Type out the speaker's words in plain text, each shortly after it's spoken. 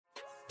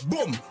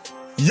Boom.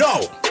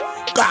 Yo.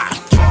 God.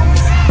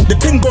 The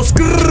thing goes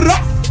grrrr.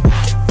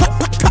 Pop,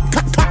 pop, pop,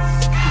 pop, pop.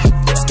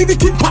 Skitty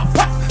keep pop,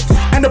 pop.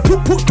 And the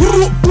poop, poop,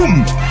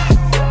 boom.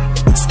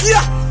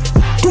 Skia.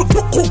 Boom,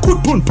 boom,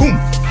 boom, boom.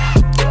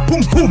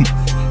 Boom, boom.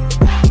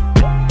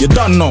 You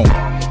done know.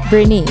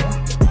 Brittany.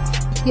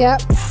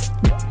 Yep.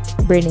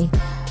 Brittany.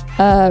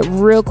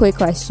 Real quick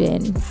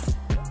question.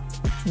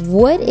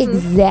 What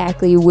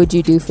exactly would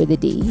you do for the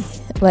D?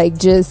 Like,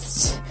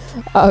 just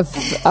off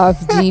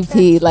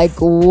GP, like,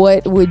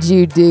 what would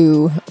you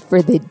do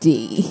for the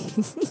D?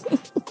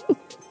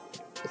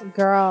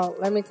 Girl,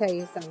 let me tell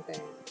you something.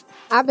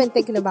 I've been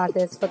thinking about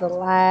this for the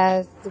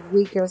last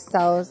week or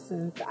so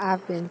since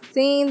I've been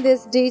seeing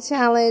this D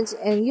challenge.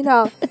 And, you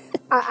know,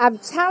 I'm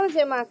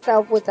challenging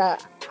myself with an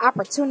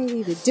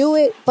opportunity to do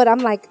it. But I'm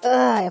like,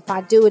 if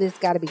I do it, it's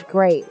got to be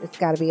great. It's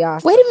got to be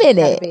awesome. Wait a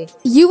minute.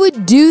 You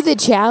would do the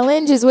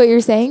challenge is what you're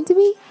saying to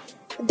me?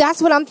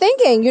 That's what I'm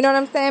thinking. You know what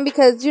I'm saying?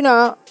 Because, you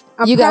know,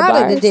 I'm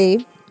proud of the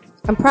D.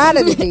 I'm proud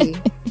of the D.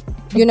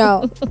 You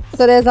know,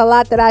 so there's a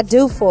lot that I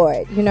do for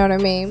it. You know what I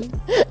mean?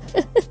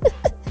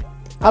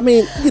 I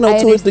mean, you know,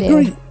 to a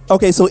degree.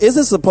 Okay, so is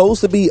it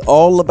supposed to be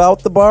all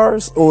about the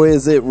bars, or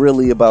is it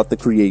really about the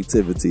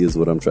creativity is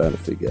what I'm trying to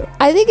figure out?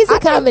 I think it's a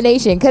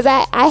combination, because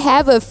I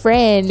have a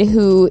friend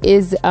who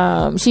is,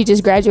 she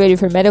just graduated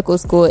from medical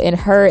school, and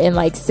her and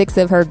like 6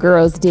 of her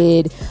girls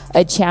did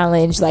a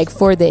challenge like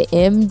for the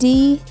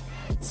MD.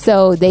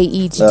 So they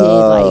each did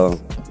like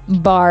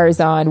bars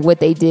on what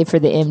they did for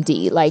the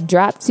MD, like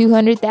drop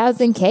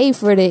 200,000 K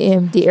for the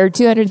MD or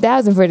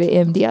 200,000 for the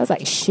MD. I was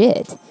like,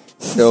 shit.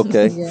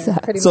 Okay. Yeah,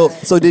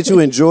 so did you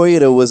enjoy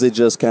it, or was it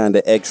just kind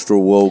of extra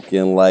woke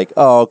and like,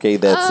 oh, okay,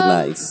 that's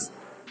nice?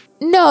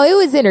 No, it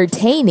was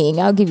entertaining.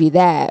 I'll give you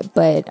that.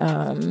 But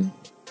yeah.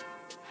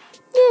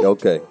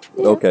 Okay.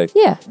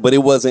 Yeah. But it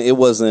wasn't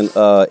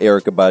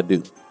Erykah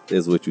Badu,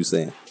 is what you're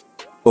saying,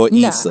 or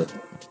Issa.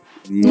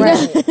 Yeah.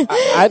 Right.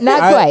 Not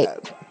quite.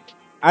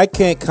 I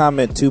can't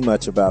comment too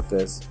much about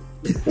this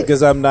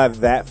because I'm not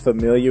that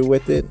familiar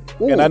with it.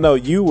 Ooh. And I know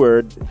you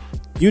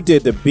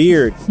did the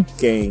beard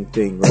gang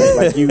thing, right?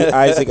 Like you,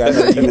 Isaac, I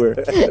know you were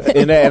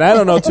in that, and I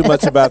don't know too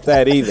much about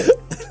that either.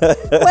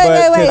 Wait.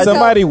 Can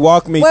somebody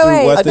walk me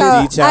through what the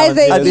D challenge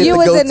Isaac, is? you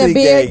was in the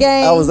beard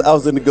gang. I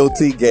was in the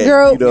goatee gang.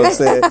 Girl. You know what I'm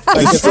saying? Like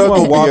Can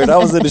someone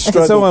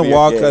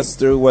walk gang. us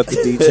through what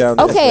the D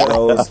challenge is? Okay,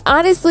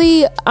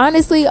 honestly,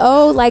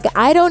 like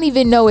I don't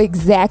even know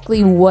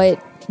exactly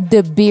what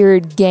the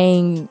beard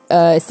gang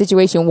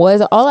situation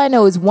was. All I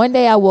know is one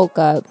day I woke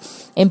up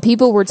and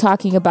people were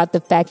talking about the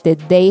fact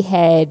that they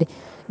had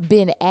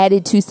been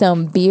added to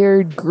some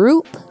beard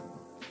group,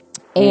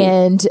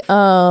 and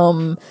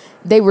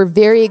they were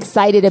very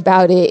excited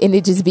about it, and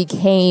it just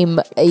became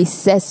a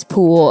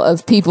cesspool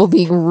of people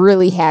being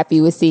really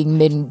happy with seeing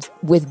men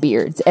with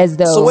beards, as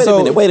though.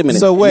 So wait a minute.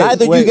 So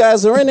neither you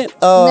guys are in it.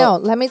 No,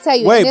 let me tell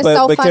you. Wait,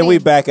 but funny. can we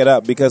back it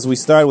up, because we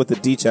started with the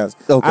D challenge?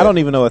 Okay. I don't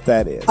even know what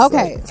that is.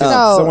 Okay,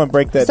 so someone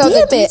break that. So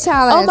down. the D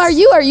challenge, Omar,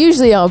 you are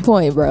usually on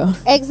point, bro.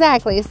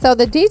 Exactly. So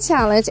the D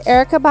challenge,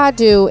 Erykah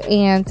Badu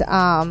and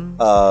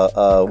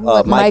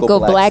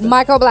Michael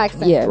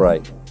Blackson. Yeah,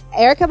 right.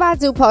 Erykah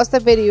Badu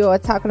posted a video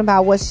talking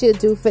about what she'll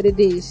do for the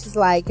D. She's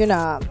like, you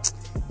know,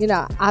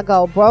 I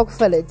go broke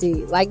for the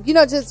D. Like, you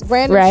know, just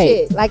random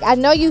shit. Like, I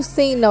know you've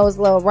seen those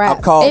little raps.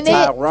 I'm called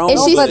Tyrone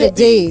for the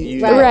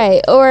D.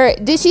 Right. Or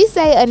did she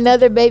say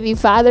another baby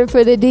father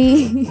for the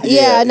D?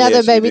 Yeah,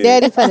 another baby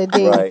daddy for the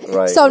D.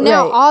 Right. So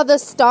now all the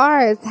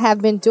stars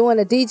have been doing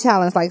a D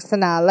challenge, like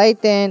Sanaa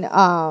Lathan,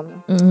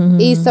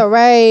 Issa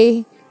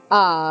Rae,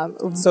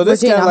 so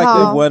this Regina kind of like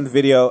Hall. the one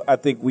video I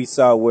think we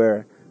saw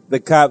where the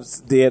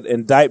cops did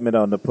indictment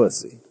on the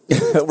pussy.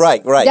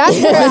 right.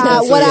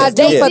 That's what I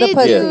do for the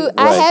pussy. Yeah,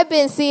 I have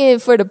been seeing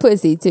for the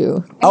pussy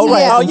too. Oh,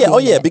 right. Yeah. Oh,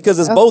 yeah. Because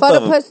it's both For the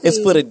of them. pussy It's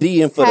for the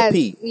D and for the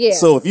P. Yeah.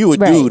 So if you a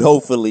dude,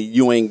 hopefully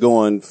you ain't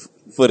going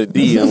for the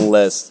D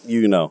unless,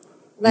 you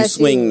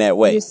swing that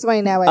way. You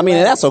swing that way. I mean,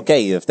 and that's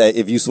okay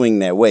if you swing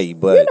that way,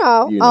 but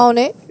own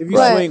it. If you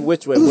swing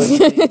which way?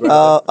 If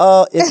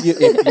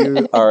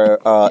you are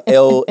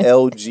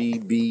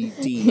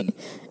LGBTQ.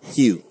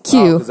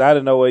 Because I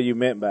didn't know what you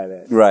meant by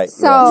that. Right.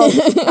 So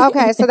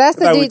okay, so that's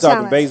the Like D we talking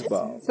challenge.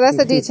 baseball. So that's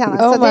the D challenge.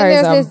 Omar so then is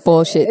there's on this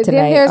bullshit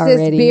tonight Then there's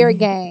already. this beer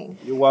gang.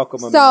 You're welcome.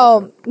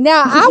 So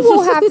now I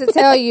will have to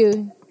tell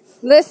you.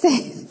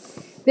 Listen,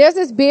 there's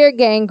this beer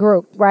gang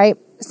group, right?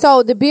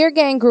 So the beer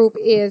gang group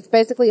is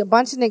basically a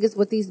bunch of niggas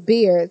with these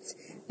beards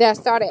that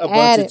started a bunch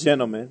adding. of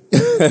gentlemen.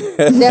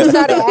 That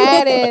started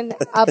adding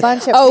a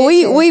bunch of. Oh,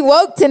 bitches we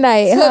woke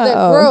tonight to the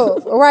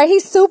group, right?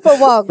 He's super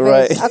woke,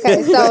 bitch. Right.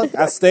 Okay, so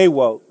I stay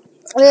woke.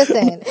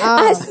 listen,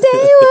 I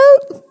stay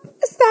woke.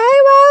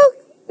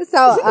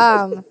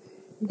 So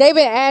they've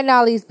been adding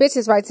all these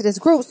bitches right to this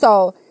group.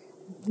 So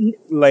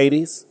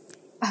Ladies.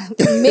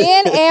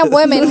 men and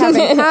women have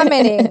been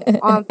commenting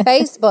on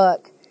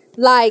Facebook,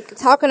 like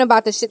talking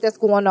about the shit that's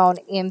going on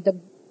in the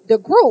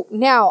group.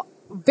 Now,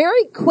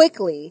 very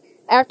quickly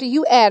after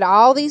you add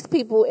all these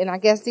people, and I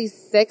guess these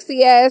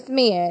sexy ass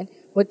men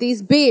with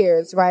these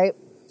beards, right?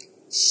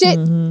 Shit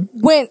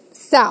went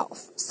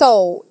south.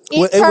 So it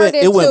went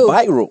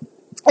viral.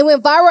 It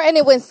went viral and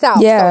it went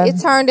south. Yeah. So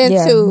it turned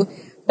into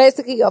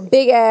basically a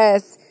big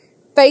ass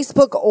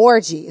Facebook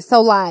orgy.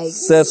 So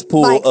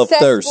cesspool of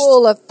thirst.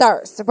 Cesspool of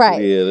thirst.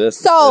 Right. Yeah,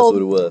 that's what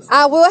it was.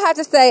 I will have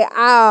to say,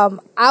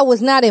 I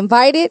was not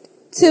invited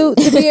to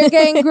the beer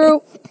gang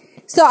group.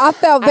 So I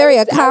felt very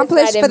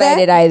accomplished for that. I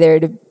was not invited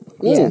either.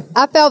 Yeah.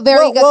 I felt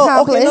very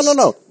accomplished. Okay,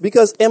 no.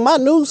 Because in my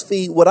news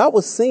feed, what I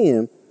was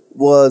seeing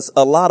was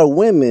a lot of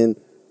women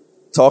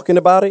talking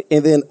about it,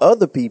 and then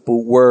other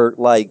people were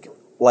like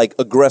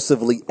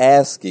aggressively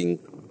asking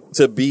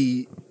to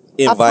be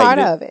invited. A part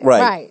of it,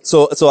 right.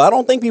 So I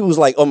don't think people was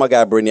like, oh my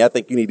God, Brittany, I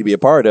think you need to be a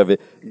part of it.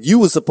 You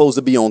was supposed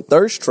to be on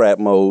thirst trap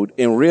mode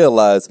and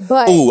realize,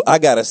 I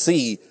gotta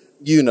see,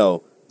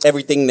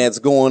 everything that's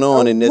going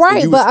on in this.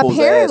 Right, but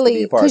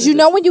apparently, because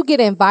when you get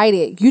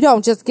invited, you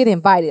don't just get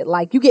invited.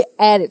 Like, you get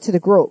added to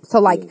the group.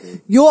 So,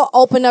 you'll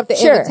open up the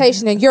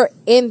invitation and you're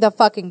in the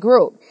fucking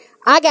group.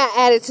 I got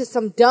added to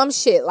some dumb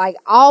shit. Like,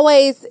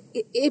 always,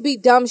 it'd be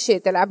dumb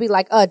shit that I'd be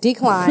like,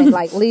 decline,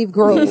 leave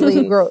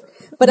group.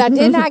 But I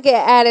did not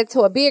get added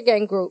to a beer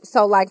gang group.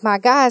 So, my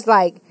guy's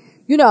like,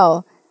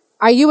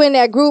 are you in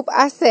that group?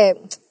 I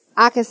said,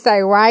 I can say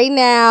right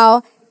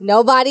now,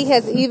 nobody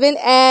has even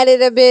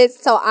added a bit,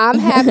 so I'm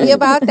happy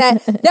about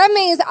that. That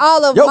means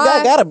all of Your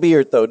guy got a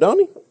beard, though, don't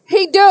he?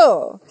 He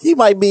do. He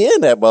might be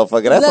in that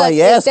motherfucker. That's why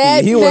he asked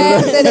me. He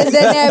bastard is in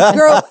that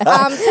group.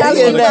 I'm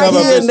telling you right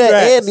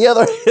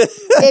now.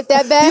 If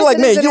that bastard you like,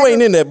 man, you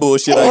ain't in that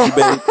bullshit, are you,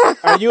 baby?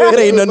 Are you in it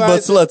ain't nothing but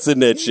sluts in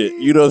that shit.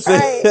 You know what I'm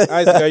saying?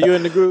 Isaac, are you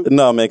in the group?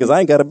 No, man, because I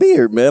ain't got a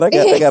beard, man. I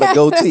got a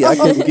goatee. I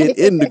couldn't get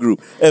in the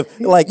group. If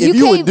you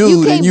a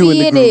dude and you in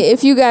the group,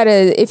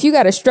 if you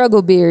got a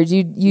struggle beard,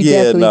 you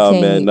definitely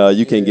can't. Man, no,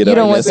 you can't get up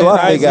in there. So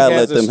I think I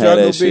let them have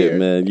that shit,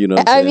 man. You know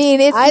what I'm saying? I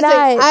mean, it's not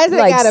Isaac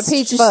got a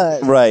peach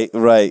fuzz. Right.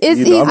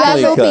 He's got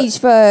a little peach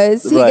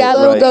fuzz. He got a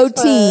little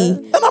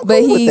goatee,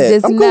 but he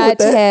does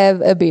not have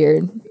a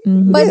beard.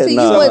 Mm-hmm. But see,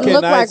 you wouldn't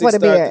look like with a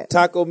beard.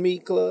 Taco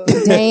Meat Club.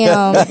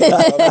 Damn.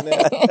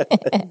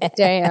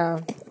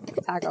 Damn.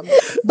 Taco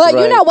Meat. But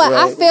you know what?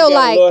 I feel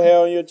like. A little hair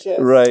on your chest.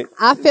 Right.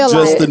 I feel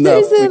just like. Enough.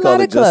 There's we a call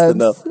lot it of just clubs.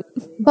 enough.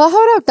 But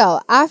hold up, though.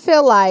 I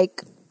feel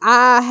like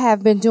I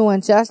have been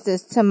doing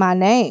justice to my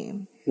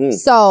name.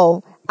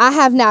 So I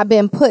have not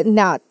been putting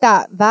out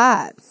thought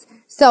vibes.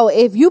 So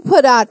if you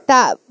put out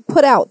thought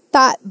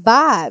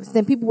vibes,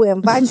 then people will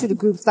invite you to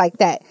groups like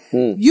that.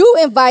 You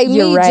invite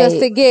me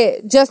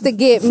just to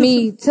get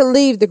me to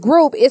leave the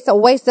group. It's a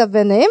waste of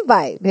an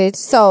invite, bitch.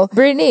 So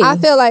Brittany, I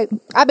feel like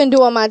I've been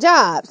doing my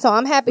job, so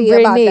I'm happy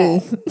about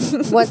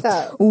that. What's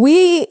up?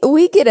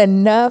 We get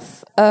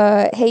enough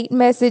hate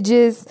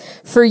messages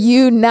for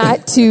you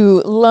not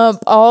to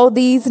lump all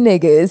these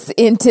niggas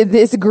into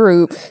this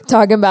group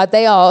talking about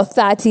they all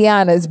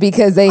Tatianas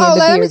because they in the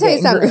let beer me tell you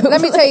gang something. group.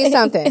 Let me tell you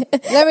something.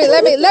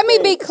 Let me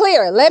be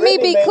clear. Let me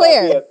be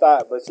clear. A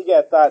thought, but she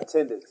got thought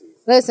tendencies.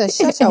 Listen,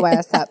 shut your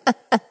ass up.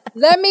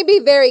 Let me be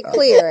very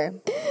clear.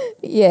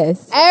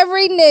 Yes.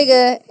 Every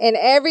nigga and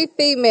every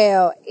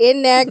female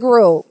in that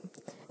group.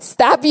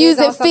 Stop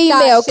using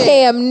female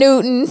Cam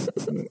Newton.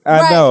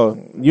 I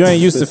know. You ain't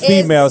used to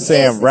female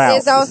saying route.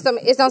 It's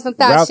on some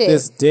thought route shit.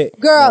 This dick.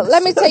 Girl,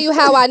 let me tell you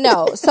how I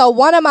know. So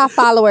one of my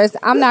followers,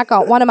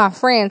 one of my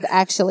friends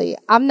actually,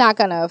 I'm not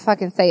gonna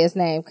fucking say his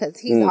name because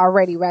he's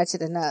already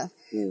ratchet enough.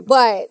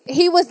 But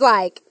he was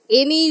like,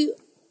 any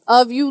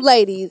of you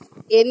ladies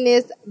in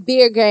this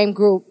beer game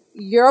group,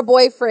 your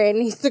boyfriend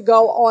needs to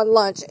go on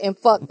lunch and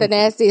fuck the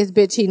nastiest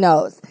bitch he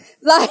knows.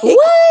 Like,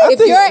 if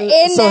you're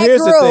in that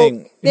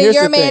group, then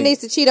your man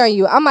needs to cheat on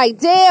you. I'm like,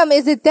 damn,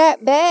 is it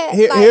that bad?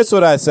 Here's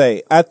what I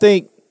say. I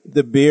think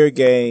the beer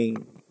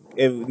game,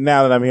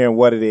 now that I'm hearing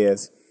what it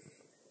is,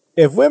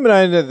 if women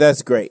are in it,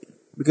 that's great.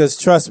 Because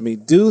trust me,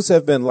 dudes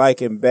have been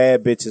liking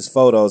bad bitches'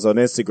 photos on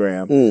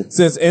Instagram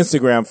since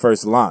Instagram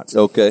first launched.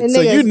 Okay.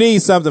 So you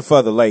need something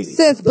for the ladies.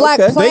 Since Black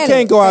Planet. They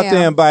can't go out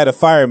there and buy the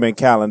fireman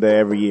calendar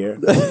every year.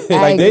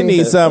 They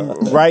need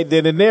something right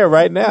then and there,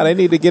 right now. They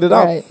need to get it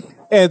off.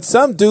 And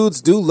some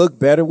dudes do look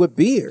better with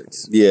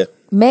beards. Yeah.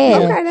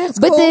 Man, okay, that's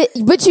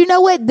cool. But you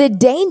know what? The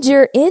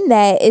danger in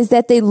that is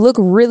that they look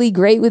really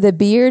great with a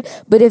beard,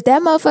 but if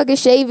that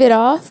motherfucker shave it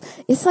off,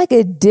 it's like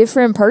a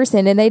different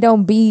person, and they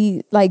don't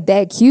be like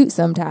that cute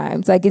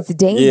sometimes. Like, it's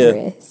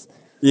dangerous.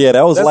 Yeah,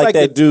 that was like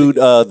that dude,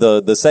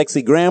 the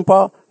sexy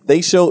grandpa.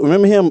 They showed,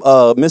 remember him,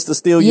 Mr.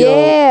 Steal Your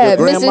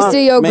Grandma? Mr.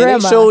 Steal Your Grandma.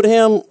 They showed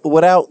him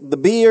without the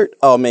beard.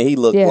 Oh man, he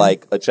looked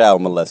like a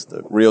child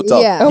molester. Real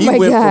talk. Yeah. He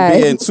went from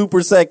being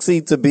super sexy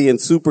to being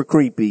super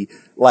creepy,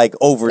 like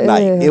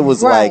overnight. It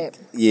was like,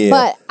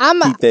 but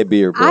keep that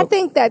beard, bro. I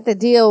think that the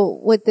deal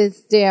with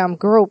this damn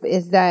group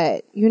is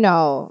that,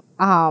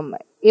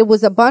 it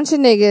was a bunch of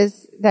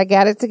niggas that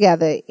got it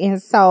together.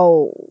 And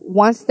so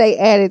once they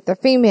added the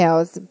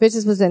females,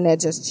 bitches was in there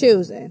just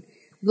choosing.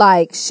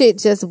 Like, shit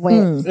just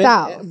went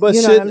south. But,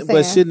 you know what I'm saying?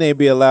 But shouldn't they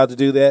be allowed to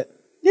do that?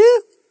 Yeah.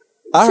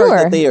 I heard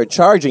that they are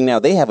charging now.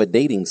 They have a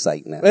dating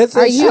site now.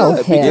 Are you?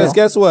 Because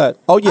guess what?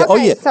 Oh yeah.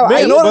 So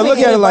Man, in order to look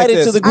get at it like invited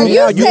this. to the group Are you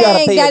now, you gotta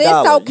saying pay that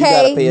 $1. it's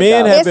okay?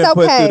 Men have been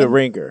put okay. through the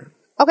ringer.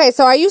 Okay,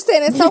 so are you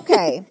saying it's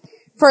okay?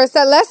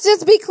 So let's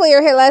just be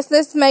clear here.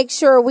 Let's make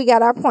sure we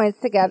got our points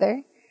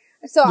together.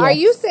 So are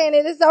you saying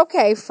it is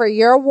okay for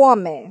your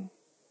woman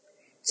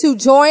to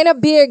join a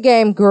beard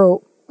game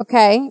group,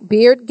 okay?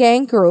 Beard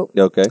gang group.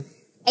 Okay.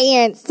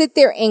 And sit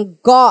there and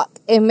gawk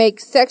and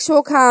make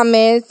sexual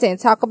comments and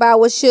talk about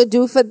what she'll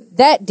do for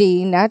that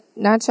D, not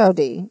your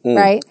D,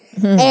 right?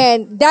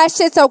 And that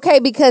shit's okay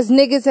because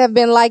niggas have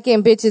been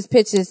liking bitches'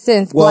 pictures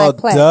since Well,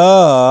 Black Planet.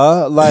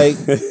 duh. Like,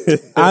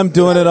 I'm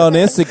doing it on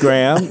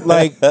Instagram.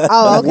 Like,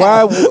 Oh,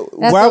 okay.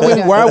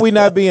 why are we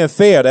not being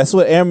fair? That's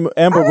what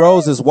Amber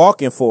Rose is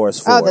walking for us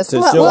for. Oh, the to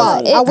slut show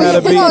walk. Are we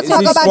gotta gonna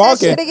talk she's about that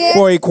walking shit again?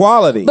 for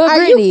equality. But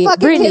Are you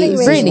fucking kidding me?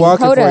 Brittany, She's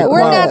walking hold for up.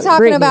 We're not talking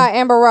Brittany. about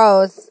Amber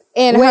Rose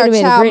and Wait a her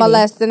minute, child Brittany.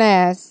 molesting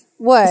ass.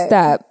 What?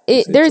 Stop.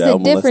 There's a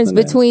child difference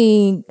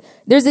molesting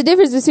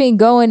between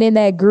going in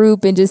that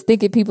group and just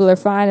thinking people are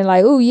fine and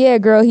like, oh yeah,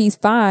 girl, he's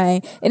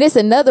fine. And it's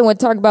another one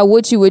talking about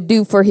what you would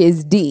do for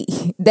his D.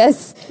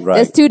 That's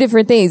two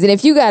different things. And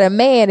if you got a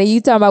man and you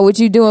talking about what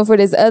you doing for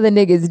this other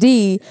nigga's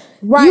D,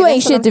 Right, you that's ain't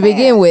what shit I'm to saying.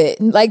 begin with.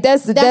 Like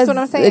that's what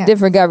I'm saying. a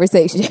different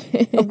conversation.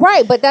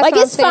 Right, but that's like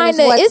what it's I'm fine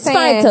saying. to it's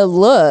fine to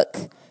look.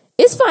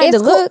 It's fine to It's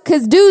cool. look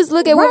because dudes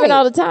look at women Right.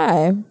 all the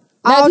time.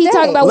 Now All if he day.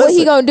 talking about what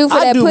he Listen, gonna do for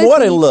I that do pussy more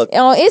than look.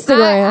 on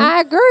Instagram.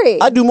 I agree.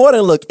 I do more than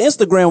look.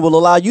 Instagram will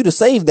allow you to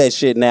save that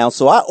shit now,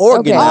 so I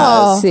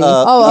organize. Okay.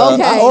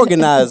 Okay. I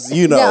organize.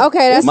 You know. Yeah,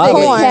 okay, that's my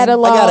porn. I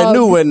got a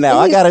new one now.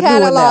 I He's got a new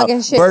one now.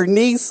 cataloging shit.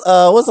 Bernice.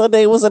 What's her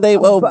name?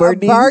 Oh,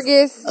 Bernice.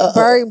 Burgess.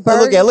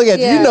 Look at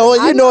you. You know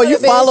it. You know it. You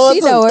follow her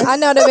She too. know her. I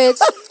know the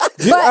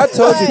bitch. I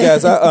told you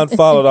guys I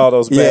unfollowed all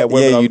those bad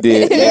women. Yeah, you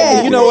did.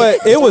 Yeah. You know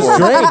what? It was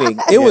draining.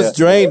 It was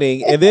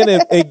draining, and then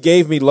it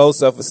gave me low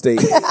self-esteem.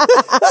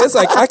 It's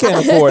like I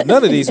can't afford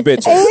none of these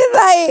bitches.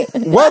 He's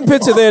like, One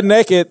picture they're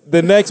naked,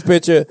 the next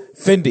picture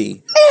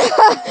Fendi,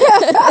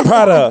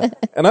 Prada,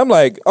 and I'm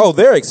like, oh,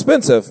 they're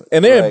expensive,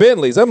 and they're in Right.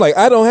 Bentleys. I'm like,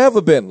 I don't have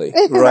a Bentley.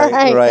 Right.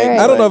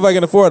 I don't know if I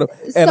can afford them,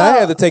 and I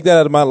had to take that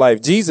out of my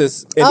life.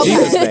 Jesus, in Okay.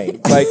 Jesus'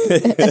 name, like. so,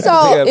 take it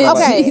out of my life.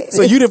 okay.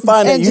 So you didn't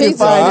find that. And You didn't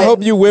Jesus. find I that.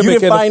 hope you women You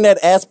didn't can- find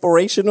that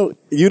aspirational.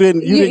 You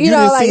didn't. You You didn't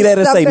know, see like that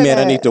and say, something "Man,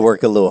 I that- need to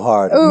work a little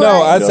harder." Ooh. No,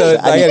 I Right. said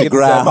I need gotta to get this out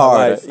grind of my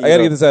harder. life. I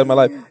gotta get this out of my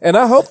life, and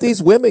I hope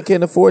these women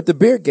can afford the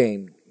beer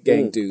gang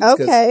dudes. 'cause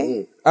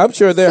Okay. I'm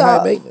sure they're So-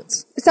 high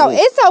maintenance. So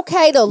it's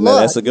okay to look.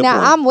 that's a good now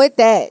point. I'm with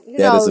that. You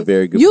That know, is a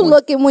very good You point.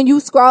 looking when you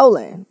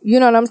scrolling. You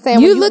know what I'm saying?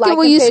 You When looking when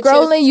liking you pictures.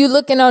 scrolling, you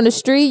looking on the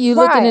street, you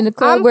Right. looking in the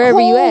club, I'm wherever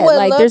you cool at. with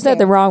Like there's looking.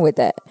 nothing wrong with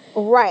that.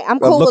 Right. I'm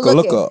cool with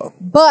looking. looker.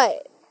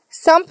 But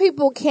some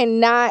people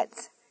cannot.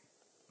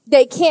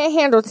 They can't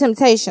handle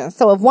temptation.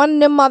 So if one of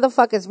them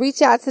motherfuckers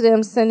reach out to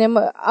them, send them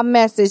a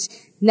message,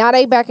 now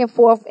they back and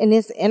forth in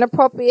this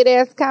inappropriate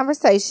ass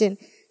conversation,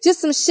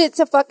 just some shit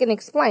to fucking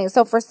explain.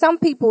 So for some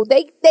people,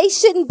 they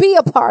shouldn't be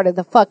a part of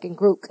the fucking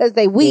group because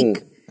they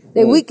weak.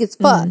 They weak as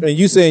fuck. And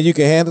you saying you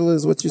can handle it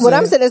is what you What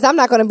saying? I'm saying is I'm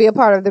not going to be a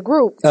part of the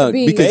group. to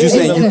be- Because you're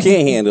saying you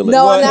can't handle it.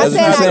 No, Well, I'm not that's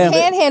saying what I you're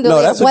can't handle No,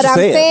 it. that's What you're I'm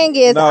saying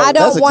is No, I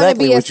that's don't want to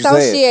exactly be what you're saying.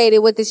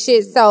 associated with the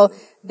shit so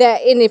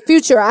that in the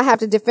future I have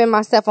to defend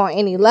myself on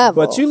any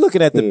level. But you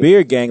looking at the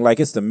beer gang like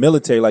it's the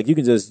military, like you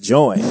can just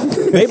join.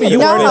 Maybe you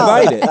weren't No.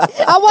 invited.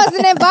 I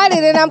wasn't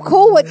invited and I'm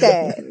cool with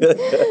that.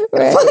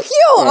 Fuck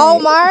you,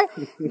 Omar.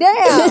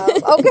 Damn.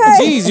 Okay.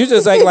 Jeez, you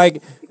just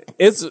like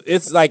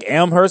it's like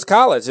Amherst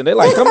College, and they're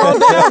like, come on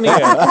down here,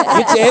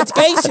 get your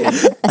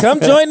education, come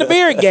join the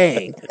beer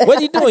gang.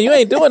 What you doing? You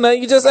ain't doing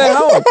nothing. You just at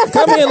home.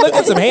 Come here and look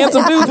at some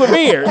handsome dudes with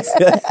beards.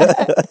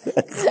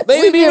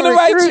 They didn't even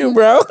invite you,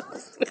 bro.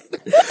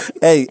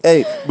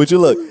 Hey, but you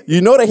look,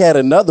 you know they had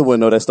another one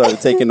though that started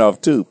taking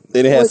off too.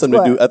 And it had Which something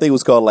to one? do. I think it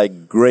was called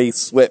like gray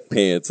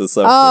sweatpants or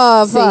something.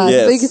 Oh, fuck.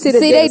 Yes. So you can see the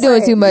See, they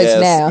doing too much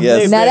Yes, now.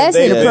 yes. Now that's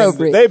They've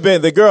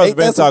inappropriate. the girls Ain't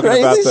been that some talking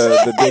about crazy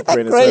the dick print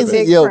and Crazy,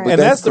 stuff. yo, And but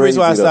And that's the reason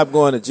why I crazy, though. stopped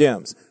going to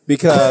gyms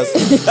because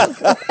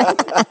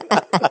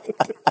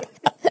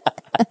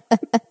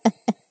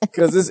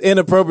it's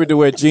inappropriate to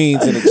wear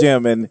jeans in the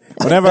gym, and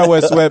whenever I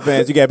wear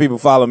sweatpants, you got people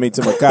follow me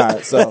to my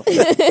car. So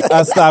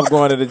I stopped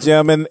going to the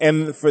gym,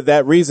 and for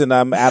that reason,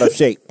 I'm out of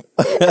shape.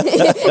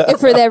 And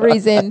for that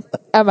reason,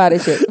 I'm out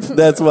of shape.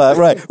 That's why,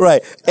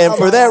 right. And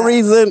for that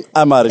reason,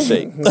 I'm out of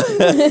shape.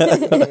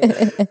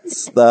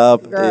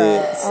 Stop it. Oh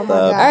my Stop God.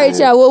 All right,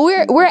 y'all.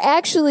 Well, we're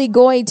actually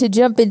going to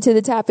jump into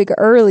the topic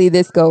early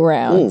this go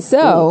round.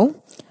 So,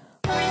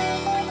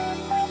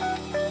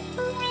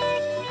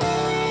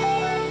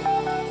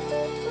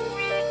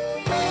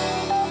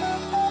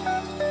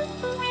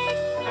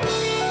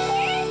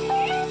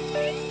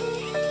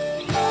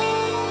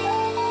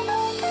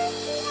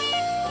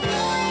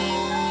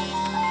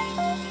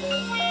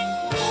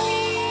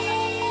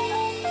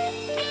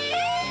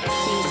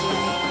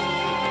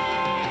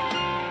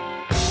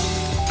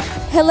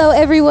 hello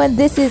everyone.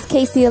 This is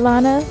Casey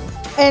Alana.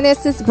 And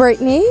this is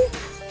Brittany.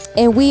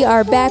 And we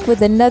are back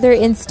with another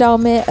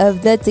installment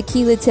of the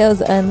Tequila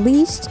Tales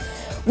Unleashed.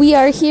 We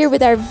are here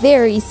with our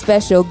very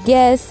special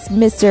guest,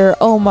 Mr.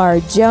 Omar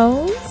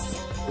Jones.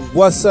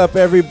 What's up,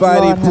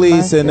 everybody? Lord have Please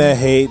mercy. send a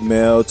hate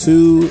mail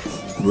to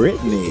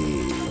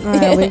Brittany.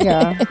 There we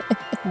go.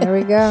 Here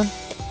we go.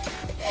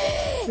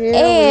 Here we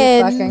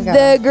And fucking go.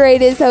 the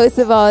greatest host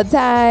of all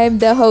time,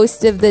 the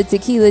host of the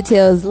Tequila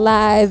Tales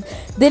Live,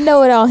 the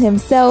know-it-all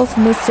himself,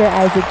 Mr.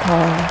 Isaac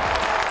Paul.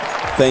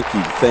 Thank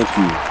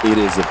you. It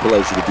is a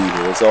pleasure to be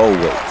here as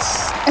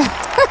always.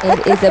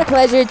 It is a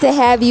pleasure to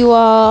have you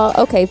all.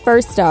 Okay,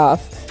 first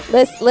off,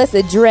 let's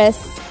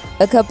address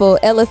a couple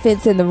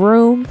elephants in the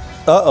room.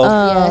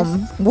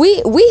 Yes.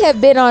 We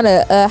have been on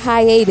a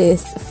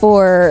hiatus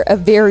for a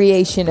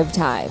variation of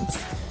times.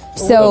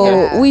 So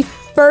Yeah. we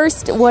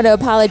first want to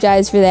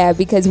apologize for that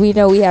because we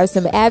know we have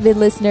some avid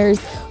listeners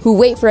who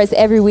wait for us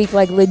every week,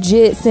 like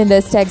legit send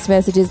us text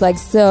messages like,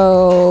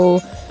 so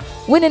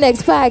when the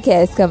next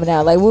podcast coming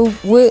out? Like,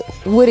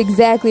 what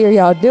exactly are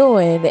y'all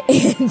doing?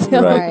 And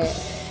so, Right.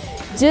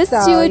 just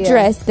So, to yeah.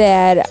 address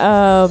that,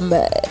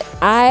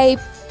 I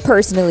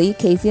personally,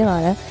 Casey and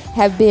Lana,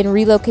 have been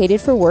relocated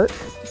for work.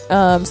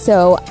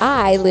 So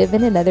I live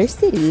in another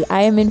city.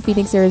 I am in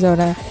Phoenix,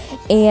 Arizona.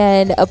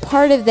 And a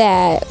part of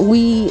that,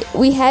 we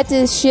had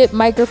to ship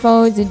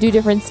microphones and do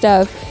different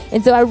stuff.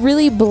 And so I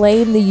really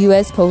blame the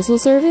U.S. Postal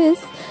Service.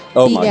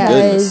 Oh, my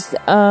goodness.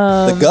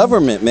 The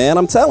government, man.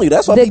 I'm telling you.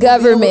 That's why The people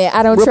be government,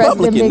 I don't trust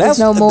them Republican. niggas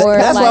no more.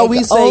 That's like, why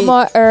we say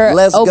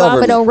less Obama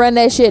government. don't run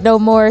that shit no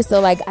more.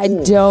 So like, I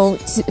don't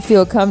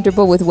feel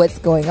comfortable with what's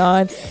going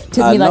on.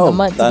 Took I me like know, a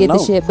month to I get the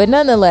know. shit, but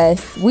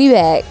nonetheless, we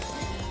back.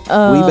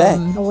 we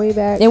back. We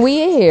back. And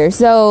we in here.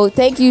 So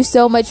thank you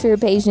so much for your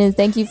patience.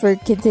 Thank you for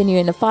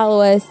continuing to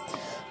follow us.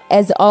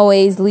 As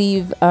always,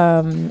 leave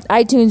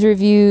iTunes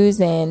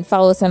reviews and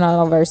follow us on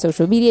all of our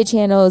social media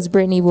channels.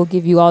 Brittany will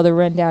give you all the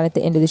rundown at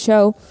the end of the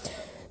show.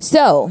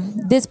 So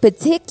this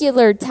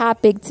particular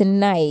topic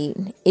tonight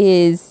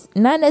is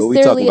not we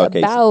necessarily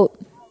talking about,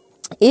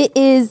 Casey?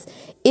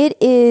 it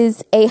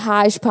is a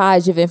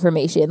hodgepodge of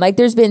information. Like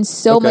there's been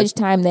so Okay. much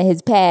time that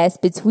has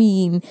passed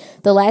between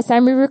the last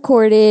time we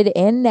recorded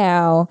and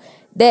now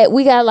that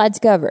we got a lot to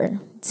cover.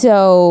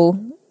 So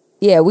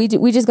yeah, we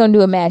just gonna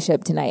do a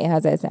mashup tonight.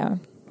 How's that sound?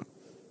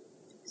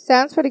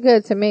 Sounds pretty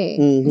good to me.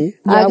 Mm-hmm.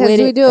 Y'all Because with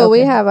we it? do. We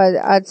Okay. have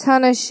a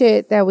ton of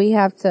shit that we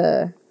have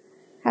to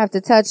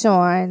touch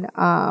on.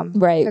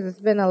 Right. Because it's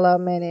been a little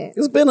minute.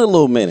 It's been a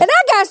little minute. And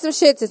I got some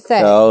shit to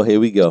say. Oh, here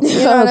we go. You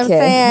know what I'm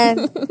Okay.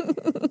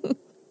 saying?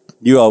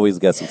 You always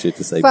got some shit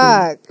to say.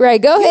 Fuck.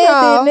 Right, go ahead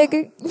know. then,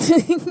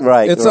 nigga. Queen.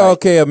 Right. It's right.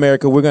 okay,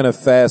 America. We're going to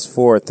fast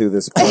forward through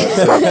this part.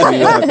 So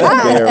you have to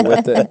bear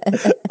with it.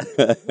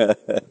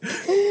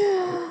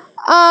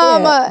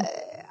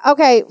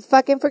 Okay,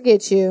 fucking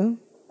forget you.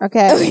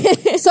 Okay.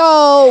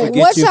 So Forget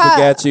what you, y'all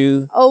forgot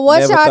you. what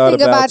never y'all thought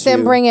think about them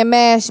you. bringing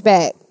MASH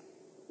back?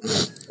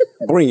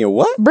 Bring your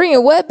what?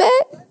 Bringing what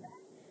back?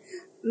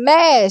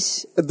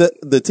 MASH. The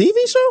TV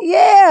show?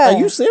 Yeah. Are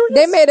you serious?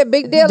 They made a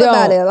big deal Don't.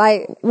 about it.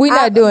 Like We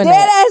not doing dead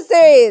that. ass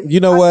serious. You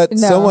know what? No.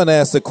 Someone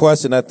asked a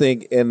question, I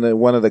think, in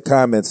one of the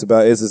comments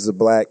about, is this a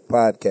black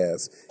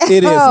podcast?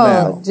 It is Oh,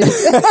 now.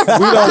 just-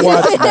 We don't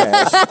watch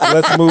MASH.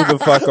 Let's move the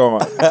fuck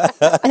on.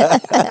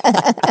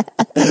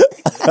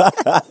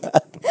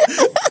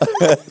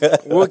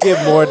 We'll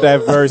get more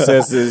diverse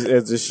as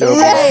the show goes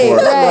Right,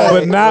 forward. right.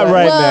 But not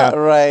right Well, now.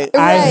 Right. I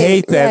Right,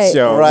 hate that right.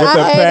 show Right. with a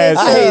I hate it passion.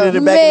 I hated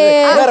it back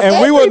Man, in the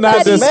And we will not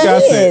everybody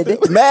discuss did.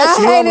 it. MASH I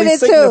hated normally it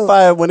too.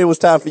 signified when it was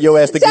time for your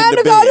ass to Time get to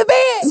into go bed. to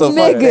bed. So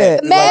fuck Nigga.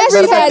 that. MASH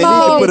Matter of fact, had they need to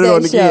all put it that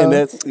on again. show.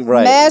 That's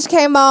right. MASH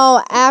came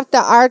on after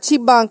Archie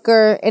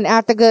Bunker and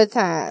after Good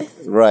Times.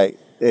 Right.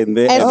 And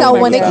then And Oh so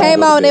my when it God.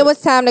 came on, it was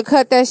time to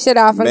cut that shit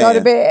off and go to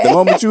Man, bed. the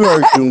moment you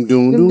heard doom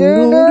doom doom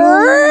doom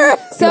doom,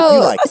 So, you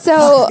like, so fuck, I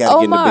gotta get into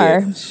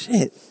Omar, bed.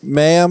 Shit.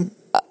 Ma'am,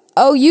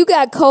 oh, you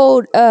got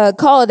called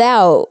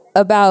out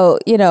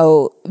about,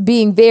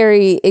 being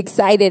very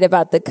excited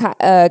about the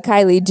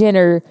Kylie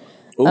Jenner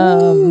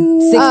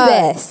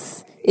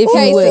success, if you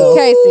Casey, will.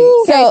 Casey,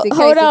 So Casey.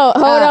 hold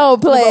on,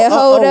 player,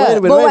 hold wait a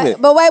up.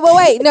 minute. But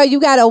wait. No, you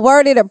got to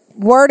word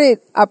it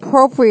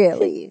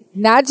appropriately.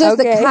 Not just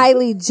the Okay.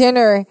 Kylie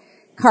Jenner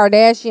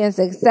Kardashian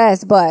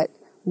success, but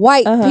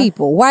white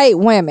people, white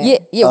women.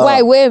 Yeah,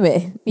 white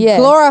women. Yeah.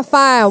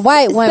 Glorifying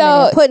white women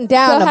and putting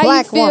down so a how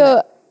black you feel,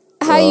 woman.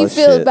 How Oh, you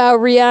feel shit. about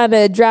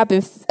Rihanna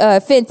dropping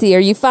Fenty? Are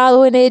you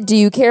following it? Do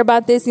you care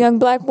about this young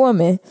black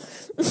woman?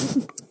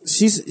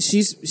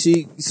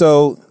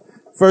 so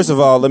first of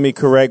all, let me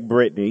correct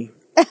Brittany.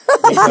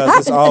 Because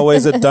it's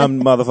always a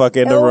dumb motherfucker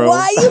in the room.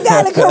 Why you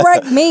gotta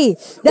correct me?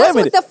 That's Wait a what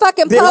minute. the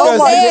fucking Did post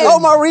Omar, said. did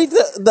Omar read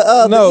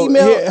the No,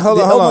 email? hold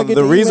Did on. Omar get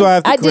The reason email? why I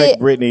have to I correct did.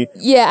 Brittany.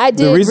 Yeah, I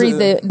did reason-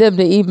 read them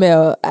the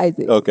email.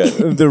 Isaac. Okay.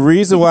 The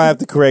reason why I have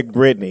to correct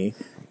Brittany,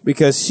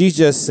 because she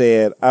just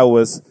said I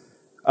was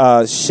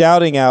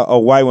shouting out a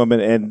white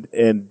woman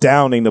and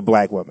downing the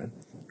black woman.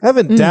 I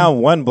haven't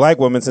downed one black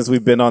woman since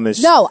we've been on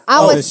this. No, I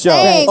on was this show.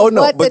 saying. Oh, no,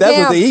 what but that's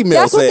what the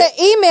email That's said. what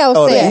the email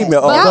Oh, the said.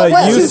 email. Oh, Not but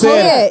what you you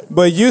said,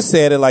 but you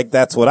said it like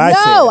that's what I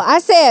said. No, I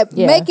said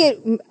Yeah.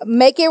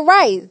 make it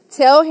right.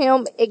 Tell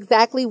him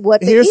exactly what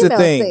the Here's the email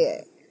thing.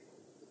 said.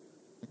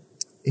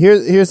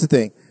 Here's the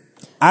thing.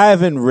 I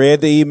haven't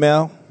read the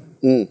email.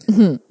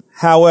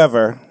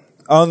 However,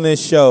 on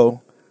this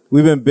show,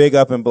 we've been big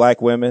up in black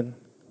women.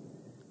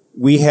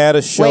 we had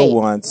a show Wait.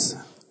 once.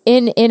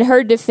 In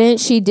her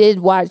defense, she did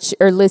watch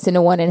or listen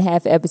to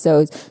 1.5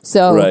 episodes.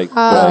 So Right. Oh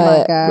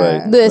my God.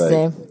 Right.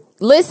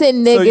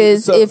 Listen,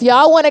 niggas, if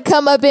y'all want to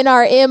come up in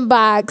our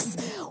inbox,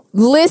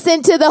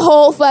 listen to the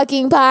whole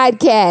fucking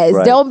podcast.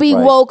 Right, Don't be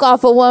right. woke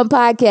off of one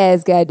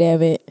podcast,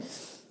 goddammit.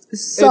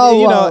 So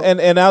and, you know,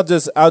 and I'll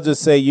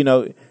just say, you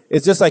know,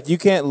 it's just like you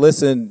can't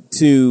listen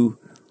to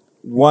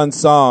one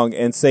song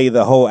and say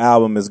the whole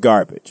album is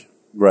garbage.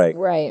 Right.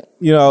 Right.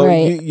 You know,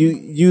 Right.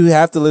 you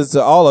have to listen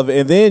to all of it,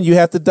 and then you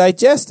have to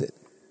digest it.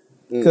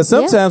 Because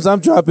sometimes I'm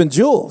dropping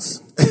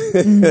jewels.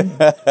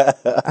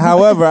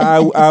 However,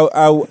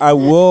 I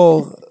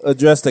will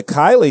address the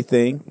Kylie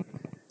thing.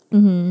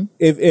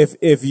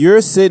 If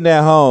you're sitting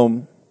at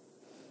home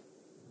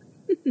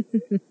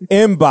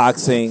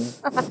inboxing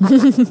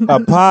a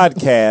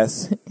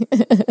podcast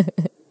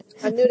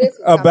I knew this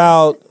was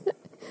about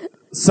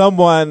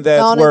someone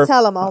that's Go on and worth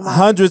tell 'em, Omar.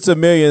 hundreds of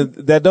millions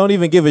that don't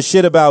even give a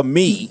shit about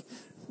me,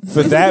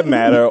 for that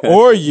matter,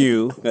 or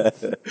you,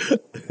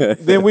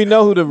 then we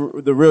know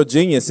who the real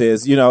genius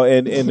is, you know,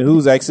 and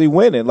who's actually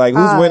winning. Like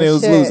who's winning,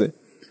 who's shit. losing.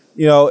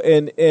 You know,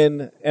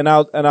 and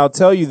I'll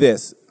tell you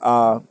this,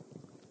 and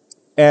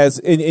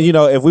you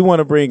know, if we want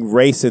to bring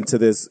race into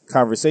this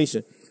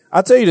conversation,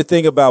 I'll tell you the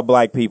thing about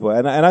black people,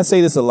 and I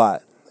say this a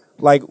lot.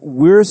 Like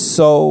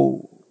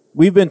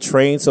we've been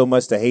trained so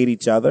much to hate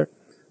each other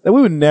that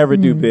we would never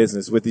do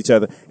business with each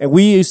other. And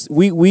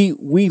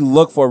we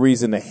look for a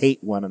reason to hate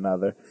one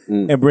another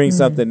and bring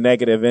something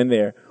negative in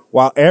there.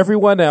 While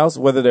everyone else,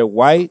 whether they're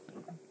white,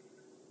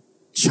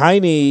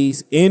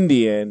 Chinese,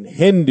 Indian,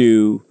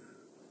 Hindu,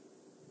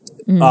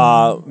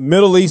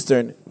 Middle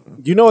Eastern,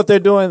 you know what they're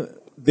doing?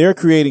 They're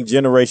creating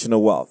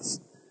generational wealth.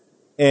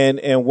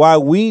 And why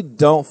we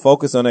don't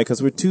focus on that,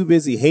 because we're too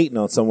busy hating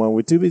on someone.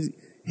 We're too busy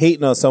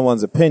hating on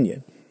someone's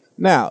opinion.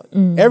 Now,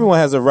 everyone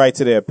has a right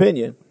to their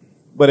opinion.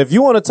 But if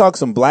you want to talk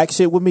some black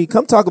shit with me,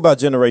 come talk about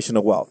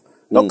generational wealth.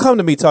 Don't come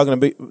to me talking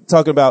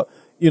about,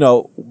 you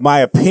know, my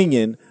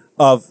opinion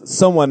of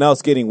someone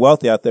else getting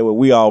wealthy out there where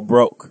we all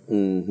broke.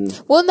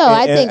 Well, no,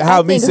 I think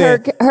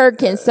saying- her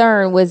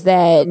concern was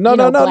that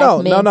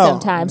black men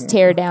sometimes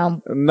tear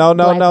down No.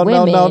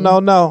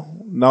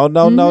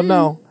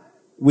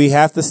 We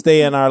have to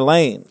stay in our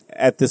lane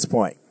at this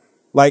point.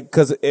 Like,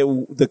 because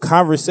the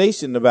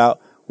conversation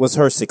was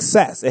her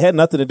success. It had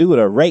nothing to do with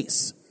her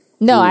race.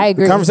 No, I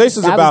agree. The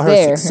conversation was about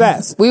her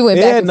success. We went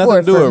it back had and nothing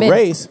forth to do for a with minute.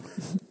 race.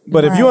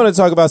 But if you want to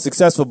talk about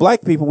successful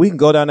black people, we can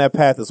go down that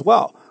path as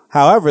well.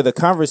 However, the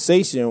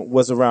conversation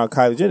was around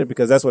Kylie Jenner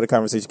because that's where the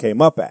conversation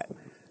came up at.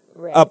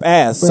 Right. Up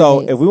as.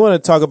 So if we want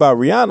to talk about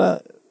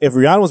Rihanna, if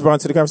Rihanna was brought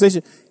into the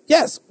conversation,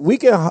 yes, we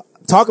can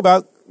talk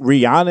about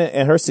Rihanna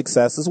and her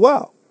success as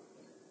well.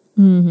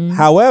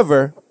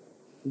 However,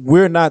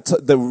 we're not.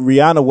 The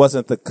Rihanna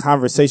wasn't the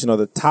conversation or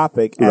the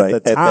topic at the time.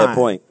 At that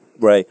point.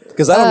 Right,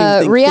 because I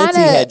don't even think Rihanna-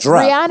 Fenty had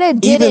dropped. Rihanna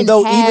didn't even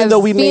though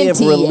we may have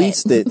Fenty yet.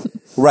 released it,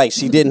 right?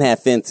 She didn't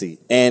have Fenty,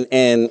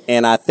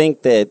 and I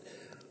think that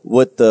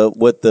what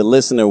the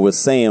listener was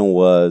saying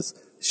was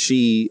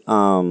she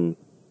in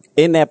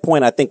that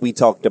point. I think we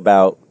talked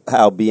about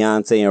how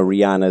Beyonce and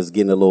Rihanna is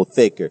getting a little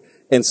thicker,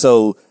 and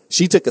so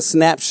she took a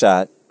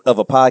snapshot of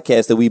a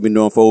podcast that we've been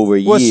doing for over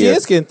a Well, she year.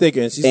 is getting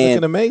thicker, and she's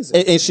looking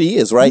amazing. And she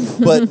is, right?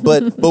 But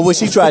what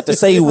she tried to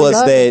say was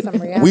love that some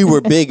Rihanna. we were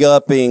big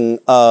upping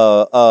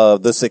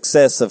the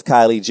success of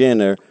Kylie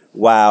Jenner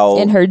while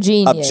And her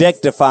genius.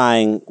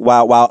 objectifying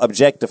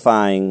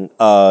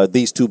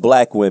these two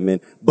black women.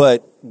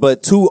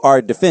 But to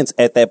our defense,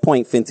 at that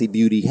point, Fenty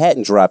Beauty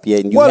hadn't dropped yet,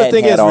 and you Well, the hadn't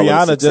thing had is, all of the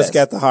Rihanna success. just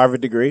got the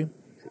Harvard degree.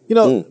 You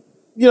know,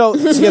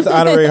 she got the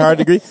honorary Harvard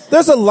degree.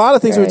 There's a lot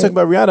of things we were talking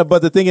about Rihanna,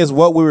 but the thing is,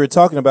 what we were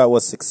talking about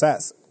was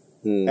success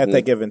at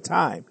that given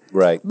time.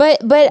 Right.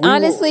 But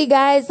honestly,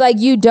 guys, like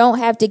you don't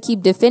have to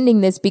keep defending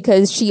this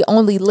because she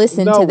only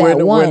listened No, to that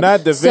we're one.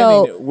 not defending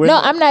so, it. We're no,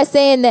 not- I'm not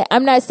saying that.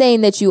 I'm not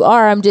saying that you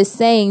are. I'm just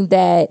saying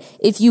that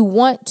if you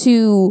want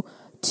to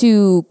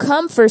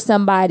come for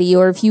somebody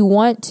or if you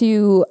want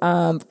to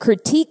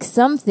critique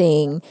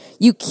something,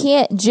 you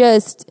can't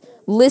just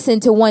listen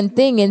to one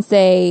thing and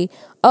say,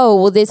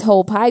 oh, well, this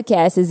whole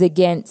podcast is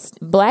against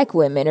black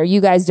women or you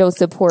guys don't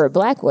support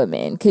black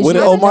women. Because What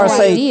you did have Omar no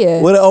say? idea.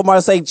 What did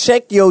Omar say?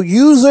 Check your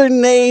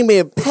username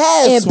and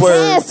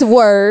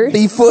password.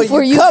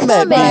 Before you come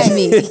at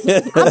me.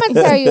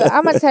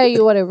 I'm gonna tell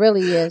you what it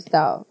really is,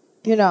 though.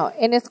 You know,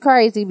 and it's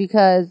crazy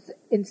because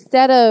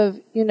instead of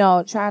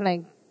trying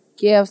to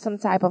give some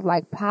type of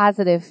like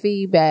positive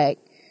feedback,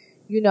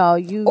 you or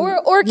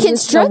listen to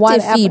constructive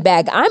one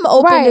feedback. I'm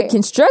open to Right.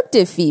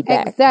 constructive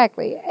feedback.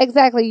 Exactly.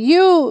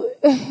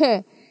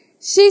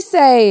 She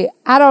say,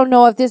 I don't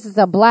know if this is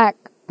a black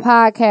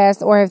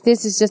podcast or if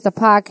this is just a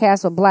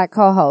podcast with black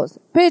co-hosts.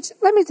 Bitch,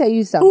 let me tell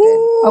you something.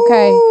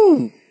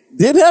 Okay.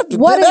 Didn't have to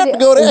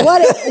go there.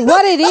 What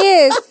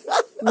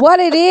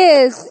it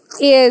is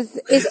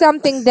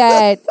something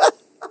that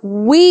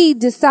we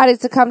decided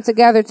to come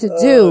together to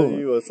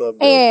do.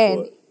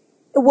 And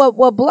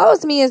what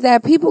blows me is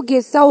that people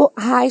get so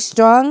high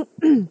strung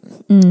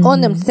on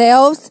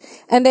themselves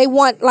and they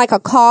want like a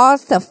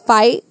cause to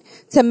fight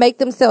to make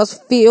themselves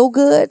feel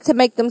good, to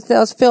make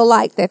themselves feel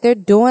like that they're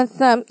doing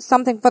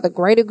something for the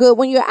greater good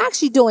when you're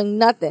actually doing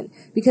nothing,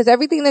 because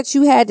everything that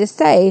you had to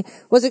say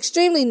was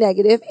extremely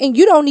negative and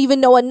you don't even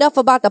know enough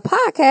about the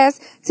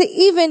podcast to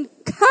even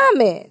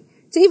comment,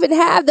 to even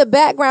have the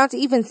background to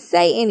even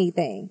say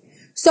anything.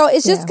 So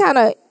it's just kind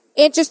of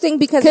interesting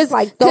because it's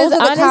like those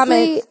are the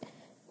comments.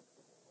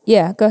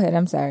 Yeah, go ahead.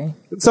 I'm sorry.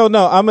 So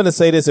no, I'm going to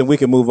say this and we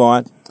can move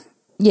on.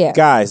 Yeah.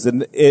 Guys,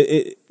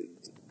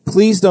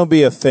 please don't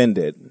be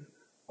offended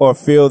or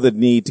feel the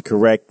need to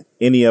correct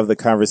any of the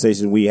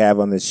conversation we have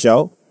on this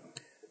show,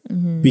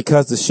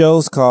 because the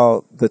show's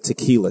called The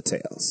Tequila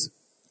Tales.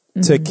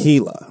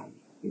 Tequila.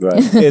 Right.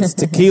 It's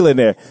tequila in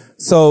there.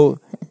 So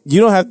you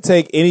don't have to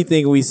take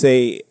anything we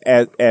say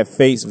at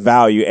face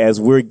value as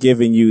we're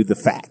giving you the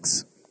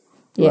facts.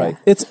 Yeah. Right.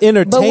 It's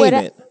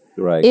entertainment.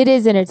 Right. It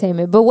is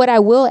entertainment. But what I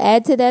will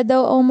add to that,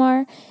 though,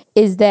 Omar,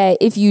 is that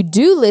if you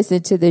do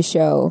listen to the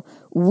show,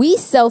 we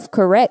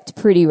self-correct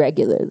pretty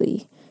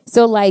regularly.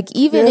 So, like,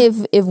 even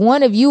if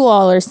one of you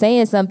all are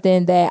saying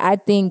something that I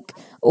think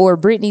or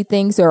Brittany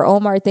thinks or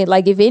Omar thinks,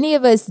 like, if any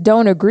of us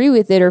don't agree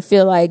with it or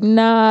feel like,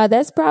 nah,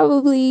 that's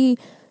probably,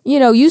 you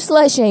know, you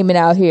slut shaming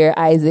out here,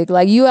 Isaac.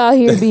 Like, you out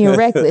here being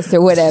reckless or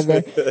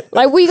whatever.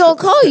 Like, we gonna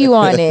call you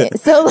on it.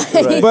 So,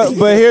 like,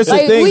 But here's the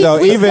like, thing, though.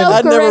 we Even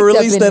I never self-correct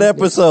released up that in-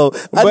 episode. I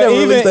But never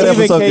even- released that even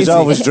episode because y'all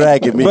Casey- was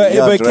dragging me. But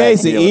Y'all dragged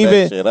Casey, me on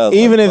that shit. I was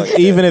even like, fuck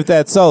even if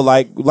that's so,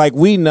 like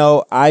we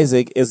know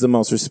Isaac is the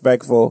most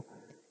respectful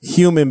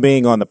human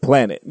being on the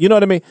planet. You know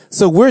what I mean?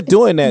 So we're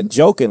doing that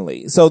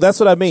jokingly. So that's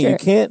what I mean. Sure. You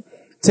can't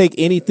take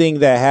anything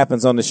that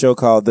happens on the show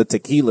called The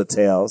Tequila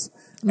Tales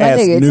My as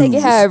nigga, news, take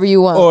it however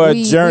you want. or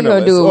We journalists,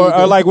 gonna do what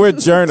we or do. like we're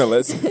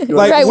journalists.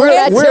 Like right, we're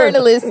not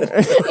journalists.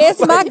 It's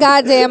my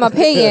goddamn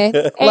opinion,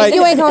 and Like-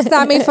 you ain't gonna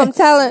stop me from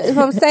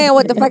saying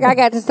what the fuck I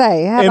got to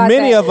say. How And about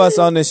many that? of us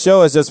on this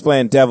show is just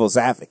playing devil's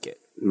advocate.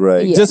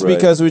 Right. Yeah. Just right.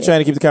 because we're trying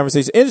to keep the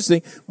conversation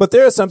interesting. But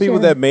there are some people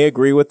that may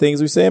agree with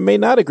things we say and may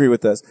not agree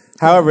with us.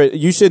 However,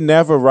 you should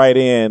never write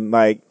in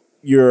like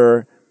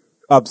you're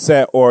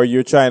upset or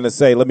you're trying to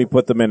say, let me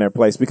put them in their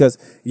place, because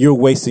you're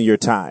wasting your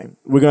time.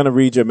 We're going to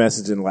read your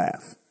message and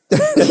laugh.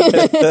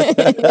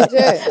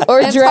 Or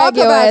And drag talk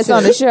your about ass you.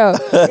 on the show.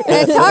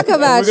 and talk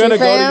about We're going you, to go to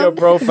fam. your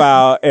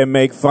profile and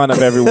make fun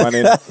of everyone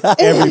in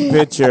every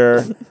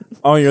picture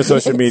on your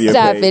social media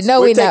Stop page. it. No,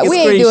 We're we not. taking We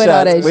ain't doing all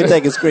screenshots. that We're shit.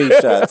 taking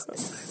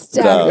screenshots.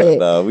 Stop it.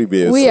 No, we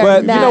being We are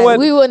But you not. know what?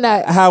 We will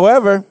not.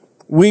 However,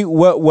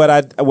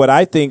 what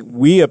I think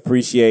we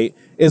appreciate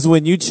is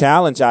when you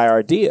challenge our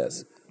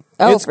ideas.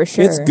 Oh, it's, for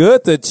sure. It's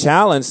good to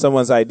challenge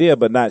someone's idea,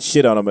 but not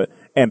shit on them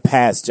and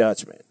pass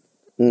judgment.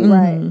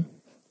 Right.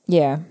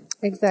 Yeah.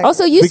 Exactly.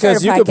 Also, you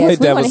Because start a you podcast. can play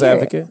We wanna devil's hear it.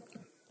 advocate.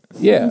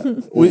 Yeah,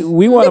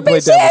 we want to play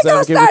bitch, she ain't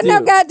devil's gonna advocate start no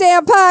with you.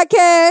 goddamn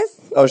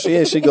podcast. Oh, she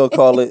is. She gonna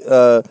call it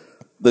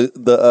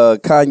the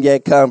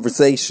cognac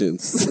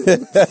conversations.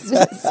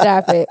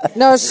 Stop it.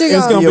 No, she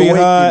It's gonna gonna be her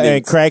awakening.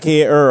 and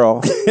crackhead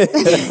Earl,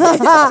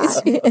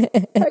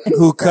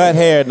 who cut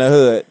hair in the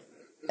hood.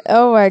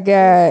 Oh my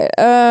God.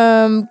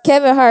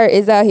 Kevin Hart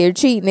is out here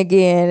cheating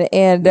again,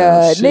 and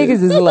Oh, shit.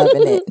 niggas is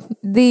loving it.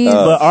 These,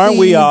 But aren't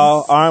we these-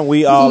 all? Aren't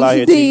we all out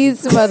here cheating?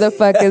 These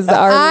motherfuckers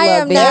are I am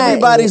loving not- it.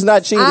 Everybody's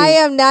not cheating. I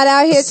am not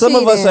out here Some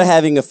cheating. of us are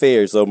having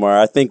affairs, Omar.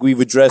 I think we've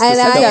addressed and this.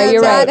 I a couple am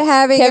you're not right.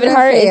 having Kevin an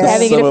Hart is affair.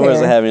 having an Some of us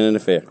affair. are having an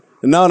affair.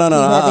 No, having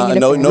an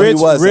no, affair. he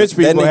wasn't. Rich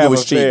people that nigga have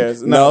was cheating.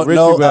 affairs. No, rich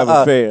people have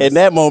affairs. In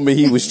that moment,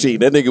 he was cheating.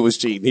 That nigga was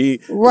cheating.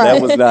 Right.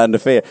 That was not an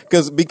affair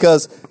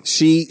because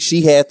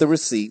she had the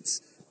receipts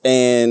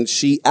and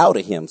she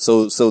outed him.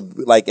 So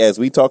like as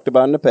we talked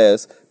about in the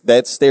past,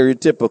 that's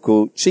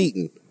stereotypical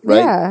cheating, right?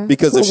 Yeah.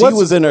 Because if Well, she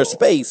was in her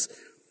space,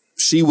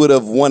 she would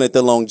have wanted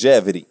the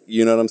longevity.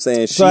 You know what I'm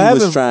saying? She So I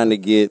was haven't- trying to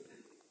get.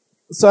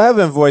 So I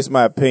haven't voiced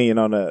my opinion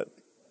on the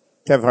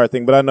Kevin Hart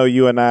thing, but I know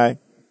you and I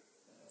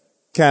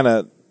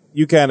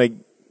you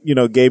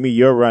gave me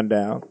your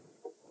rundown,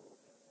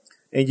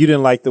 and you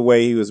didn't like the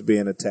way he was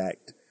being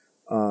attacked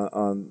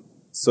on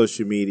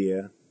social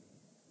media.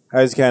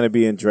 I was kind of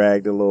being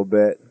dragged a little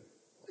bit.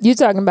 You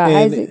talking about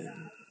And- Isaac?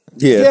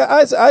 Yeah.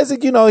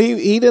 Isaac,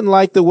 he didn't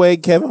like the way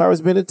Kevin Hart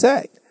was being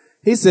attacked.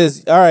 He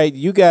says, all right,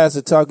 you guys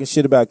are talking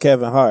shit about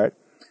Kevin Hart.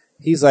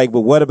 He's like,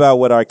 but what about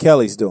what R.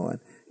 Kelly's doing?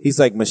 He's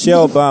like,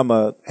 Michelle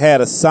Obama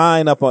had a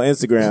sign up on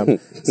Instagram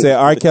said,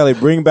 R. Kelly,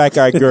 bring back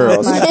our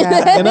girls. Oh my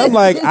God. And I'm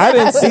like, I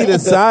didn't see the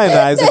sign,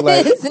 Isaac.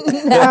 Like, can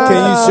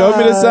you show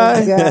me the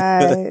sign?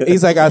 God.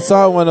 He's like, I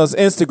saw one of those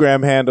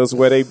Instagram handles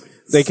where they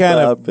kind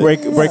of Stop it. break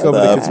open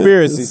the Stop it.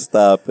 conspiracies.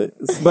 Stop it.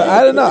 But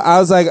I don't know. I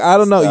was like, I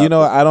don't know. You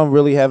know, I don't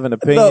really have an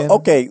opinion. No,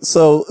 okay,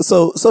 so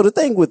the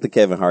thing with the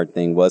Kevin Hart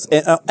thing was,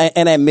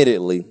 and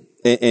admittedly,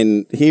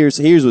 and here's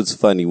what's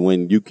funny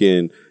when you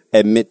can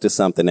admit to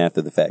something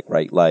after the fact,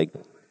 right? Like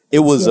it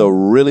was a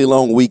really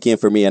long weekend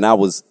for me, and I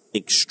was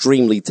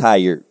extremely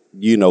tired,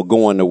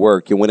 going to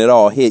work, and when it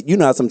all hit,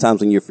 how sometimes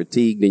when you're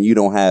fatigued and you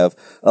don't have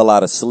a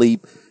lot of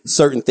sleep,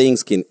 certain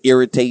things can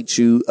irritate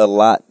you a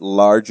lot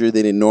larger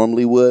than it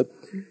normally would.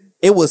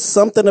 It was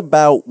something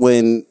about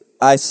when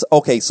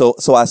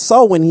so I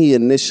saw when he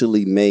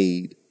initially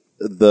made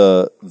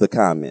the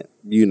comment,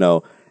 you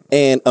know.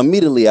 And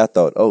immediately I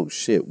thought, oh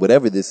shit,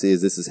 whatever this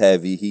is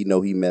heavy. He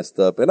messed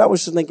up. And I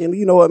was just thinking,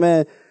 you know what,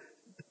 man?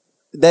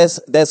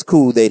 That's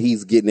cool that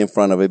he's getting in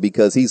front of it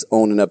because he's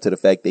owning up to the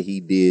fact that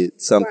he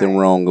did something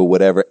wrong or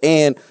whatever,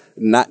 and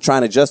not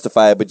trying to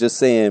justify it, but just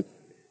saying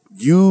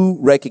you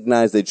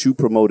recognize that you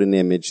promote an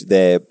image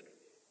that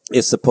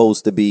is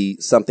supposed to be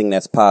something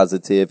that's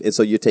positive, and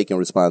so you're taking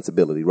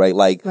responsibility, right?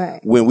 Like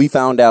when we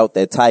found out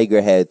that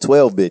Tiger had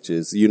 12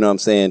 bitches, you know what I'm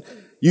saying?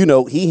 You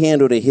know, he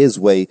handled it his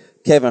way.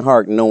 Kevin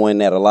Hart, knowing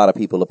that a lot of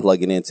people are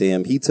plugging into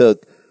him, he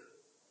took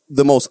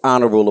the most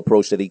honorable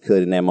approach that he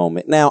could in that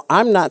moment. Now,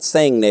 I'm not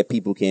saying that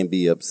people can't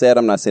be upset.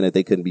 I'm not saying that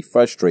they couldn't be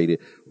frustrated.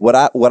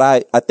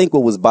 I think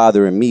what was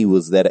bothering me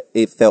was that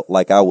it felt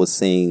like I was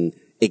seeing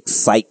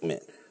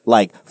excitement.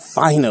 Like,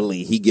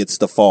 finally he gets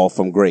to fall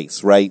from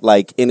grace, right?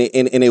 Like, and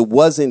it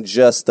wasn't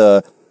just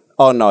oh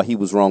no, he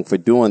was wrong for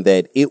doing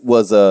that. It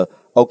was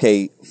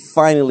okay,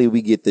 finally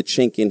we get the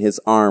chink in his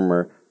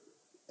armor,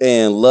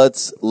 and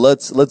let's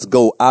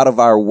go out of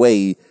our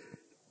way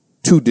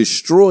to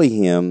destroy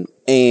him.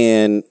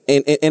 And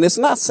it's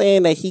not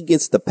saying that he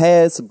gets the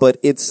pass, but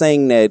it's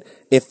saying that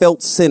it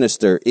felt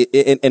sinister,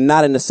 and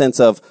not in the sense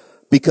of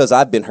because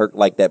I've been hurt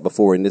like that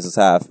before, and this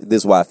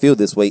is why I feel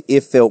this way.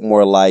 It felt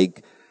more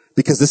like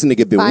because this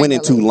nigga been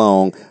winning too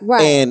long,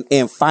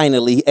 and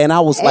finally, and I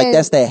was like,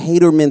 that's that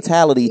hater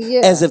mentality,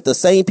 as if the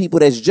same people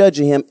that's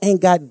judging him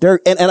ain't got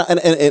dirt. And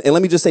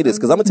let me just say this,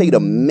 because I'm gonna tell you the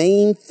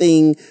main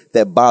thing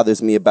that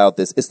bothers me about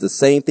this. It's the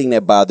same thing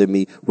that bothered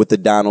me with the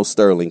Donald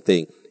Sterling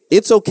thing.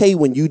 It's okay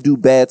when you do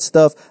bad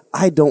stuff.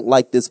 I don't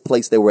like this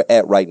place that we're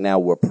at right now,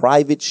 where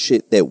private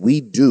shit that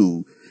we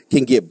do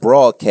can get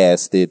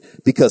broadcasted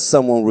because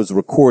someone was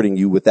recording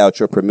you without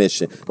your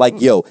permission. Like,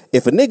 yo,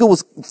 if a nigga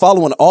was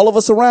following all of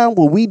us around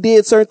when we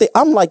did certain things,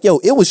 I'm like, yo,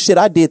 it was shit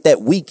I did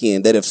that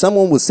weekend that if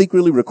someone was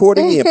secretly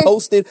recording me and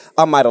posted,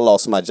 I might have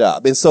lost my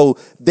job. And so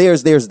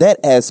there's that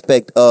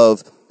aspect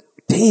of,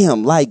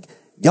 damn, like,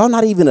 y'all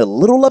not even a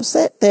little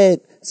upset that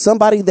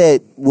somebody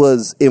that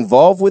was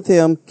involved with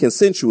him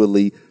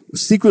consensually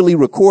secretly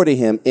recorded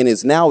him and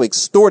is now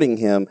extorting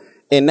him.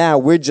 And now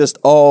we're just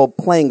all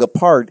playing a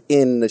part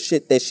in the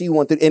shit that she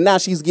wanted. And now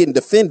she's getting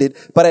defended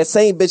by that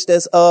same bitch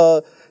that's,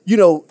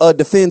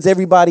 defends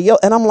everybody else.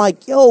 And I'm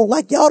like, yo,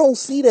 like, y'all don't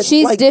see that.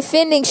 She's like,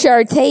 defending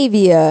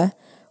Shartavia.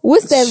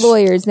 What's that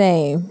lawyer's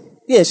name?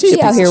 Yeah, she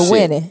out here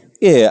winning.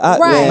 Yeah.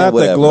 Right. Not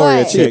the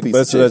Gloria chick.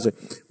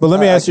 But let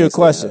me ask you a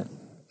question.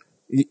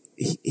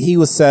 He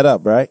was set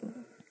up, right?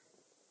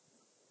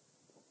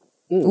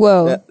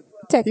 Well,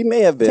 he may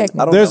have been. I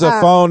don't There's know.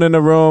 a phone in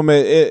the room.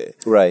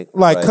 Right.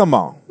 Come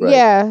on. Right.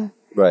 Yeah.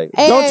 Right.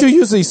 Don't you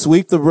usually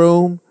sweep the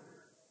room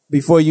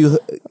before you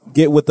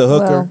get with the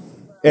hooker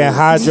and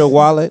hide your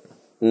wallet?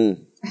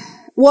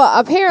 Well,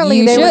 apparently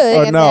You they were should.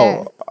 saying Or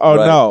no. that. Oh,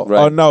 Right, no.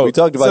 right. Oh, no. We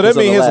talked about so this that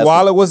on means the his last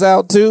wallet was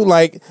out, too?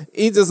 Like,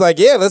 he's just like,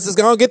 yeah, let's just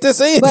go and get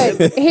this in.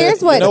 But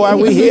here's what You know why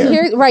we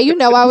here. Right, you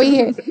know why we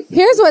here.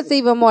 Here's what's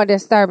even more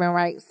disturbing,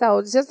 right?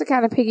 So just to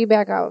kind of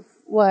piggyback off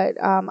what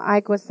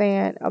Ike was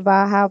saying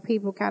about how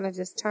people kind of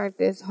just turned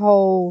this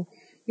whole,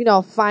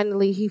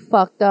 finally he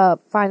fucked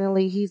up,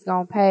 finally he's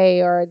gonna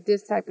pay, or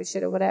this type of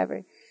shit or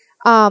whatever.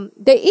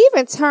 They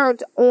even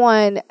turned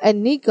on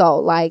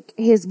Aniko, like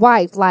his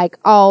wife, like,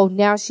 oh,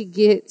 now she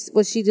gets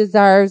what she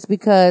deserves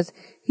because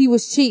he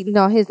was cheating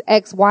on his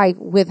ex-wife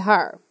with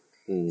her.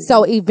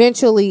 So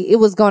eventually it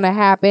was going to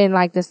happen.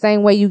 Like, the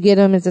same way you get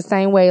him is the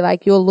same way,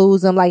 like, you'll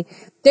lose him. Like,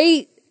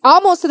 they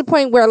almost to the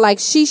point where, like,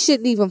 she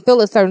shouldn't even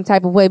feel a certain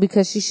type of way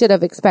because she should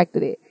have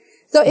expected it.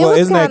 So it was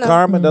isn't that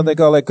karma? Don't they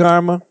call it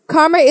karma?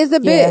 Karma is a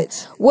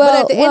bitch. Well,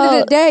 but at the end of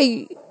the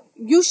day,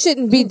 you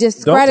shouldn't be Don't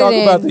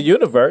discrediting. talk about the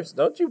universe.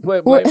 Don't you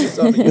blame this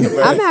on the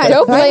universe. I'm not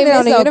Don't blame blaming it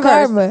on this the on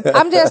universe. karma.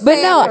 I'm just But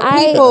saying no,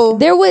 that people.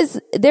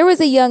 there was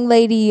a young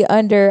lady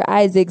under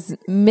Isaac's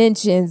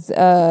mentions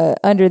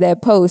under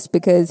that post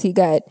because he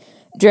got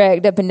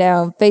dragged up and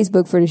down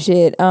Facebook for the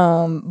shit.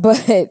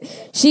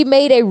 But she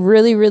made a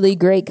really, really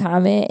great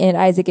comment, and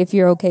Isaac, if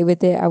you're okay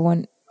with it, I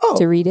want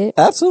to read it.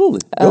 Absolutely.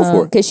 Go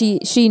for it. Because she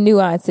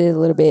nuanced it a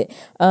little bit.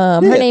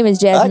 Her name is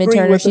Jasmine agree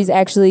Turner. with She's her.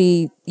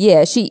 actually,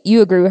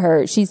 you agree with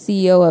her. She's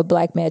CEO of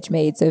Black Match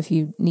Made. So if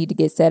you need to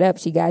get set up,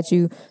 she got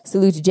you.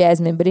 Salute to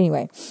Jasmine. But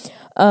anyway,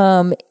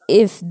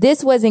 if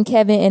this wasn't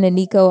Kevin and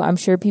Aniko, I'm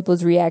sure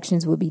people's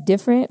reactions would be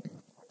different.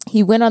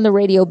 He went on the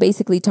radio,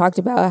 basically talked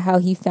about how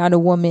he found a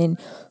woman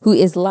who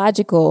is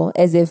logical,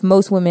 as if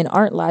most women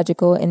aren't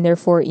logical, and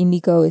therefore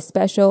Aniko is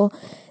special.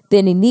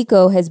 Then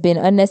Aniko has been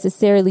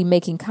unnecessarily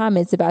making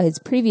comments about his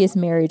previous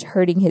marriage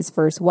hurting his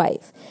first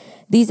wife.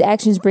 These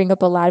actions bring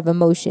up a lot of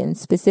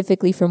emotions,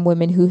 specifically from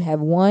women who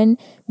have 1,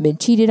 been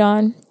cheated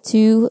on,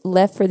 2,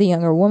 left for the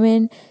younger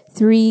woman,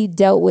 3,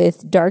 dealt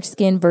with dark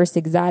skin versus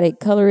exotic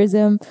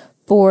colorism,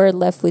 4,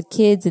 left with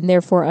kids and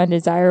therefore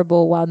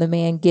undesirable while the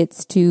man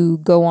gets to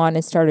go on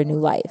and start a new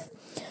life.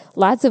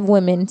 Lots of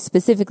women,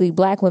 specifically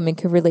black women,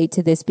 can relate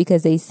to this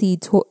because they see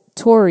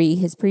Tori,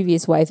 his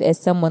previous wife, as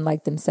someone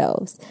like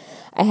themselves.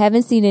 I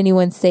haven't seen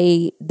anyone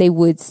say they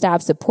would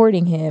stop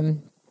supporting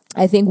him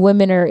I think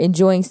women are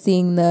enjoying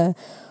seeing the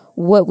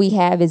what we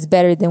have is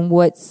better than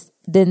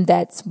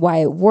that's why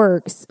it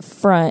works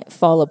front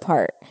fall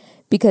apart,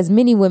 because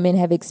many women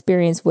have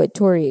experienced what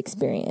Tori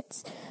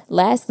experienced.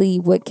 Lastly,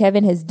 what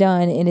Kevin has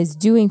done and is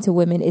doing to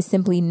women is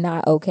simply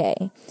not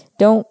okay.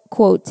 Don't,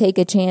 quote, take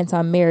a chance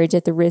on marriage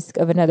at the risk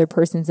of another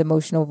person's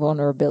emotional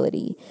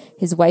vulnerability.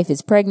 His wife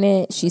is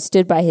pregnant. She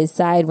stood by his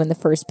side when the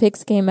first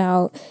pics came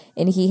out,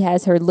 and he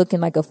has her looking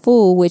like a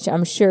fool, which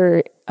I'm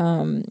sure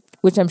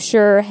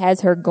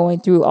has her going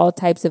through all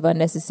types of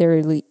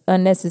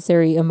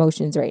unnecessary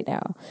emotions right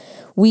now.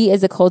 We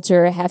as a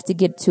culture have to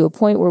get to a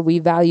point where we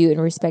value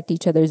and respect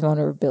each other's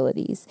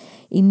vulnerabilities.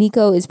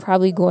 Eniko is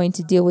probably going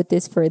to deal with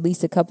this for at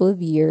least a couple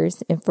of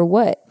years. And for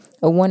what?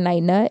 A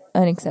one-night nut?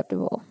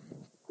 Unacceptable.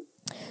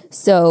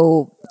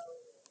 So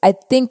I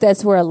think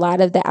that's where a lot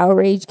of the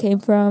outrage came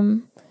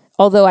from.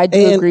 Although I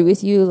do agree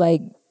with you,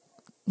 like,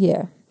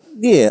 yeah.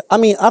 Yeah, I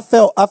mean, I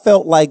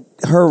felt like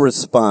her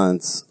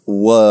response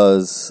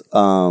was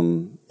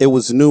it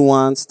was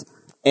nuanced,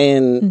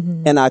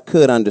 and I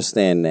could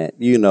understand that.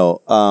 You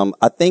know,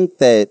 I think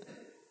that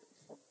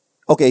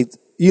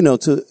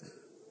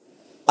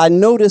I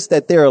noticed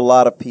that there are a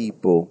lot of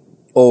people,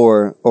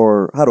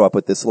 or how do I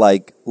put this?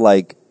 Like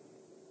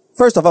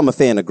first off, I'm a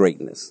fan of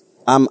greatness.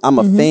 I'm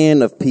a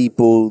fan of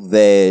people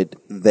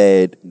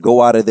that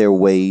go out of their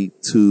way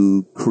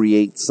to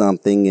create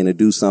something and to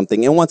do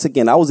something. And once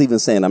again, I was even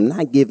saying, I'm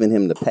not giving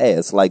him the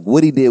pass. Like,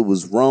 what he did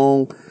was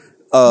wrong,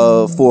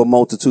 for a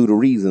multitude of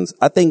reasons.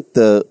 I think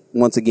the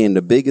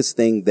biggest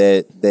thing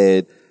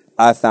that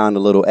I found a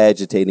little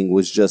agitating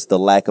was just the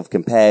lack of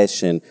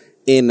compassion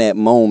in that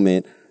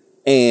moment.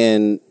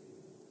 And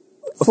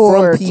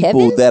For from people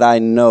Kevin? that I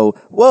know.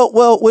 Well,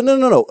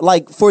 no.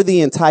 Like, for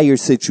the entire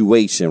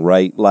situation,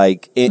 right?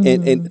 Like,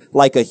 and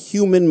like a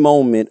human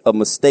moment, a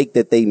mistake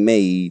that they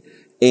made,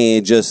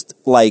 and just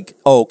like,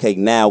 oh, okay,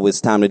 now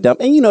it's time to dump.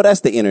 And you know,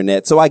 that's the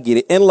internet, so I get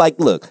it. And like,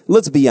 look,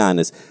 let's be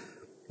honest.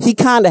 He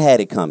kind of had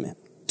it coming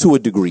to a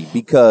degree,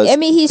 because I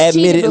mean, he's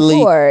cheated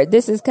before.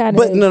 This is kind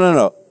of... But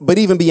no. But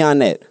even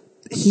beyond that,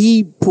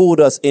 he pulled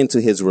us into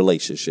his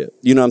relationship.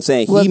 You know what I'm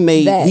saying? Well,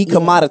 he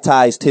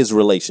commoditized his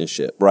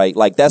relationship, right?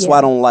 Like, that's why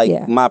I don't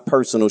like my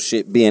personal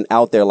shit being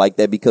out there like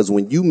that, because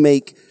when you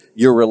make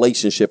your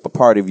relationship a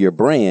part of your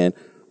brand,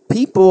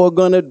 people are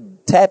going to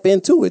tap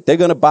into it. They're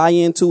going to buy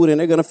into it,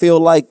 and they're going to feel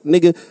like,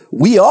 nigga,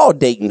 we all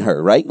dating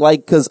her, right?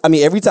 Like, because, I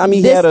mean, every time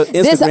he had an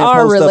Instagram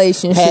our post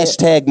relationship.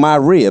 hashtag my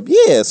rib.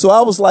 Yeah. So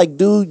I was like,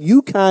 dude,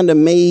 you kind of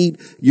made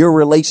your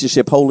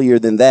relationship holier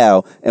than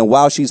thou. And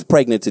while she's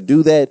pregnant to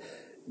do that,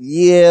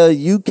 yeah,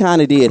 you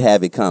kind of did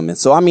have it coming.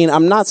 So, I mean,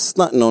 I'm not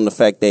stunting on the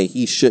fact that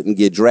he shouldn't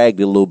get dragged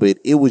a little bit.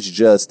 It was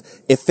just,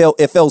 it felt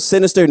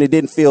sinister, and it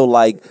didn't feel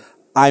like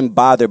I'm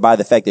bothered by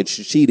the fact that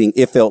she's cheating.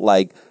 It felt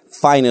like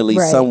finally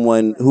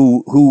someone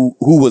who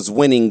was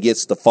winning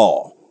gets to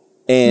fall.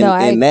 And,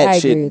 I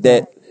shit,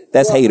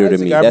 that's hater to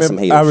me. That's some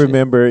hater I shit.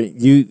 remember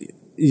you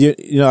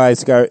know,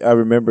 Isaac, I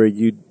remember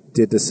you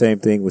did the same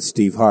thing with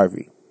Steve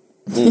Harvey.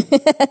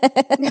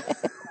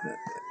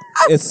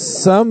 It's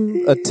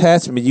some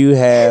attachment you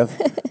have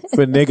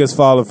for niggas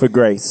falling for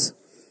grace.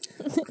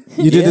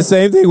 You did the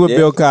same thing with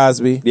Bill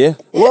Cosby. Yeah.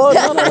 Well,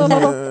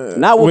 no.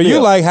 Not with Bill.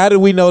 You like, how did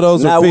we know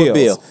those Not were with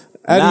pills? Bill.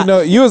 How do you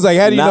know? You was like,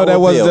 how do you know that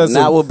wasn't just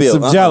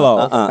some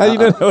Jello? How do you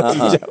know that was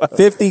some Jello?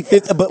 50.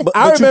 But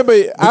I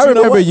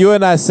remember you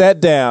and I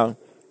sat down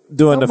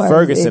during the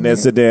Ferguson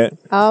incident.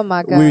 Oh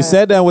my God. We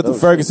sat down with the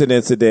Ferguson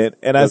incident,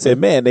 and I said,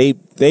 man,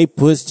 they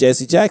pushed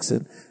Jesse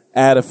Jackson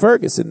out of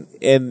Ferguson.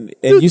 And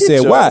you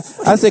said, why?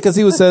 I said, because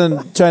he was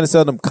trying to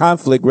sell them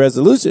conflict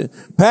resolution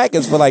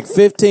packets for like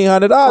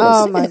 $1,500.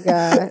 Oh my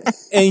God.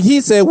 And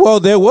he said, well,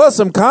 there was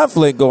some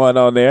conflict going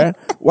on there.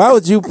 Why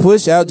would you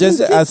push out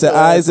Jesse? I said,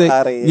 Isaac,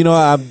 you know,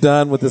 I'm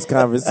done with this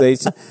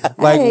conversation.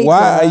 Like,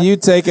 why are you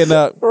taking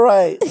up?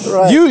 Right.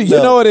 You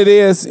know what it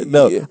is?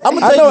 No. I'm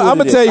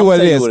gonna tell you what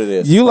it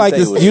is. You like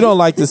this. You don't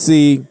like to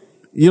see.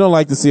 You don't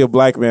like to see a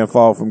black man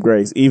fall from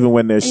grace, even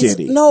when they're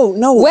shitty. No,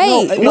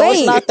 Wait.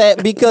 it's not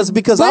that, because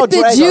I'll But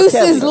drag the juice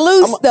R. Kelly. is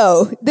loose,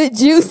 though. The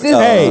juice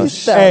is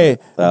loose, though. Hey,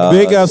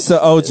 big ups to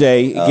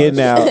OJ getting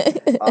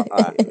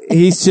out.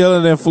 He's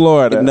chilling in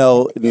Florida.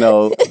 No.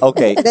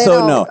 Okay,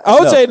 so no.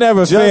 OJ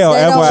never failed.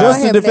 They don't want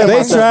Just to him defend,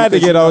 there. they tried to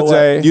get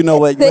OJ. You know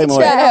what? They Wait a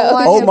minute.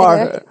 tried.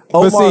 Omar.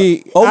 But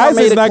see, Omar made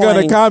Isaac's a not going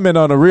to claim. comment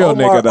on a real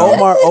nigga,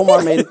 though.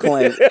 Omar made a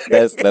claim.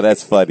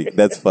 That's funny.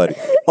 That's funny.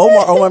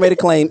 Omar made a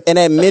claim, and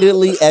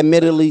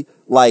admittedly,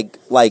 like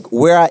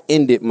where I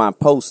ended my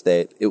post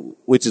at,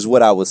 which is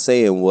what I was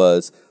saying,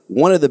 was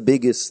one of the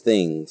biggest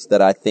things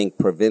that I think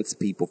prevents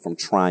people from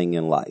trying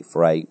in life,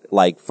 right?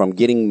 Like from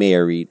getting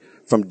married,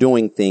 from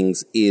doing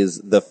things, is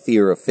the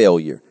fear of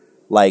failure.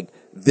 Like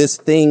this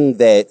thing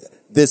that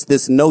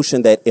this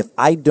notion that if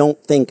I don't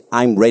think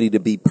I'm ready to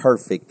be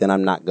perfect, then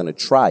I'm not going to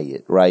try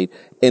it, right?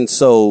 And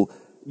so,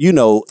 you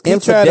know, He tried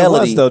it infidelity,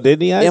 once, though,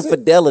 didn't he, Isaac?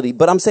 infidelity,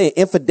 but I'm saying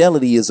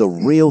infidelity is a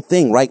real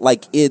thing, right?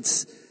 Like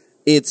it's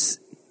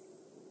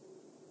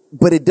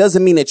But it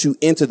doesn't mean that you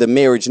enter the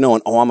marriage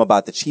knowing, oh, I'm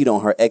about to cheat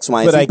on her X,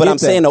 Y, and Z. But I'm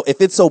saying though, if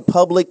it's so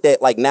public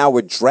that like now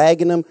we're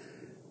dragging them,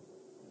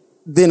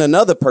 then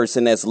another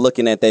person that's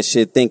looking at that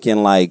shit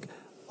thinking like,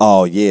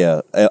 oh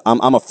yeah,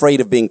 I'm afraid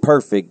of being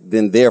perfect.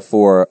 Then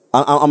therefore,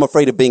 I'm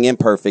afraid of being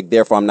imperfect.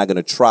 Therefore, I'm not going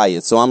to try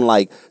it. So I'm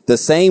like, the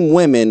same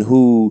women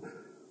who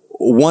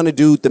want a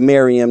dude to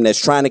marry him, that's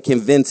trying to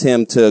convince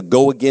him to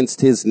go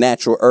against his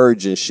natural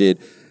urge and shit,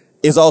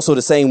 is also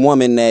the same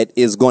woman that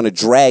is going to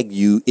drag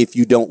you if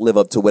you don't live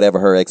up to whatever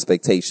her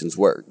expectations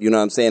were. You know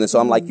what I'm saying? And so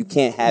I'm like, you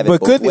can't have it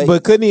both ways.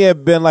 But couldn't he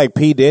have been like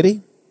P.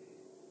 Diddy?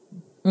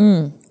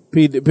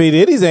 P.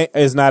 Diddy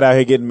is not out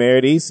here getting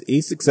married.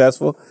 He's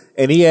successful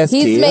and he has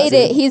kids.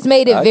 He's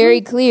made it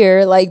very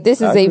clear. Like this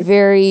is a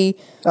very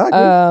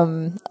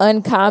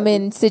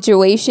uncommon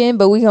situation,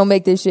 but we gonna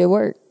make this shit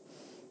work.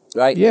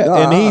 Right. Yeah, No,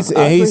 and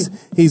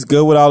he's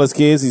good with all his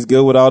kids. He's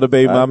good with all the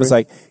baby mamas.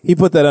 Like he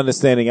put that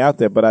understanding out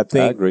there. But I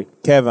think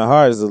Kevin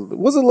Hart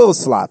was a little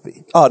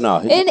sloppy. Oh no,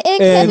 And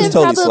Kevin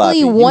totally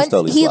probably wants.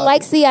 He sloppy.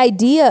 likes the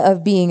idea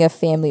of being a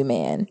family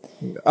man.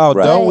 Oh,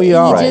 Right. don't we He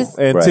all? just-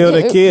 Until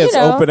the kids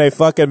open their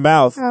fucking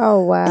mouth, Oh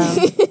wow.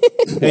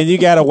 and you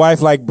got a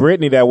wife like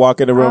Brittany that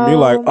walk in the room. You're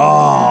like,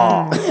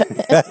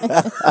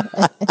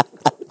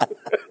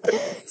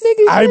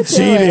 Nigga, I'm shut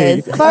your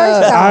cheating.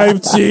 ass. I'm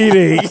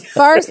cheating.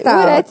 First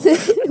off,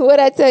 What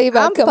I tell you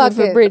about I'm coming fucking-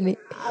 from Brittany?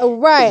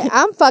 right,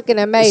 I'm fucking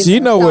amazing. She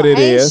know what it ain't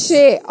is.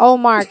 Shit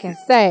Omar can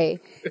say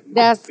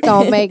that's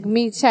gonna make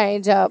me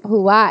change up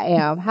who I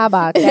am. How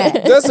about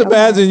that? Just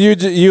imagine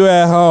you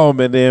at home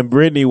and then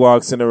Brittany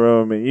walks in the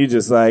room and you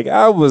just like,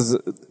 I was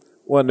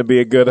wanting to be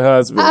a good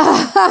husband.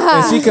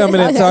 And she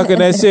coming and talking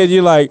that shit.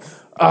 You're like,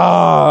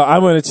 oh,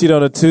 I'm going to cheat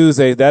on a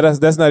Tuesday.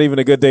 That's not even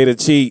a good day to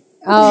cheat.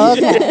 Oh,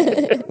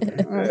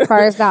 okay.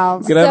 First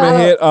off, Get up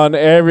and hit on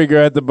every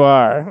girl at the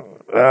bar.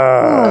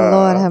 oh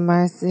Lord have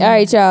mercy. All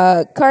right,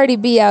 y'all. Cardi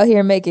B out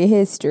here making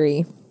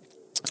history.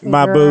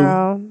 My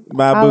Girl, boo.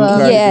 My I boo. love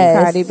Cardi B.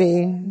 Yes. Cardi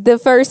B. The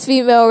first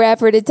female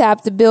rapper to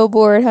top the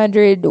Billboard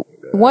 100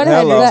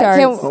 Hello.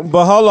 charts.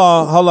 But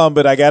hold on.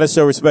 But I got to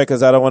show respect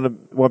because I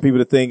don't want people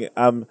to think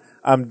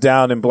I'm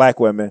down in black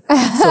women.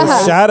 So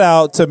shout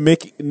out to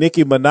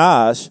Nicki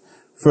Minaj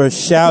for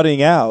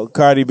shouting out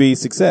Cardi B's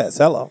success.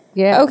 Hello.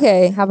 Yeah.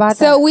 Okay. How about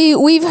so that?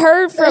 we've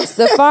heard from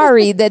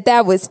Safari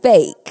that was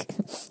fake,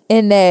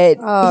 and that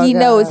he God.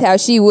 knows how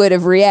she would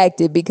have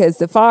reacted because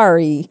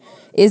Safari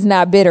is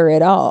not bitter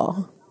at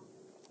all.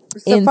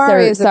 Safari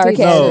Insert is a piece of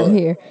sarcasm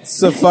shit. here.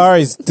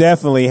 Safari's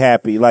definitely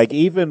happy. Like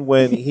even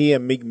when he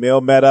and Meek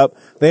Mill met up,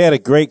 they had a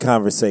great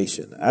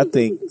conversation. I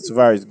think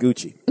Safari's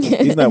Gucci.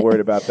 He's not worried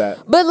about that.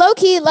 But low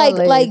key,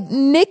 Hilarious. like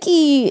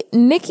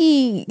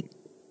Nikki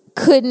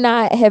could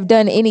not have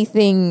done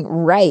anything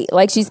right.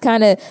 Like she's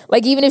kind of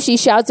like, even if she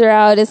shouts her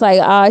out, it's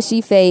like,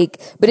 she fake.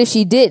 But if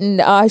she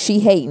didn't, she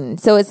hating.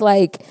 So it's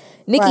like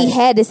Nikki Right.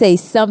 had to say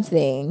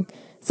something.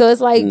 So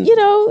it's like,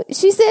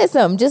 she said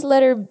something. Just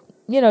let her,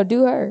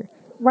 do her.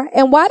 Right.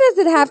 And why does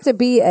it have to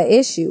be an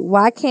issue?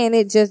 Why can't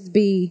it just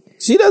be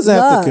She doesn't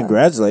have love? to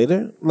congratulate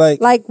her. Like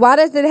why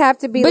does it have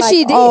to be But like,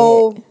 she did.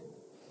 oh,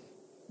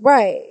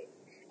 right.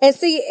 And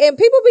see, and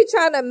people be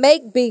trying to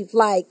make beef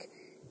like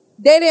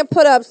they didn't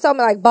put up so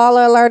many, like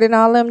Baller Alert and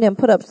all them didn't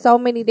put up so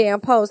many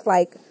damn posts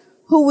like,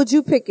 who would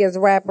you pick as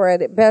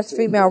best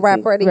female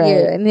rapper of the Right.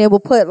 year? And they will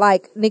put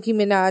like Nicki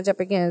Minaj up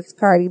against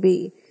Cardi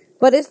B.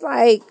 But it's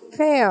like,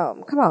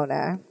 fam, come on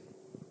now.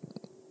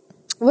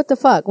 What the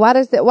fuck? Why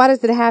does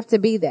it have to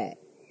be that?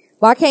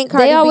 Why can't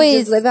Cardi B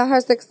always- just live out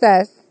her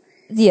success,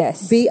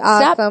 Yes. be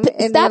awesome,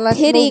 and stop then let's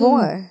pitting move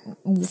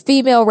on?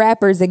 female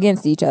rappers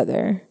against each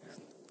other.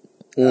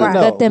 Right.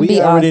 Let them we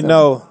be already awesome.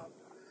 know.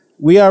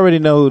 We already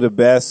know who the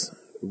best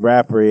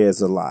rapper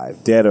is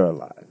alive, dead or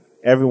alive.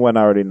 Everyone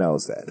already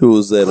knows that.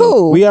 Who's that?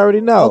 Who? We already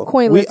know.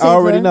 Queen we Latifah.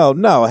 already know.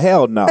 No,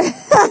 hell no.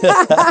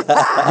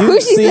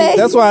 Who she say?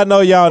 That's why I know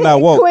y'all not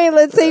woke. Queen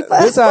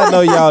Latifah. This how I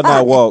know y'all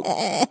not woke.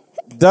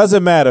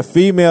 Doesn't matter.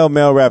 Female,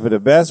 male rapper, the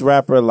best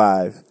rapper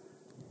alive.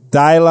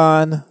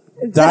 Dylon.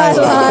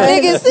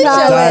 Nigga, sit your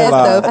ass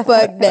Dylon. the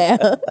fuck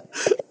down.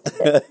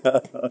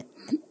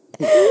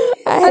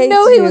 I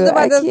knew he was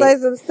about to say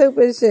some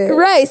stupid shit.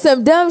 Right,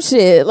 some dumb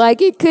shit.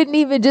 Like it couldn't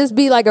even just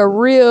be like a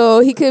real.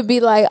 He could be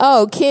like,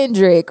 oh,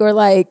 Kendrick, or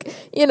like,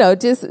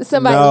 just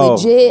somebody No.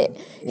 legit.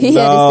 He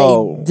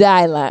No. had to say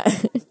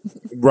Dylon.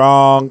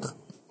 Wrong.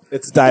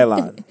 It's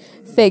Dylon.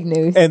 Fake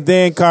news. And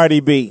then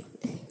Cardi B.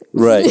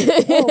 Right.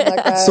 Oh my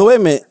God. So wait a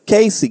minute,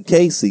 Casey.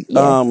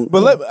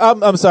 But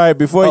I'm sorry,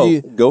 before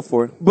you... go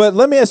for it. But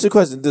let me ask you a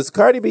question. Does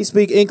Cardi B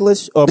speak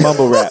English or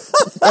mumble rap?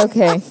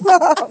 Okay.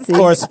 See?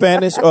 Or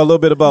Spanish or a little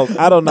bit of both?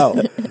 I don't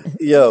know.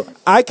 Yo,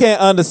 I can't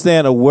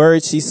understand a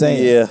word she's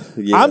saying.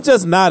 Yeah. I'm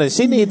just nodding.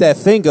 She need that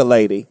finger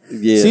lady.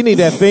 Yeah. She need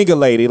that finger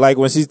lady. Like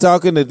when she's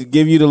talking to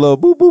give you the little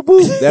boop, boop,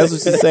 boop. That's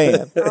what she's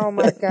saying. Oh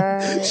my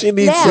god. she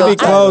needs Now, We need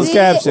closed I did-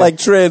 caption. like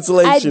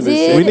translation. I and shit.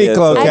 did- We need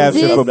closed I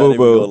caption did- for I'm not Boo even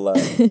Boo. gonna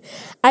lie.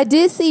 I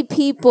did see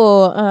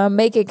people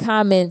making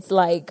comments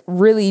like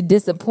really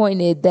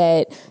disappointed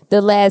that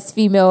the last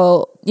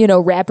female,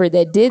 rapper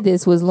that did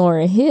this was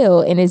Lauryn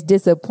Hill, and it's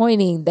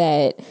disappointing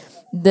that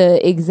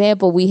the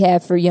example we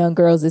have for young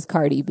girls is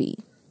Cardi B.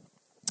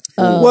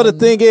 Well, the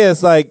thing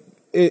is, like,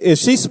 if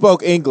she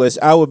spoke English,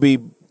 I would be,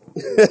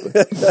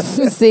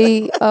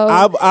 See,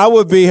 I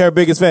would be her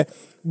biggest fan.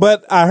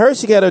 But I heard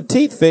she got her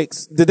teeth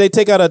fixed. Did they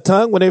take out her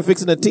tongue when they were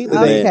fixing her teeth?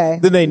 Okay.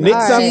 Did they nick All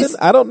right. something?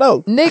 I don't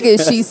know.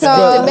 nigga, she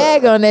spent the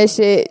bag on that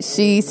shit.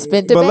 She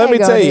spent the But bag let me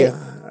on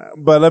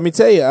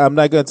tell it. you, I'm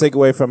not going to take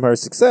away from her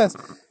success.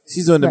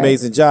 She's doing an Right.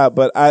 amazing job.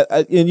 But I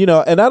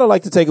don't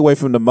like to take away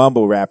from the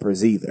mumble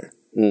rappers either.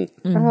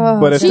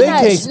 But if She they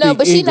not, can't speak no,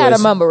 but she's not a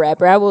English- mumble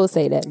rapper. I will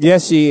say that.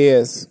 Yes, she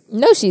is.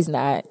 No, she's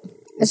not.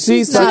 She's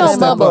She taking don't a step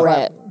mumble up.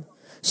 rap.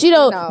 She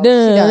don't.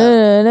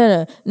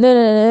 No,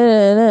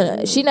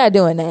 No. She not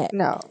doing that.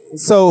 No.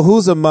 So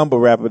who's a mumble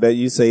rapper that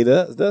you say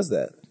does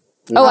that?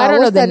 Oh, I don't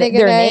know what's that nigga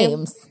their name?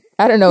 names.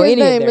 I don't know His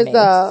any name of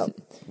their is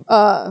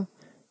names.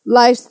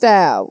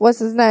 Lifestyle. What's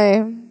his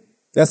name?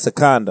 That's a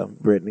condom,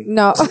 Brittany.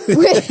 No.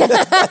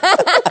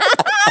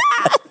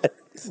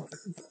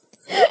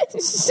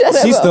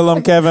 She's still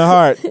on Kevin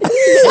Hart.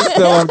 She's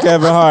still on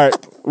Kevin Hart.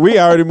 We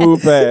already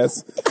moved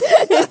past.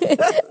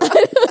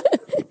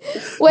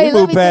 Wait,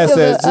 Moved past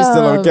that. She's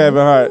still on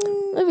Kevin Hart.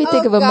 Let me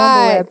think Oh, of a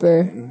God. mumble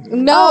rapper.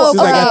 No. She's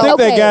like, I think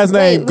that guy's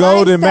name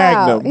Golden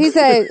Lifestyle. Magnum. He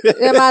said,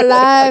 "In my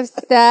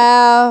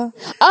lifestyle."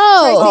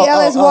 Oh, Tracy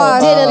Ellis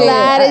Ross did a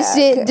lot of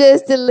shit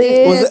just to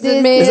live. Was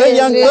it- this is that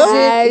Young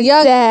Thug?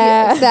 Young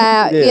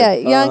lifestyle. Thug. Yeah,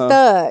 Young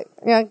Thug.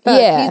 Young Thug.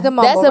 Yeah, He's a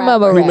mumble that's a rapper.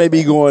 mumble He rapper. may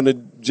be going to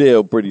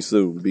jail pretty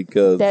soon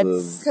because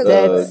That's- of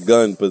that's-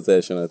 gun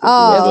possession. I think.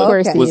 Oh, Of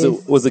course okay. he Was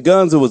is. it the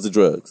guns or was it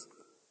drugs?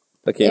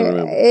 I can't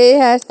remember. It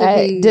has to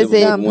be. Does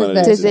gun one of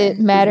the it does possession. it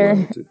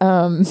matter?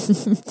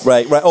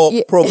 Right.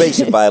 Oh,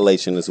 probation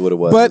violation is what it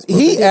was. But It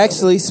was he probation.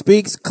 actually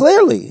speaks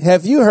clearly.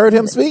 Have you heard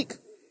him speak?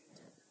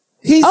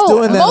 He's Oh,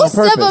 doing that most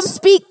on of them purpose.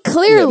 speak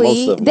clearly.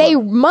 Yeah, most of them They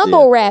are.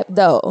 mumble Yeah. rap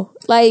though.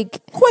 Like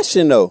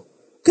Question though,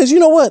 because you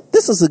know what?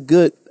 That's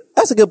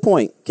a good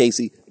point,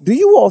 Casey. Do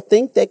you all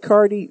think that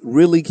Cardi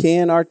really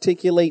can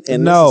articulate?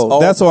 And this is No, all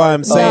that's why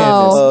I'm saying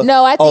this.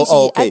 No, I think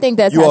I think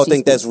that's you how all she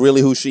think that's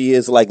really who she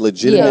is. Like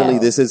legitimately, Yeah.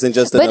 this isn't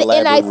just an But- elaborate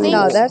and I think-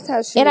 No, ruse. that's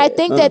how she. and I is.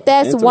 think that's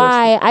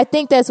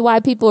interesting. why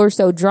people are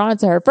so drawn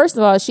to her. First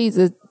of all, she's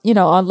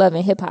on Love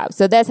and Hip Hop,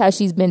 so that's how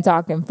she's been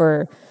talking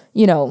for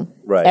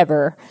Right.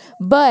 ever.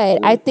 But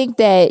I think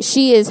that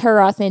she is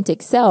her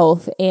authentic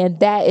self, and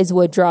that is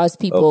what draws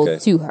people Okay.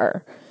 to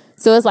her.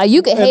 So it's like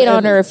you can hate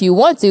on her if you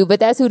want to, but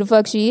that's who the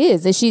fuck she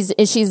is, and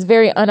she's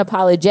very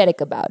unapologetic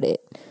about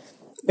it.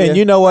 And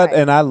you know what?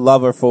 And I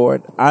love her for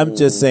it. I'm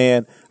just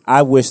saying,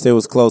 I wish there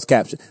was closed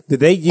caption. Did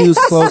they use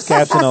closed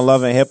caption on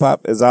Love and Hip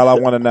Hop? Is all I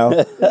want to know.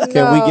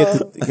 Can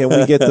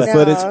we get the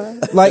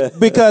footage? Like,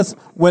 because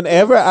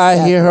whenever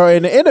I hear her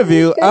in the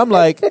interview, I'm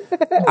like,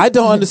 I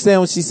don't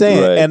understand what she's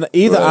saying, Right, and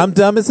either right. I'm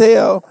dumb as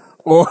hell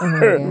or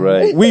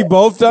Right. we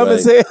both dumb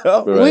as Right.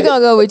 hell. Right. We're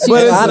gonna go with you.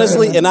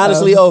 And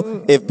honestly,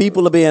 if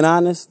people are being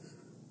honest,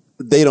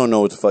 they don't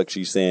know what the fuck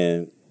she's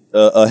saying.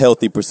 A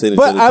healthy percentage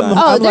But of the time.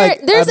 Oh, I'm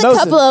like, there's I a know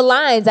couple of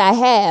lines I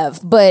have,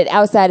 but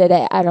outside of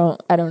that, I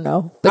don't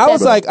know. But I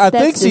was that's- like, I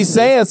that's think she's just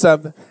me. saying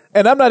something,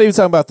 and I'm not even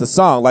talking about the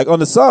song. Like on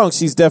the song,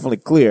 she's definitely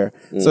clear.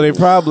 So they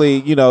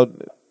probably, Oh, you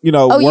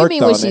worked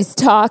mean on when it. she's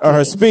talking? Or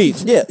her speech.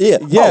 Yeah.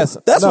 Yes,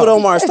 Oh, that's no. what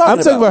Omar's talking I'm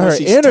talking about when her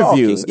she's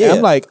interviews. talking. Yeah.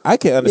 I'm like, I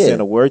can't understand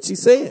Yeah. a word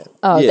she's saying.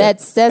 Oh, Yeah.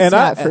 that's And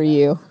not for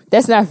you.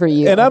 That's not for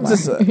you. And I'm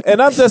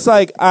Omar. just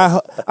like,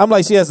 I'm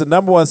like, she has the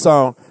number one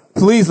song.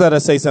 Please let her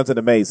say something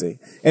amazing.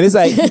 And it's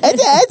like, and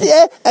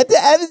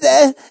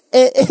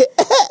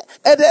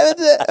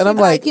I'm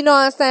like, you know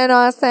what I'm saying? You know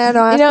what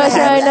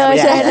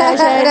I'm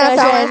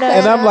saying?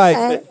 and I'm like,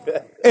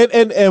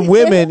 and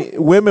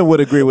women would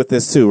agree with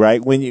this too,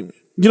 right? When you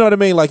know what I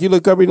mean? Like you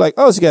look up, you're like,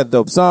 oh, she got a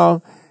dope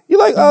song. You're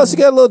like, oh, she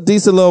got a little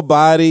decent little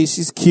body.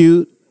 She's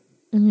cute.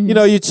 Mm-hmm.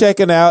 You're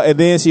checking out, and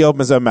then she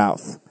opens her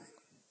mouth.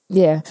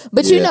 Yeah,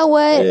 but you Yeah. know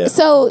what? Yeah.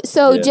 So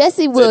Yeah.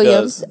 Jesse That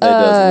Williams,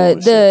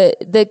 does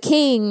the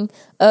king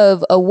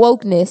of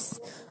wokeness,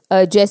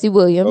 Jesse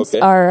Williams, Okay.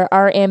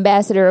 our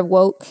ambassador of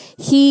woke,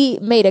 he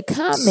made a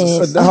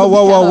comment.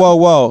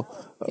 Whoa.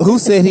 Who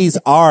said he's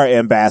our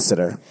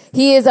ambassador?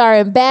 He is our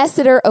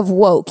ambassador of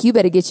woke. You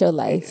better get your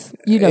life.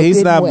 You know, He's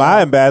good not and my well.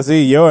 ambassador.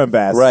 He's your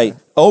ambassador. Right.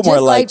 Omar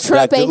Just like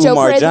Trump Dr. ain't your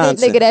Umar president,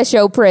 Johnson. nigga. That's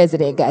your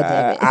president.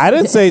 Goddamn it. I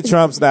didn't say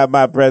Trump's not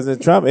my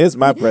president. Trump is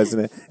my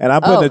president. And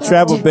I'm putting Oh. a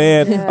travel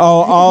ban on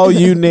all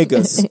you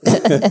niggas.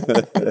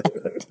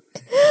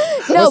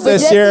 No, What's but that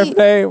Jesse, sheriff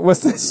name?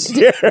 What's that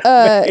sheriff?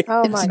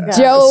 Oh my god.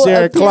 Joe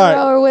Sheriff Apiro Clark.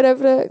 or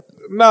whatever.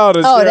 No, the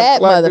Oh, sheriff that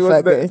Clark.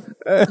 motherfucker.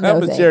 I'm No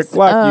the thanks. Sheriff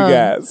Clark, you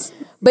guys.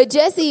 But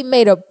Jesse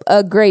made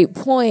a great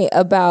point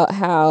about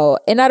how,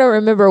 and I don't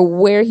remember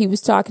where he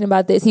was talking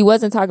about this. He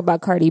wasn't talking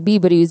about Cardi B,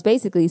 but he was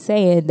basically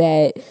saying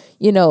that,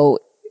 you know,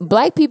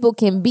 black people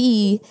can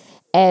be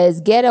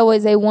as ghetto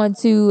as they want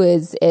to,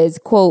 as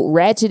quote,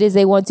 ratchet as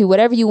they want to,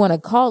 whatever you want to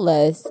call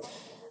us.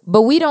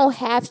 But we don't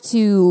have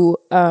to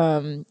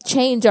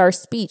change our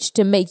speech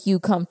to make you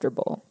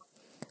comfortable.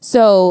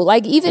 So,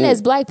 like, even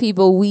as black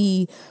people,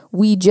 we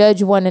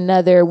judge one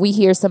another. We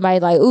hear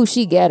somebody like, "Ooh,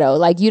 she ghetto."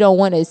 Like, you don't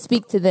want to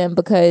speak to them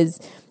because,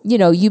 you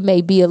know, you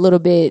may be a little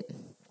bit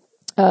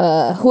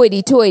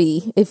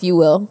hoity-toity, if you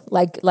will,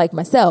 like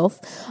myself.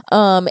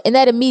 And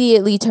that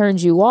immediately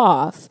turns you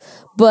off.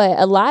 But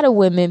a lot of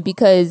women,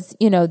 because,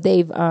 you know,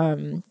 they've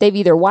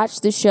either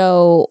watched the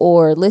show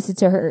or listened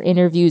to her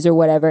interviews or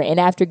whatever, and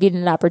after getting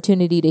an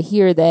opportunity to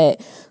hear that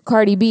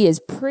Cardi B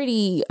is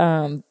pretty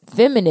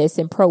feminist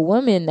and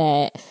pro-woman,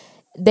 that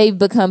they've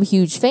become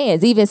huge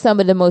fans. Even some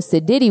of the most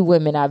sedity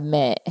women I've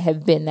met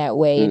have been that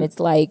way. And it's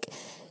like,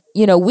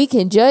 you know, we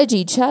can judge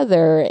each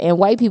other, and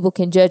white people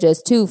can judge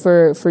us too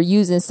for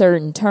using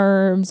certain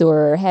terms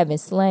or having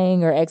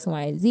slang or X,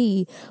 Y, and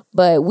Z,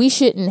 but we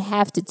shouldn't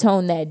have to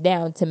tone that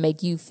down to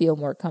make you feel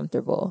more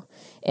comfortable.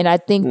 And I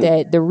think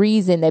that the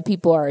reason that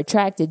people are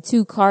attracted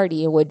to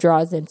Cardi and what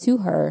draws them to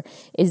her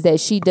is that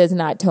she does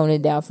not tone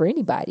it down for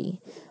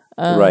anybody.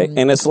 Right.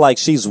 And it's like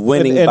she's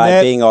winning and by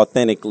that, being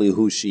authentically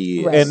who she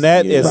is. Right. And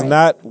that is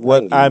not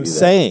what I'm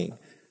saying.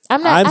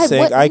 I'm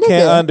saying I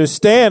can't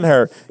understand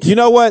her. You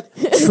know what?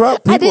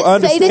 Trump, people I didn't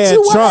understand say that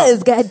you Trump.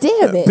 was. God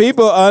damn it.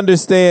 People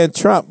understand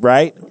Trump,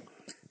 right?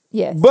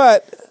 Yes.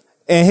 But,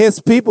 and his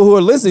people who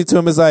are listening to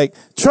him is like,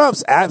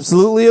 Trump's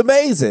absolutely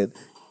amazing.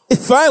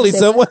 Finally,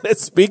 someone that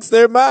speaks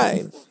their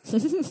mind.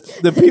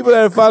 The people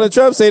that are following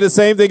Trump say the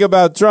same thing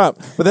about Trump,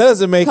 but that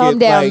doesn't make Calm it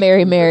down,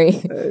 like, Mary.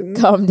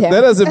 Calm down.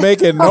 that doesn't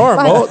make it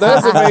normal.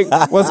 That doesn't make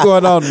what's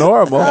going on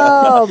normal.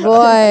 Oh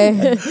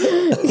boy.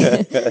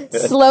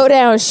 Slow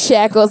down,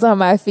 shackles on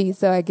my feet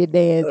so I can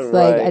dance.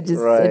 Like I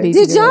just I need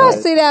Did to do y'all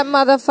that. see that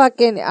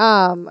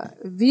motherfucking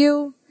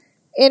View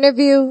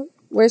interview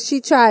where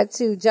she tried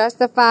to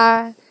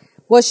justify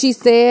what she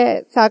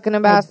said, talking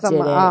about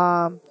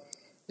some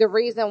the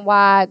reason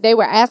why they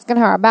were asking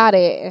her about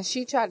it, and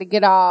she tried to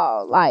get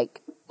all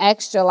like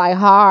extra like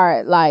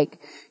hard, like,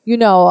 you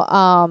know,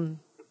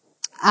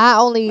 I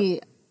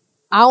only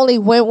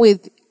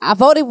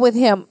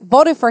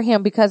voted for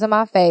him because of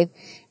my faith.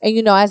 And,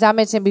 you know, as I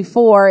mentioned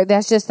before,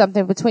 that's just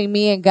something between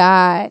me and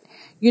God,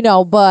 you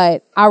know,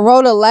 but I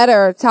wrote a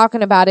letter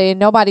talking about it and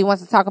nobody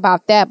wants to talk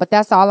about that, but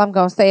that's all I'm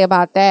going to say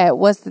about that.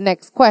 What's the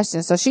next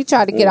question? So she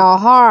tried to get all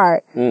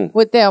hard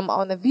with them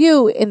on The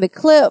View, and the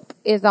clip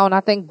is on, I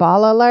think,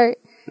 Ball Alert.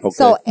 Okay.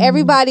 So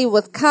everybody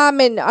was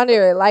commenting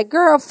under it like,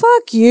 girl,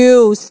 fuck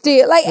you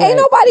still. Like, ain't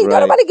nobody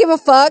give a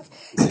fuck.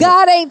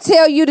 God ain't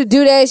tell you to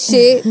do that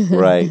shit.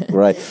 Right. So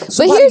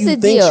But why here's do you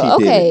the think deal. she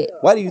did Okay. it?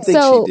 Why do you think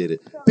So- she did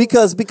it?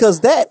 Because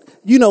that,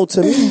 you know,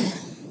 to me,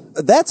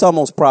 that's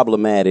almost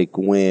problematic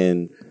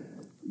when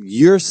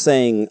you're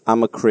saying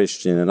I'm a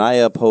Christian and I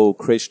uphold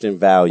Christian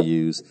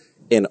values,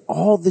 and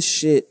all the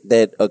shit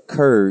that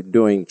occurred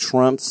during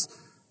Trump's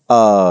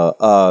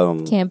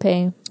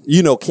campaign.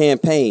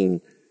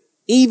 campaign,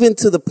 even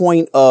to the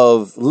point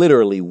of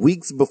literally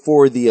weeks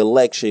before the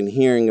election,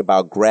 hearing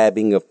about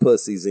grabbing of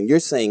pussies. And you're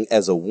saying,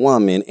 as a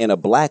woman and a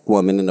black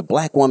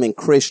woman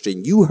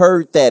Christian, you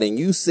heard that and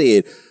you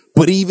said,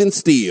 but even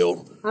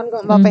still, I'm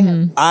going to vote for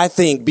him. I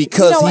think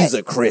because You know he's what?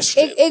 a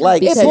Christian. It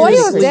Because boils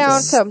he's a down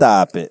to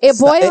Stop it. It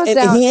Stop. boils And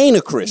down. he ain't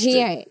a Christian. He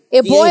ain't. It He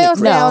ain't a boils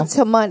Christian. down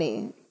to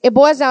money. It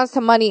boils down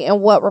to money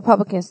and what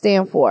Republicans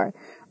stand for.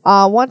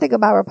 One thing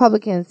about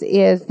Republicans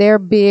is they're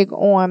big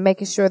on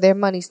making sure their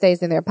money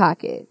stays in their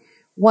pocket.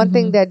 One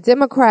thing that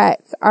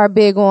Democrats are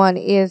big on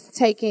is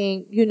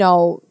taking, you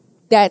know,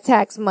 that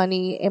tax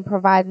money and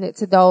providing it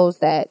to those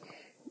that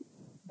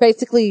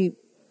basically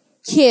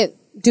can't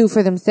do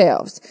for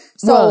themselves.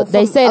 So Well,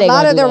 they say they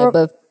gonna do that,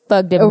 but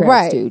fuck Democrats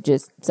Right. too.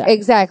 Just sorry.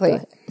 Exactly.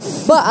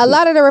 But a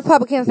lot of the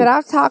Republicans that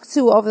I've talked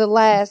to over the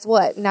last,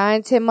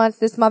 9-10 months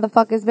this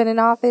motherfucker's been in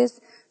office,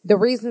 the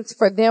reasons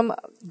for them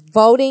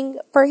voting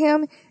for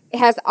him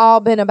has all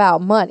been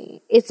about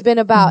money. It's been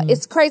about,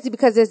 it's crazy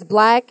because it's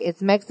black,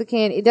 it's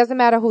Mexican, it doesn't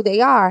matter who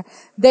they are.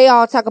 They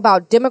all talk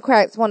about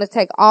Democrats want to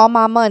take all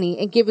my money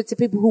and give it to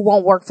people who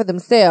won't work for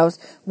themselves,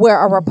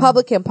 where a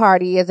Republican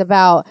Party is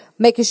about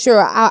making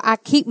sure I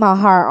keep my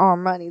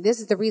hard-earned money. This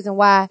is the reason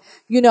why,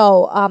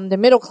 the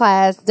middle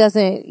class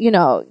doesn't,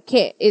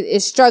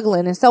 is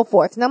struggling and so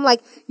forth. And I'm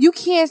like, you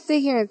can't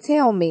sit here and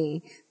tell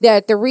me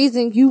that the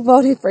reason you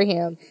voted for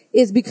him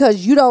is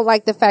because you don't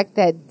like the fact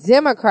that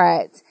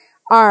Democrats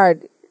are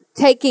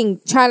trying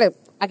to,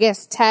 I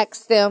guess,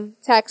 tax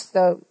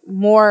the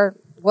more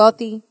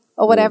wealthy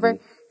or whatever,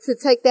 to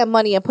take that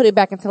money and put it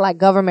back into like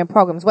government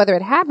programs, whether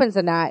it happens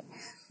or not.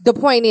 The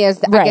point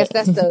is, I guess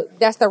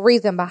that's the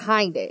reason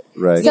behind it.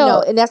 Right.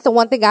 And that's the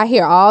one thing I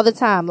hear all the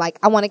time. Like,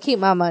 I want to keep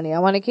my money. I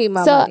want to keep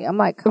my money. I'm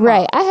like, come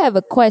on. I have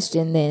a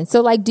question then.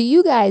 So, like, do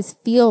you guys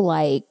feel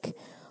like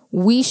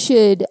we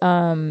should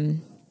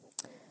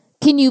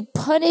can you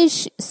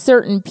punish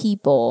certain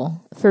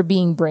people for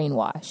being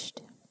brainwashed?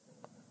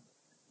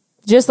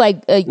 Just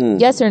like a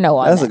yes or no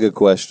on That's that. a good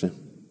question.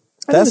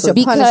 I think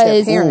we should punish their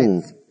because-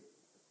 parents.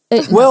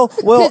 Well,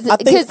 I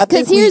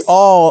think we here's-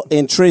 all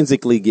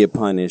intrinsically get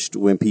punished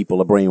when people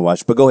are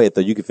brainwashed. But go ahead,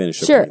 though. You can finish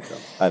your Sure. point,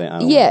 though. I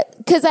don't Yeah,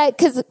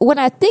 because when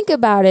I think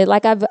about it,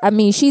 like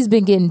she's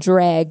been getting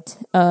dragged.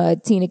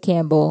 Tina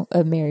Campbell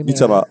of Mary. You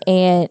talking about-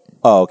 and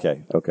Oh,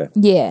 okay. Okay.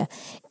 yeah,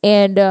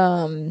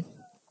 and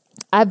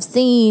I've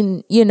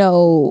seen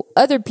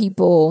other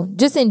people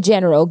just in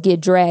general get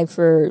dragged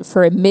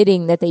for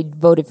admitting that they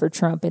voted for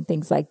Trump and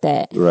things like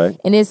that. Right.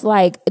 And it's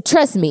like,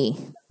 trust me,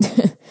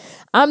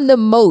 I'm the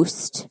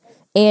most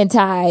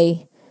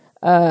I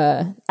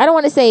don't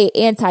want to say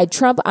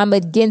anti-Trump. I'm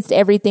against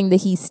everything that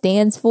he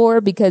stands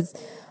for because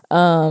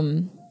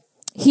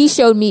he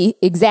showed me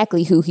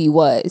exactly who he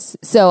was.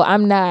 So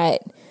I'm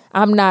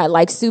not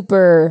like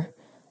super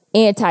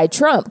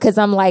anti-Trump because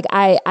I'm like,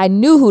 I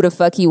knew who the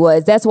fuck he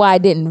was. That's why I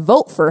didn't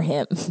vote for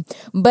him.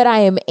 But I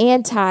am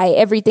anti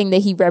everything that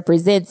he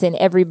represents and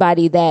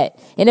everybody that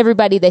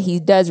he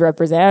does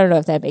represent. I don't know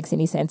if that makes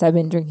any sense. I've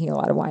been drinking a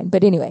lot of wine.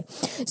 But anyway,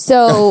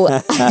 so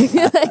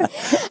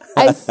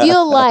I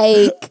feel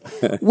like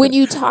when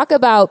you talk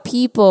about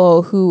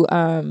people who,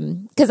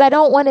 because I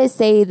don't want to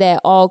say that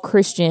all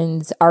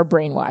Christians are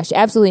brainwashed.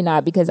 Absolutely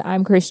not, because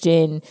I'm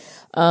Christian.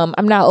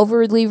 I'm not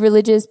overly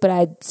religious, but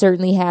I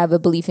certainly have a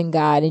belief in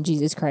God and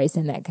Jesus Christ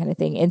and that kind of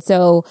thing. And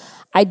so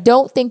I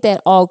don't think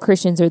that all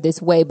Christians are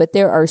this way, but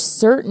there are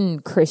certain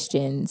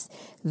Christians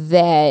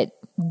that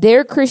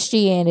their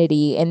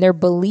Christianity and their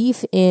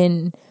belief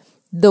in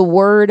the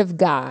word of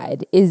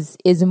God is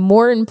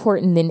more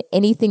important than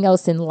anything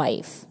else in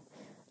life.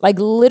 Like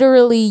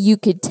literally you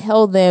could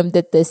tell them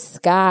that the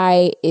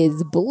sky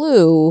is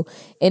blue,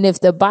 and if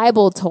the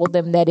Bible told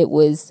them that it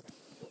was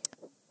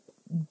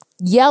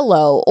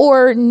yellow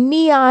or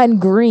neon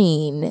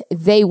green,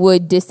 they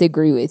would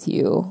disagree with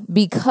you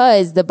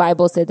because the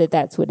Bible said that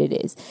that's what it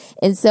is.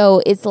 And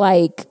so it's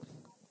like,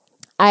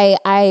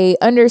 I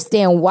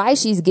understand why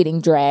she's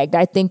getting dragged.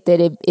 I think that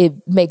it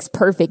makes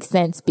perfect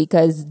sense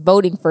because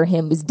voting for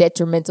him is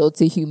detrimental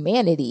to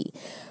humanity.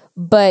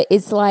 But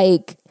it's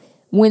like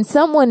when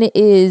someone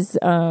is,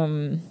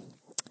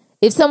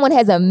 if someone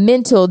has a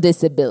mental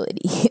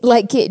disability,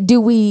 like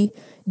do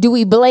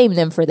we blame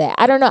them for that?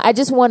 I don't know. I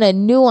just want to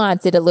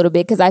nuance it a little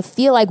bit because I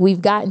feel like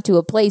we've gotten to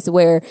a place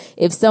where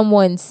if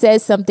someone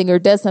says something or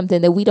does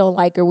something that we don't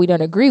like or we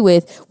don't agree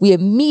with, we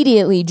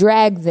immediately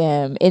drag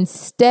them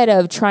instead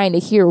of trying to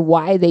hear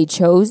why they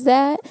chose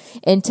that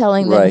and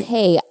telling them, Right.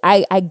 hey,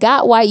 I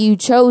got why you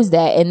chose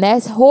that and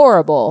that's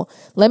horrible.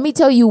 Let me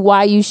tell you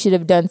why you should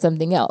have done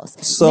something else.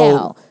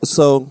 So,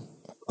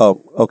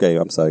 oh, okay.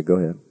 I'm sorry. Go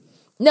ahead.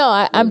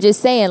 No, I'm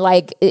just saying,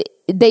 like,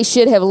 they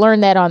should have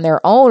learned that on their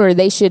own, or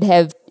they should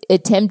have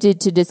attempted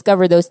to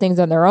discover those things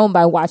on their own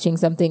by watching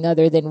something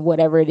other than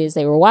whatever it is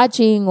they were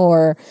watching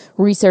or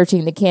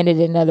researching the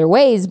candidate in other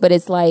ways. But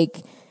it's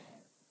like,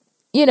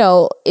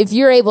 if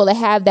you're able to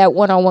have that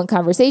one-on-one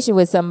conversation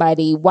with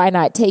somebody, why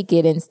not take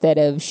it instead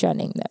of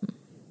shunning them?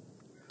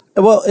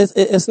 Well,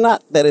 it's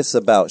not that it's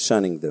about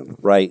shunning them,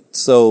 right?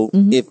 So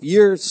if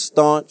you're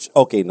staunch,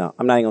 okay, no,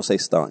 I'm not even going to say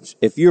staunch.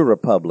 If you're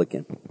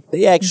Republican,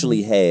 they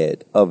actually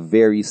had a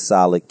very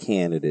solid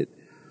candidate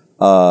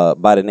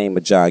by the name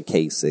of John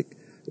Kasich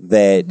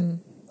that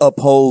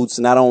upholds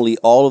not only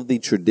all of the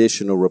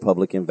traditional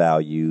Republican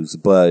values,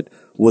 but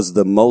was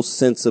the most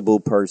sensible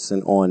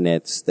person on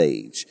that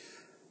stage.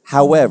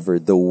 However,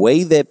 the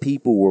way that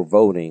people were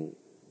voting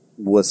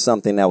was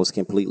something that was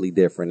completely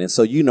different. And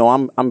so,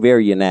 I'm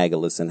very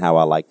analogous in how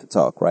I like to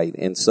talk, right?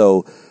 And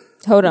so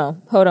Hold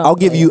on. I'll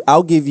give you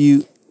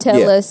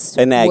Tell us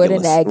what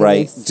analogous, analogous.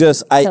 right?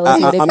 Just I'm Tell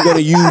us what it going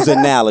to use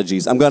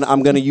analogies. I'm going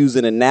to use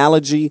an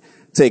analogy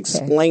to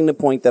explain the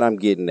point that I'm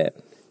getting at.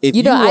 If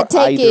I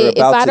take either it, if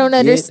about I to don't get-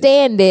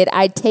 understand it,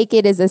 I take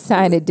it as a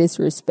sign of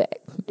disrespect.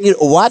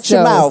 watch your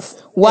So,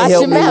 mouth. watch and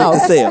help your me mouth.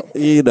 with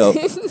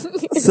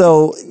the sale,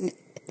 So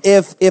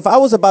if I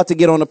was about to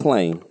get on a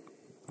plane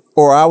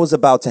or I was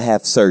about to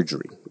have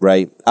surgery,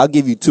 right? I'll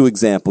give you two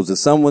examples. If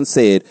someone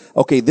said,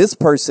 okay, this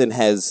person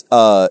has,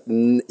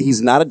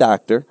 he's not a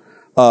doctor.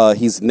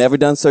 He's never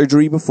done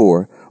surgery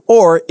before.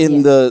 Or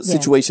in the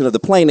situation of the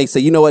plane, they say,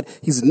 you know what?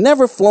 He's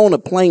never flown a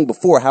plane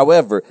before.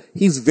 However,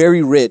 he's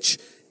very rich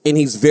and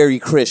he's very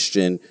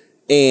Christian,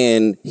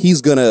 and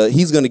he's gonna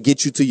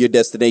get you to your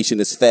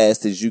destination as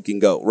fast as you can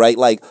go, right?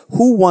 Like,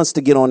 who wants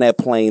to get on that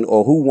plane,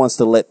 or who wants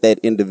to let that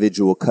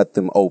individual cut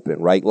them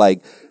open, right?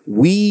 Like,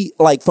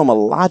 from a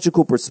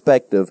logical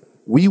perspective,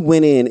 we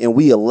went in and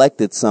we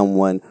elected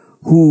someone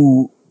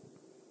who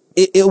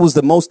it was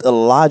the most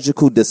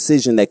illogical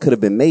decision that could have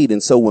been made.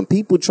 And so when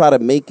people try to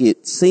make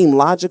it seem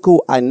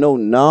logical, I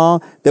know,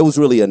 there was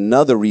really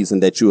another reason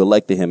that you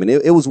elected him. And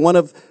it was one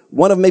of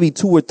maybe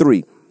two or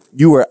three.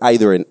 You were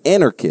either an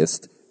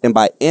anarchist, and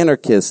by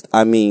anarchist,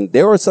 I mean,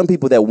 there were some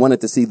people that wanted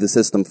to see the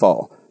system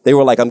fall. They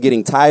were like, I'm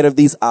getting tired of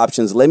these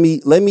options. Let me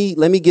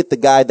get the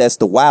guy that's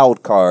the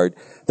wild card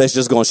that's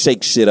just going to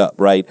shake shit up,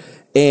 right?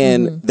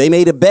 and they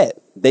made a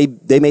bet. They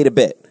made a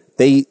bet.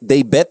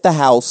 They bet the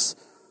house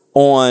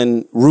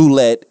on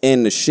roulette,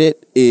 and the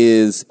shit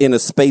is in a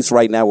space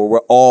right now where we're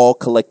all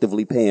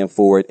collectively paying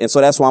for it. And so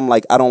that's why I'm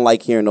like, I don't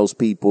like hearing those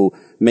people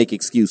make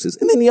excuses.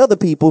 And then the other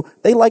people,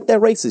 they like that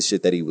racist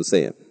shit that he was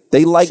saying.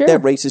 They like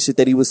that racist shit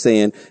that he was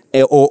saying,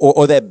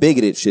 or that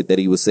bigoted shit that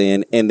he was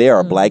saying. And there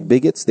are black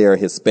bigots, there are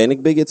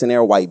Hispanic bigots, and there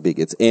are white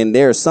bigots. And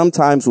there are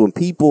sometimes when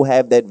people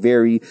have that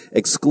very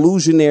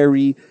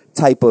exclusionary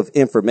type of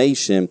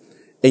information,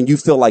 and you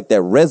feel like that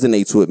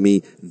resonates with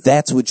me,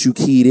 that's what you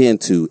keyed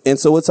into. And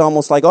so it's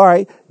almost like, all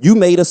right, you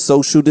made a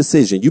social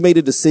decision. You made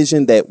a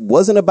decision that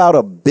wasn't about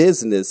a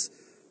business.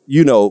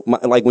 You know,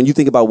 like when you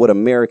think about what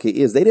America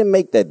is, they didn't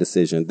make that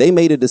decision. They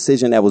made a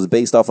decision that was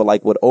based off of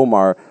like what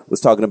Omar was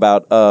talking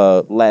about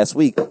last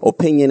week,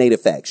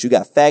 opinionated facts. You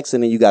got facts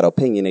and then you got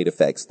opinionated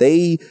facts.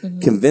 They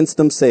convinced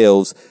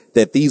themselves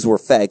that these were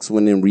facts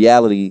when in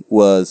reality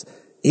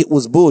it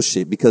was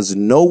bullshit, because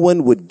no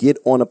one would get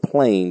on a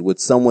plane with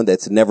someone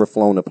that's never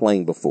flown a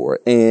plane before.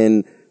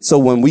 And so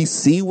when we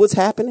see what's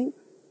happening,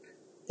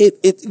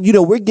 you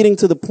know, we're getting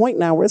to the point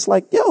now where it's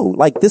like, yo,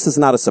 like this is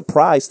not a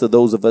surprise to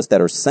those of us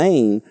that are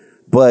sane,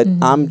 but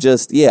I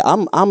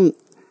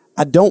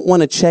don't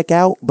want to check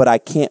out, but I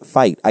can't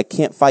fight. I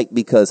can't fight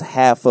because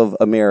half of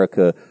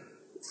America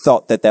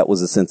thought that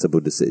was a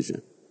sensible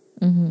decision.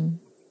 And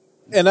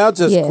I'll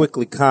just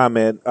quickly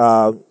comment.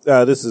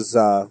 This is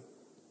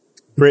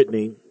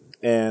Brittany,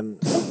 and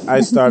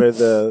I started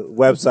the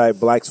website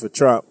Blacks for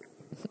Trump.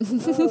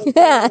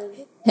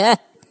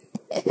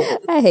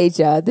 I hate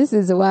y'all. This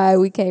is why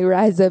we can't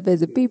rise up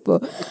as a people.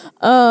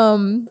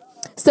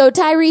 So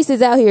Tyrese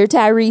is out here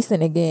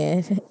Tyreseing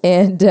again,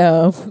 and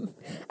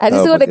I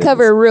just want to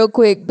cover it real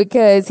quick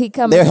because he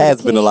coming. There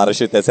has been a lot of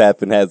shit that's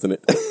happened, hasn't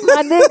it?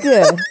 My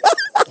nigga.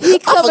 He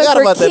coming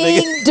for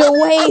King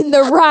Dwayne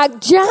The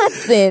Rock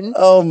Johnson.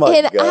 Oh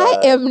my God. And I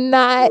am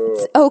not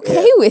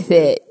okay with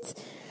it.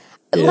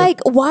 Yeah. Like,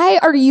 why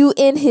are you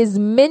in his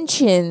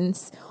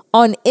mentions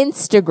on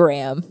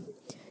Instagram?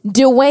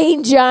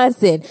 Dwayne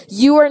Johnson,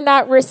 you are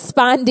not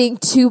responding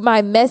to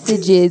my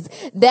messages.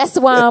 That's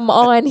why I'm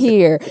on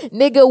here.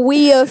 Nigga,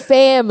 we a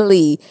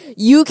family.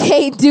 You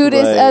can't do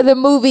this other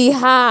movie,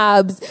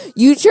 Hobbs.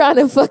 You trying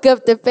to fuck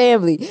up the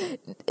family.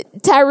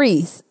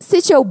 Tyrese,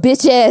 sit your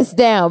bitch ass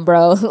down,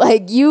 bro.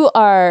 Like, you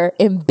are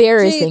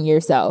embarrassing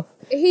yourself.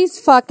 He's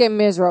fucking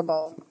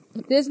miserable.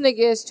 This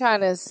nigga is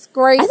trying to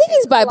scrape. I think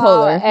he's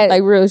bipolar,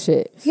 like real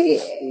shit.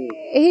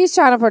 He's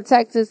trying to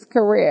protect his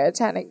career,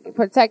 trying to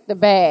protect the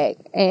bag,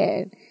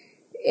 and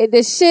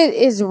the shit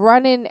is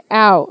running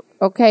out.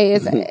 Okay,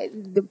 it's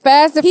the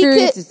Fast and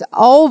Furious is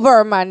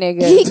over, my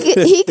nigga. He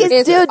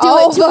can still do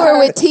a tour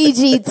with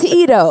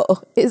TGT though.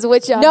 Is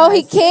what y'all? No,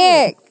 he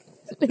can't.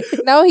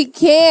 No, he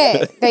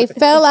can't. They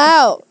fell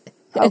out.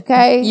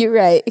 Okay, you're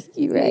right.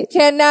 You're right. He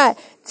cannot.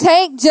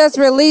 Tank just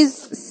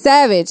released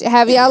Savage.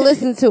 Have y'all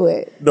listened to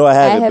it? No, I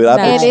haven't, but I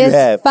bet you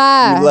have.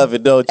 Fire. You love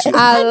it, don't you?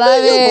 I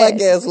love it. Your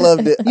black ass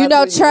loved it. You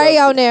know Trey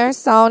on there,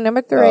 song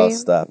number 3. Oh,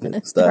 stop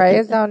it. Stop Trey it.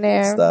 is on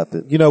there. Stop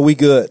it. You know, we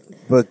good,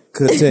 but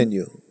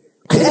continue.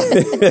 Here's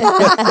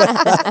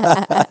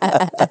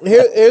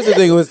the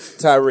thing with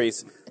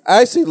Tyrese.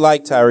 I actually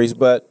like Tyrese,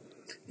 but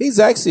he's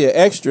actually an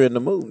extra in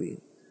the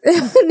movie. I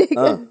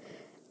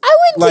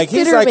wouldn't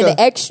consider him an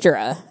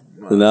extra.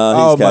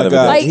 No, he's kind of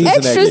like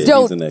extras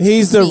don't.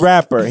 He's the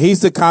rapper.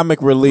 He's the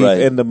comic relief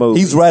in the movie.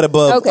 He's right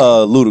above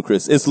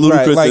Ludacris. It's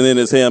Ludacris, and then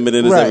it's him, and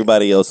then it's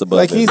everybody else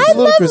above him. I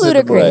love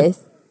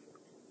Ludacris.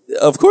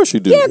 Of course you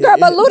do. Yeah, girl,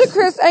 but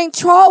Ludacris ain't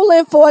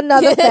trolling for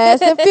another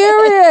Fast and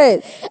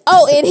Furious.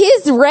 Oh, and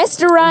his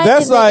restaurant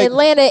in the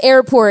Atlanta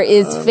airport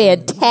is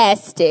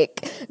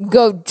fantastic.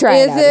 Go try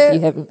it out if you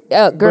haven't.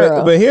 Oh,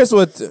 girl. But here's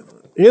what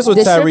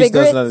Tyrese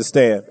doesn't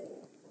understand.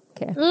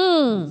 Okay.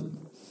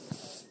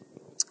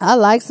 I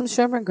like some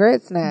shrimp and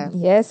grits now.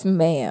 Yes,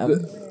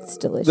 ma'am. It's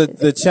delicious.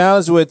 The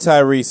challenge with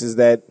Tyrese is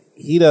that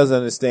he doesn't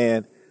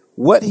understand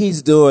what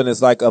he's doing is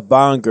like a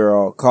Bond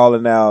girl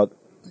calling out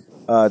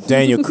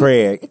Daniel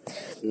Craig.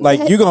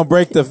 Like, you're going to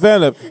break the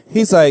venom.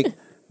 He's like,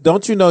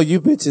 don't you know you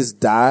bitches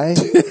die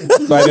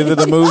by the end of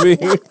the movie?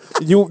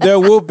 There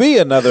will be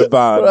another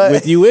Bond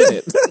with you in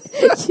it.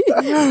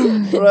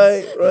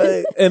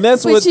 Right. And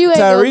that's what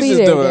Tyrese is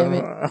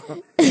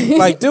doing.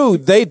 Like,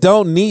 dude, they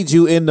don't need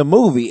you in the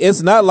movie.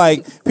 It's not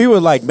like people are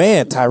like,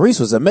 man, Tyrese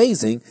was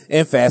amazing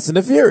in Fast and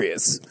the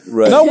Furious.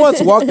 Right. No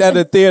one's walked out of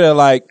the theater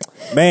like,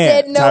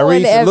 man,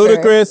 Tyrese,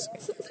 Ludacris.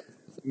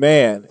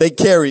 Man, they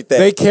carried that.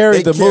 They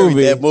carried the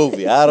movie. That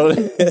movie. I don't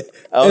it's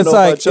know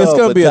like about y'all, it's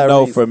gonna be Tyrese. a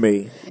no for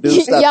me.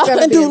 Dude,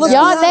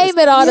 y'all name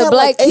it all the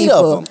black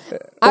people.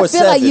 I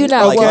feel like you're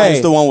not. Okay,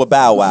 it's the one with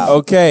Bow Wow.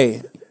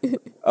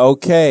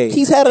 Okay.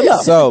 He's had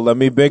enough. So let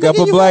me big up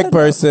a black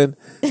person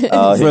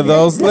for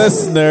those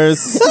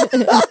listeners.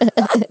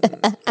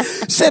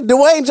 Shit,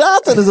 Dwayne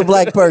Johnson is a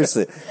black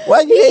person.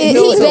 Why you ain't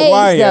He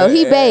beige though.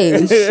 He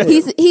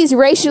beige. He's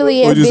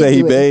racially ambiguous. Would you say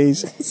he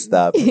beige?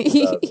 Stop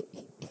it.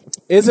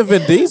 Isn't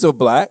Vin Diesel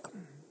black?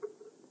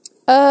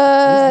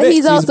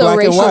 He's also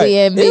black and white. racially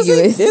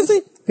ambiguous. Is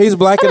he? He's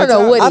black I and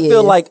don't know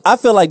Italian. what I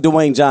feel like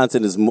Dwayne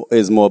Johnson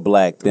is more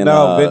black than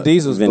No, Vin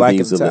Diesel's black and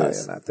Diesel Italian,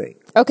 is. I think.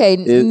 Okay,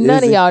 none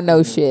is of he? y'all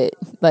know shit.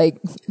 Like,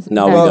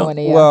 No, not we one don't.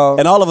 of y'all. Well,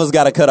 And all of us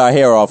got to cut our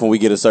hair off when we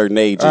get a certain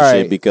age and All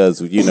shit right.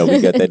 because we got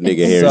that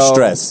nigga hair So-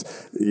 stress.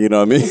 You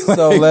know what I mean?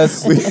 So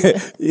let's-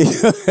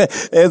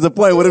 There's a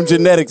point where them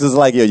genetics is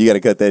like, yo, you got to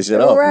cut that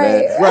shit off,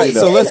 Right. man. right. You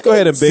know. So let's go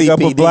ahead and big up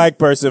a CPD. black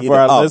person for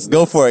our listeners.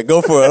 Go for it.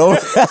 Go for it. Oh,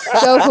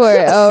 Go for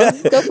it. Oh, go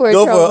for it. go for it.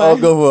 Trauma. Oh,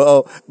 go for it.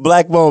 Oh,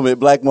 black moment.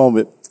 Black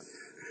moment.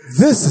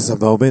 This is a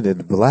moment in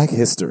black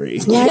history.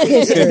 Black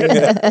history.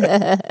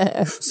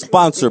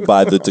 Sponsored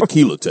by the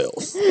Tequila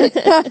Tales.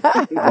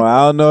 Well,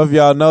 I don't know if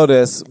y'all know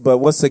this, but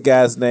what's the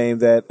guy's name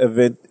that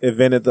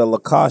invented the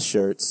Lacoste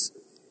shirts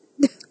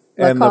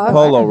and the Lacoste.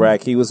 polo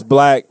rack? He was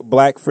black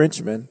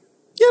Frenchman.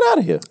 Get out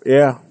of here.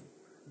 Yeah.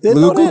 Didn't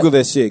know Google that.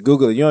 this shit.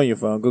 Google it. You're on your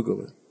phone.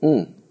 Google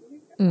it.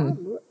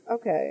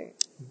 Okay.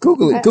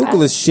 Google it. Google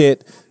this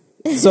shit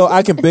so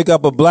I can pick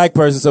up a black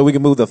person so we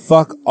can move the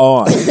fuck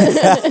on.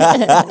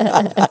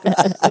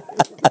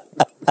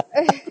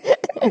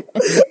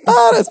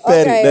 Oh, that's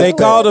petty. Okay. That's They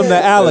called him the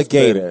petty.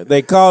 alligator.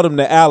 They called him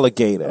the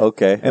alligator.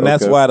 Okay, And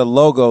that's okay. why the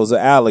logo's an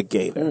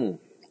alligator.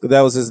 But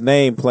that was his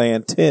name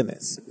playing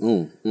tennis.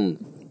 What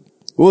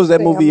was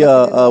that movie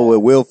with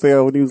Will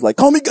Ferrell when he was like,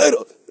 call me Gator?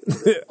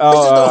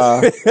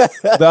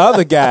 The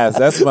other guys.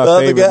 That's my The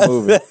other favorite guys.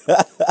 movie.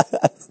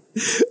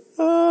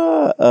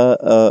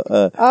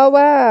 Oh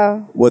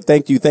wow. Well,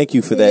 thank you for He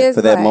that is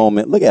black.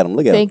 moment. Look at him.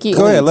 Thank you.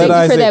 Go ahead, let Thank you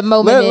Isaac- for that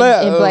moment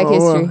let- in Black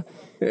history.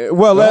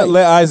 Well,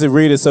 let Isaac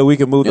read it so we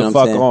can move You know the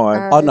what I'm fuck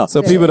saying? on. Oh no,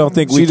 So people don't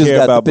think we She just care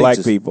got the about black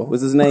pictures. people.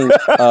 What's his name?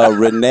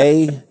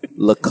 Rene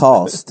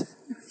Lacoste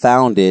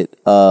founded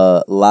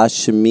La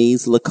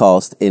Chemise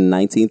Lacoste in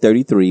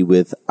 1933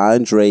 with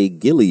Andre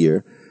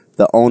Gillier,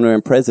 the owner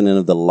and president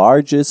of the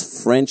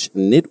largest French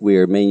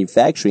knitwear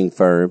manufacturing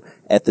firm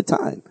at the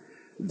time.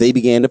 They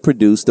began to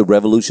produce the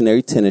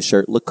revolutionary tennis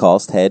shirt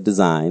Lacoste had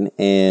designed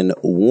and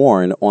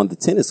worn on the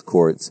tennis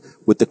courts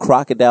with the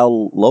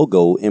crocodile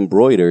logo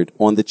embroidered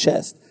on the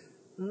chest.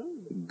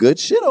 Good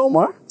shit,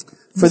 Omar.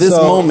 For this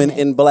So- moment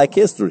in Black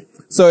history.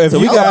 So if you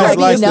we got guys Black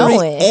like you know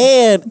this,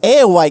 it.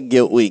 and White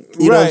Guilt Week.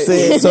 You know what I'm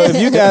saying? So if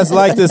you guys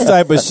like this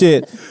type of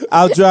shit,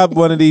 I'll drop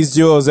one of these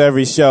jewels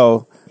every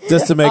show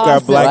just to make our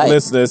Awesome. black Right.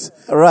 listeners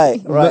right.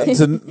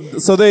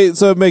 so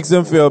it makes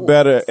them feel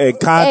better and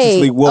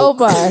consciously Hey, woke.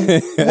 Omar,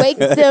 wake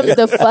them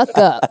the fuck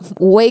up.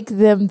 Wake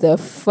them the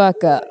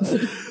fuck up.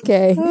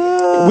 Okay.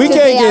 We they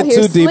can't out get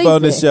here too deep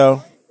on this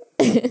show.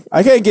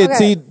 I can't get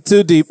Okay.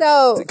 too deep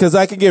So- because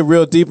I can get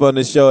real deep on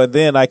this show and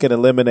then I can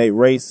eliminate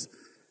race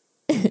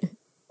in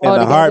a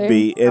Altogether?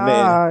 heartbeat and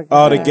then Oh,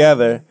 all God.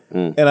 together.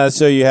 And I'll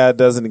show you how it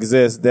doesn't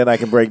exist. Then I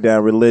can break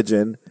down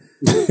religion.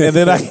 And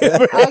then I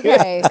can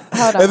Okay.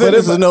 Hold on. But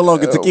this is no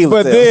longer tequila.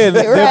 but Tales. then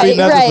there'll be Right,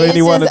 nothing right. for It's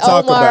anyone to just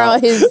talk Omar about. on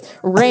his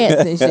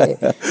rants and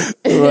shit.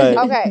 right.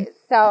 Okay.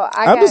 So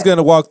I'm just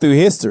gonna walk through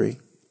history.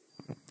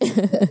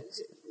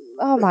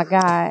 Oh my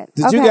God.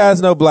 Did you Okay.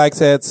 guys know blacks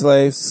had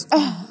slaves?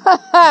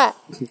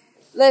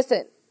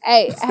 Listen?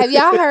 Hey, have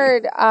y'all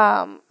heard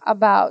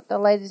about the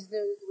latest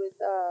news with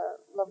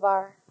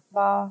LeVar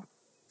Ball?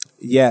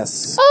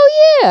 Yes. Oh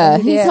yeah,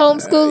 he's Yeah.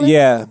 homeschooling.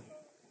 Yeah.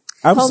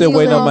 I'm still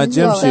waiting on my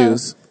gym Homeschooling.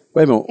 shoes.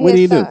 Wait a minute. What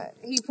do you do?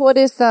 He pulled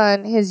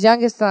his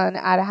youngest son,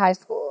 out of high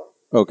school,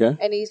 Okay.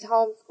 and he's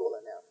homeschooling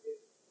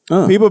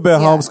them. People have been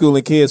Yeah.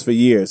 homeschooling kids for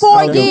years. 4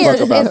 I don't give a years.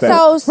 fuck about And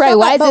that. so, Right,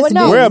 why is but this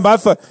no, news? Where am I?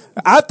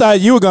 I thought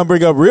you were gonna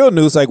bring up real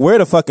news, like where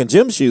the fucking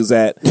gym shoes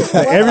at?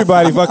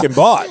 Everybody fucking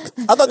bought.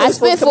 I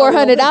spent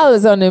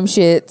 $400 on them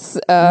shits.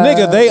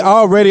 Nigga, they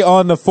already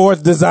on the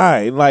fourth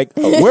design. Like,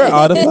 where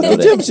are the fucking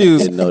that. gym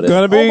shoes Didn't know that.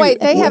 gonna be? Oh, wait,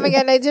 they haven't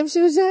got their gym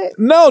shoes yet?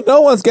 No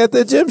one's got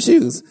their gym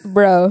shoes.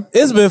 Bro,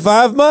 It's been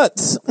 5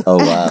 months. Oh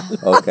wow.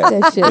 Okay.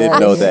 that shit.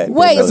 Didn't know that. Didn't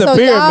Wait, know It's a that.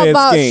 so y'all pyramid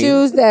bought scheme.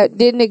 shoes that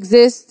didn't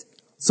exist?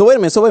 So wait a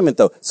minute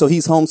though. So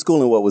he's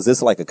homeschooling. What was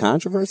this like a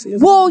controversy?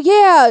 Well,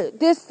 yeah,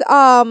 this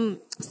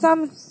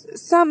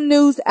some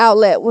news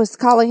outlet was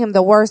calling him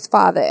the worst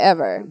father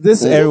ever.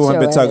 This everyone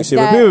been your talking ass. shit.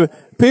 But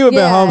That- people been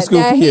Yeah,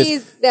 homeschooled that for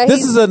years. that This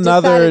he's is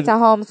another decided to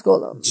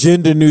homeschool him.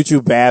 gender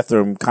neutral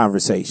bathroom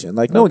conversation.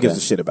 Like no one gives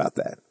a shit about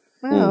that.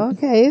 Oh,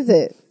 okay, is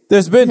it?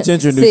 There's been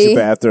gender neutral See,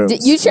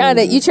 bathrooms. you trying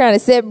to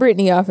set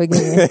Brittany off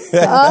again?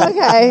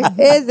 Okay,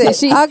 is it?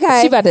 She Okay,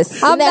 She about to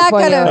snap I'm not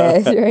on your gonna.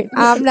 ass right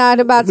now. I'm not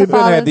about to We've been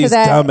fall had into these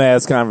that.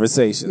 dumbass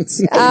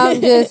conversations.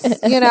 I'm just,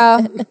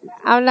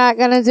 I'm not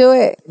gonna do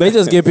it. They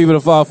just get people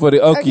to fall for the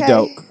okie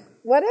doke.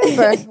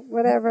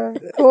 Whatever.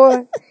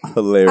 Cool.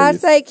 Hilarious. I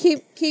say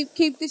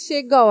keep the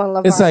shit going,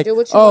 LeVar. It's like, do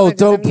what you oh, wanna do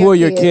don't to pull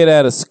your kid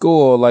out of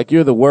school. Like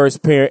you're the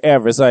worst parent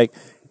ever. It's like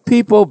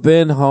people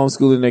been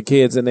homeschooling their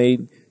kids and they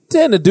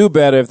tend to do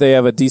better if they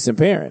have a decent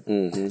parent.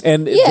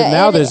 And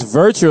now and there's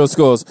virtual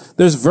schools.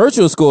 There's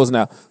virtual schools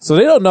now, so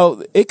they don't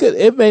know.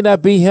 It may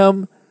not be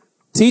him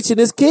teaching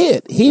his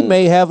kid. He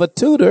may have a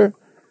tutor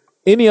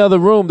any other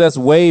room that's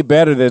way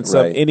better than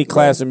Right, any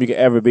classroom you can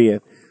ever be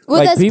in. Well,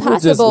 like that's people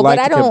just possible, like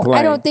but to complain.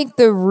 I don't think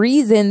the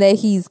reason that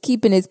he's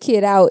keeping his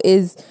kid out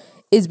is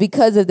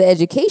because of the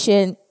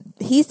education.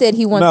 he said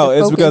he wants No, to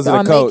it's focus because of the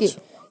on coach.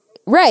 making.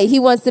 Right, he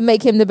wants to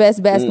make him the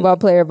best basketball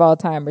player of all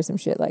time or some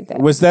shit like that.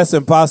 Which that's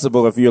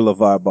impossible if you're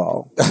LeVar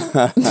Ball.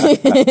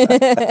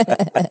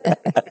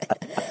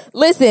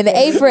 Listen,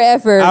 A for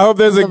effort. I hope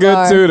there's a good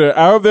LeVar. tutor.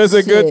 I hope there's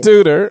a good Shit.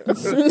 tutor.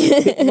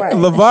 Right.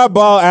 LeVar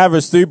Ball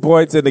averaged 3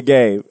 points in the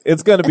game.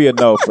 It's going to be a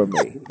no from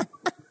me.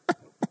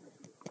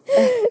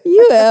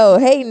 You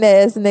hating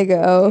ass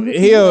nigga. Oh,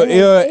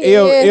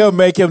 He'll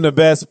make him the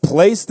best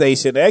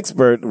PlayStation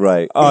expert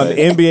Right. on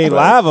NBA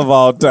Live of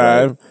all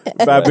time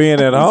by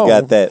being at home.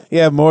 got that. He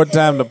had more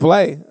time to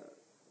play.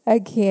 I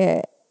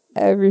can't.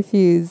 I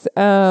refuse.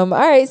 All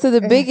right. So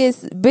the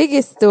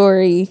biggest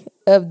story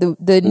of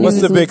the news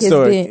What's the big week has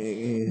story?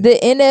 been the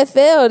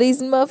NFL.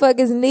 These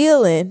motherfuckers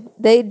kneeling.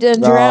 They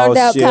done drowned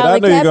out shit! Colin I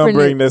knew you were gonna Kaepernick.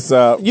 bring this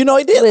up. You know,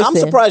 he did. I'm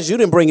Listen. surprised you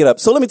didn't bring it up.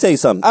 So let me tell you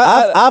something.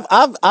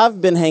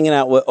 I've been hanging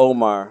out with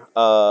Omar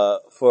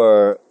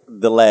for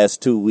the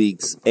last 2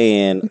 weeks,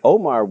 and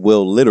Omar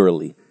will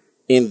literally,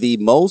 in the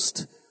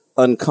most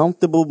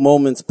uncomfortable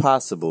moments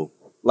possible,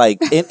 like,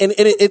 and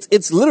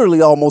it's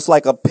literally almost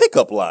like a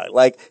pickup line.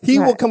 Like, he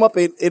will Right. come up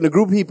in a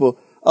group of people.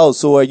 Oh,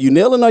 so are you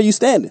kneeling or are you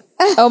standing?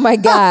 Oh my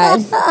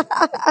God.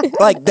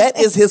 Like, that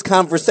is his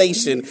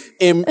conversation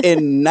in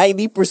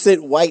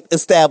 90% white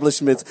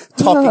establishments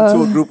talking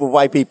to a group of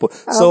white people.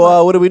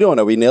 So what are we doing?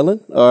 Are we kneeling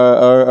or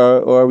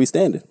are we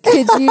standing?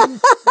 Could you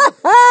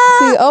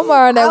see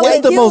Omar on that I That's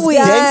white the guilt most we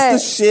gangster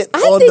shit I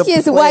on think the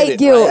it's planet, white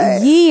guilt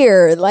right?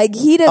 year. Like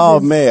he doesn't Oh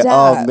man,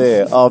 stop.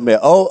 oh man.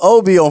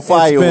 Oh, be on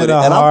fire It's with been it. a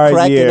And I'm hard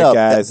cracking year, up.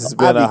 guys. It's I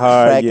been be a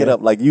hard cracking year.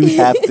 up. Like, you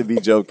have to be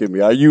joking me.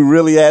 Are you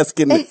really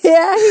asking me?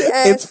 Yeah, he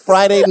asked. It's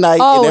Friday night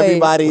Always. and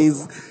everybody's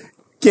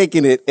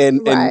kicking it,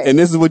 and Right.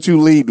 this is what you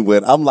leading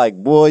with. I'm like,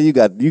 boy, you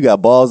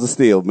got balls of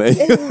steel, man.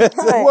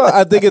 Well,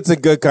 I think it's a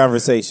good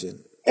conversation.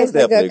 It's a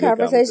definitely good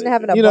conversation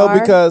having a You know, bar.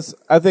 because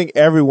I think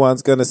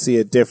everyone's going to see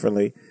it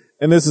differently.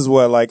 And this is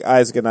what, like,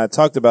 Isaac and I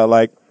talked about.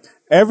 Like,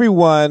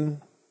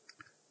 everyone,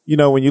 you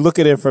know, when you look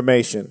at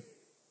information,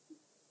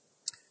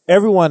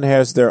 everyone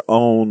has their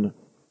own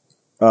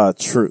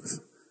truth.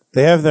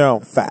 They have their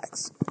own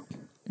facts.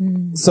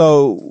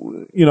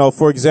 So, you know,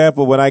 for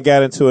example, when I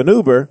got into an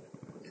Uber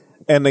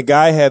and the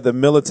guy had the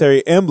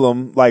military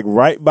emblem, like,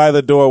 right by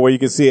the door where you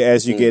can see it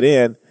as you get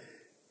in,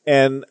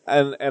 and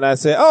I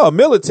said, "Oh, a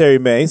military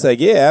man." He's like,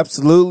 "Yeah,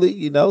 absolutely.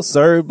 You know,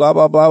 sir, blah,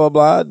 blah, blah, blah,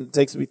 blah." And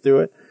takes me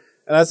through it.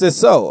 And I said,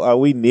 "So, are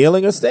we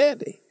kneeling or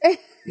standing?"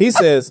 He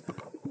says,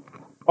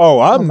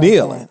 "Oh, I'm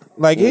kneeling."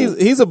 Like,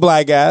 he's a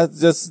black guy,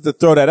 just to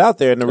throw that out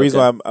there. And the reason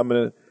why I'm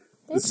going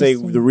to say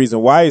the reason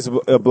why he's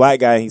a black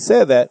guy, and he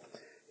said that,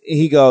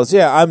 he goes,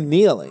 "Yeah, I'm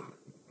kneeling."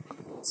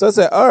 So I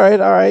said, all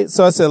right.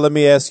 So I said, let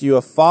me ask you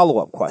a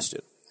follow-up question.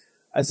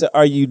 I said,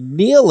 are you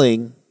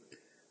kneeling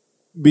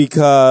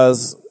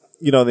because,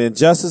 you know, the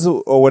injustice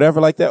or whatever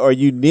like that? Or are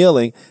you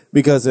kneeling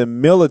because in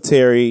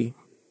military,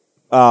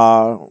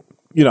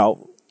 you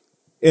know,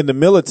 in the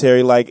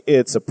military, like,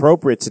 it's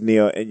appropriate to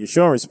kneel and you're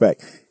showing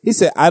respect? He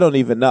said, I don't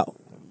even know.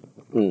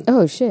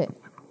 Oh shit.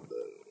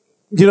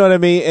 You know what I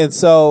mean? And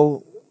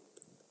so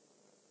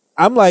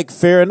I'm like,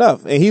 fair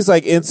enough. And he's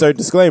like, insert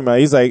disclaimer.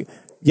 He's like,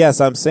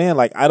 yes, I'm saying,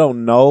 like, I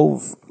don't know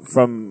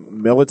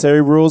from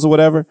military rules or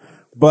whatever,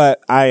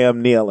 but I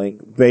am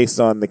kneeling based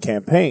on the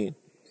campaign.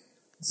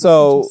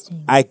 So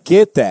I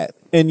get that.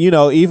 And, you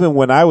know, even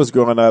when I was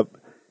growing up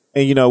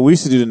and, you know, we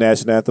used to do the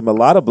national anthem, a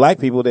lot of black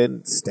people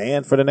didn't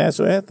stand for the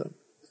national anthem.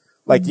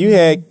 Like, you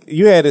had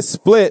it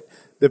split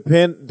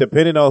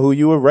depending on who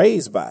you were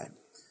raised by.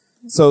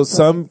 So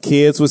some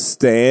kids would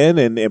stand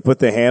and put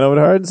their hand over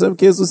their heart, and some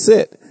kids would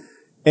sit.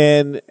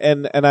 And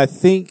I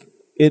think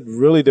it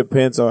really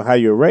depends on how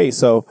you're raised.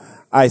 So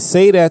I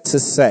say that to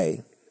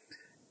say,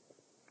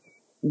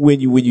 when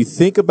you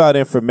think about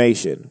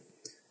information,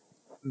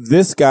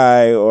 this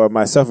guy or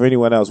myself or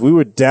anyone else, we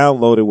were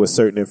downloaded with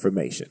certain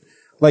information.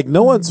 Like,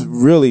 no one's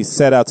really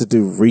set out to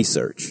do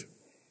research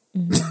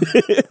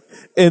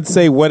and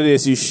say what it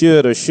is you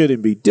should or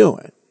shouldn't be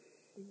doing.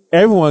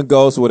 Everyone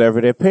goes with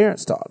whatever their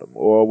parents taught them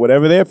or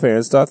whatever their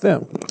parents taught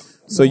them.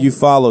 So you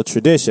follow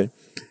tradition.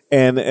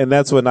 And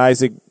that's when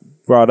Isaac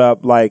brought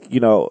up, like, you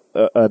know,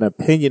 an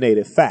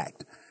opinionated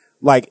fact.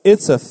 Like,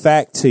 it's a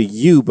fact to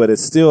you, but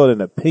it's still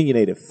an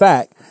opinionated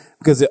fact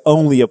because it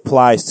only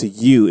applies to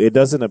you. It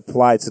doesn't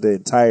apply to the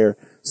entire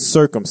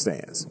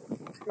circumstance.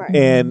 Right.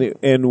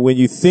 And when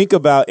you think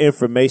about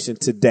information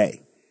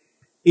today,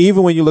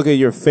 even when you look at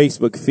your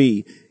Facebook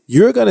feed,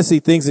 you're going to see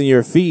things in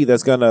your feed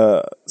that's going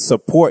to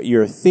support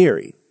your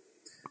theory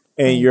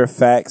and your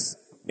facts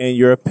and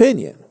your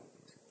opinion.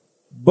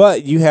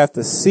 But you have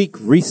to seek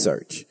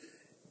research.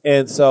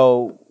 And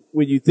so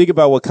when you think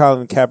about what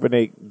Colin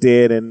Kaepernick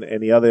did and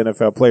the other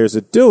NFL players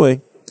are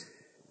doing,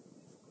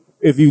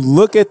 if you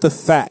look at the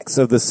facts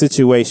of the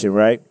situation,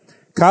 right?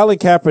 Colin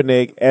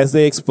Kaepernick, as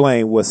they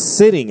explained, was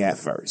sitting at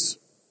first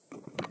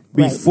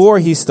before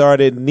he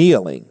started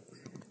kneeling.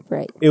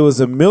 Right. It was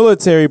a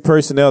military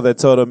personnel that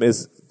told him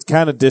it's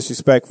kind of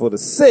disrespectful to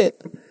sit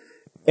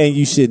and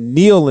you should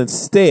kneel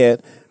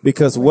instead,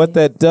 because what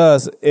that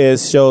does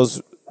is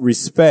shows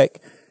respect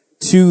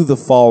to the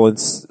fallen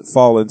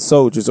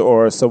soldiers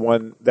or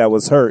someone that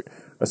was hurt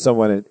or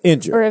someone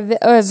injured. Or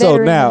a So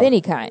veteran now- of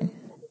any kind.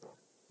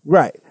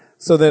 Right.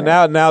 So then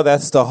now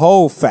that's the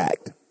whole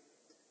fact.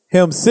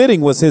 Him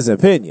sitting was his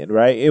opinion,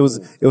 right? It was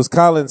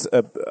Colin's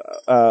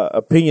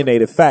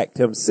opinionated fact.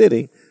 Him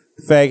sitting,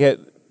 the fact had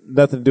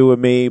nothing to do with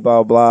me,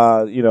 blah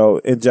blah.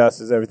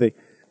 Injustice, everything.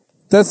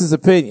 That's his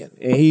opinion,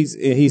 and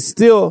he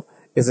still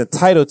is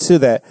entitled to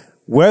that,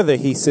 whether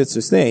he sits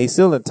or stands. He's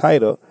still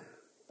entitled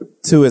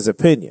to his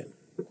opinion.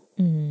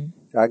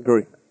 I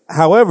agree.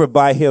 However,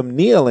 by him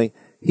kneeling,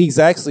 he's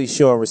actually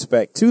showing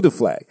respect to the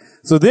flag.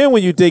 So then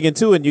when you dig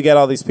into it and you got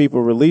all these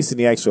people releasing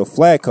the actual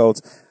flag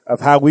codes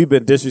of how we've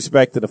been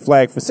disrespecting the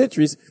flag for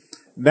centuries,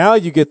 now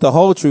you get the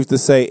whole truth to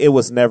say it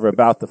was never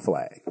about the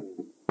flag.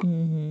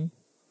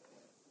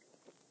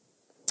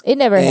 It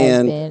never has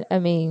And- been. I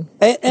mean,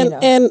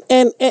 And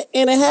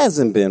it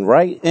hasn't been,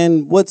 right?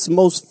 And what's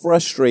most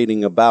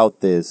frustrating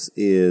about this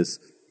is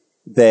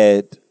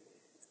that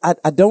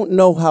I don't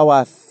know how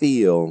I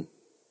feel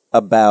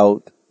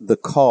about the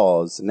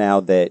cause now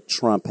that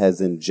Trump has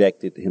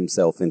injected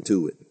himself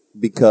into it.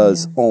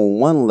 Because on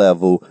one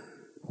level,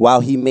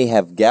 while he may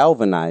have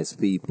galvanized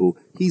people,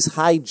 he's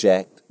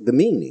hijacked the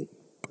meaning.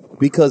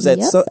 Because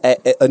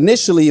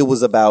initially it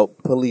was about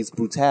police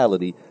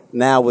brutality.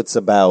 Now it's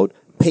about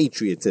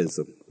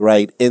patriotism,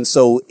 right? And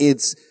so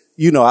it's,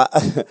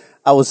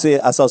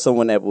 I saw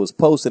someone that was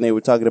posting, they were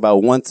talking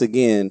about, once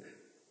again,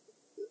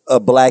 a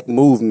black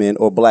movement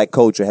or black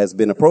culture has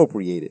been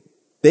appropriated.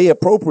 They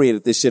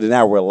appropriated this shit and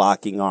now we're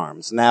locking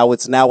arms. Now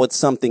it's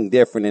something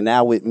different, and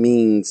now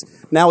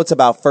it's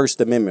about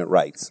First Amendment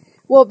rights.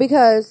 Well,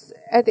 because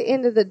at the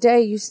end of the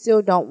day, you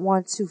still don't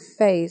want to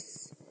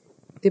face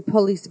the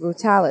police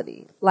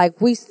brutality. Like,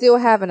 we still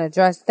haven't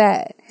addressed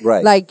that.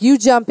 Right. Like, you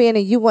jump in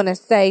and you want to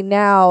say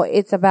now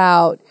it's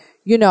about,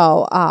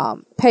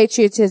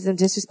 patriotism,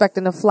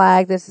 disrespecting the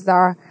flag. This is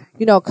our,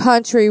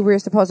 country. We're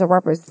supposed to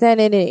represent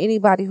it, and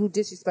anybody who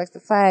disrespects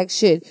the flag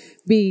should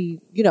be,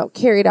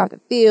 carried off the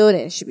field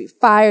and should be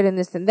fired and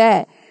this and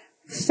that.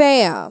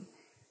 Fam,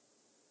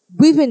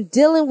 we've been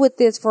dealing with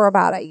this for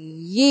about a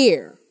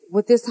year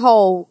with this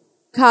whole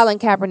Colin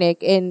Kaepernick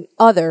and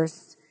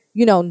others,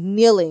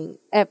 kneeling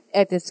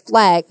at this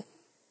flag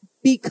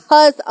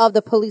because of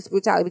the police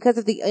brutality, because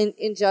of the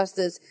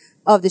injustice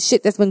of the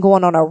shit that's been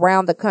going on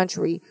around the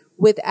country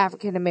with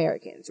African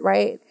Americans,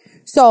 right?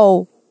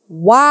 So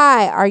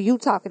why are you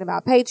talking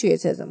about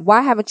patriotism?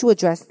 Why haven't you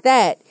addressed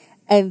that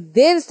and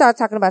then start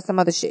talking about some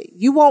other shit?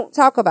 You won't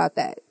talk about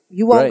that.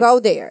 You won't go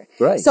there.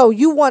 Right. So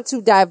you want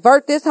to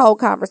divert this whole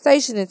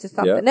conversation into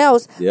something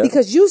else Yeah.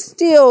 because you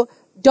still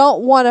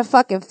don't want to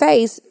fucking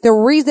face the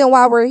reason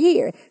why we're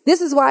here.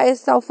 This is why it's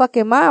so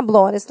fucking mind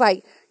blowing. It's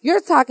like, you're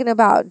talking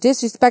about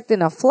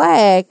disrespecting a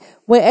flag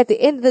when at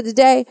the end of the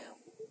day,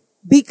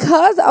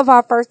 because of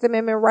our First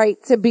Amendment right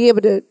to be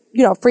able to,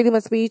 freedom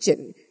of speech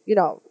and,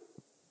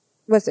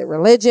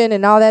 religion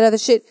and all that other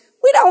shit,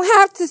 we don't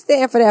have to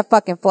stand for that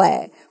fucking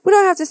flag. We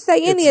don't have to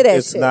say any of that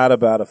It's shit. not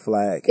about a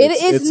flag.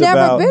 It's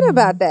never been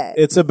about that.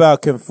 It's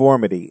about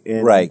conformity.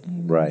 And, Right.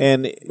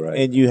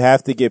 And you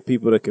have to get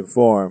people to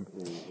conform.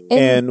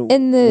 And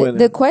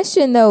the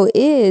question though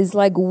is,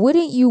 like,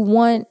 wouldn't you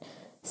want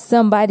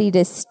somebody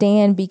to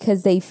stand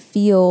because they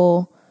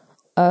feel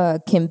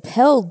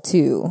compelled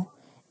to,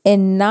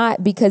 and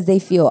not because they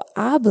feel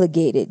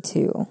obligated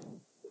to?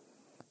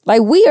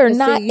 Like, we are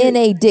not in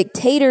a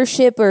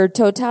dictatorship or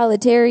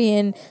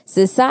totalitarian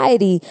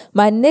society,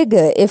 my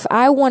nigga. If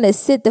I want to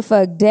sit the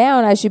fuck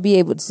down, I should be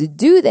able to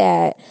do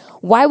that.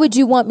 Why would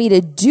you want me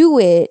to do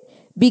it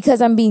because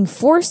I'm being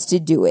forced to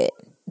do it?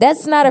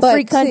 That's not a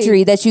free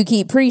country that you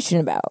keep preaching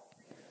about.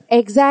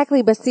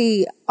 Exactly. But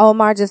see,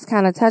 Omar just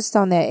kind of touched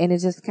on that, and it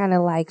just kind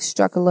of like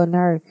struck a little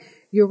nerve.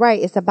 You're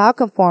right. It's about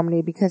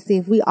conformity, because see,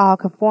 if we all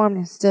conformed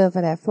and stood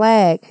for that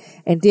flag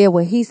and did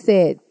what he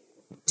said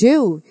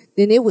do,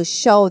 then it would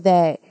show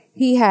that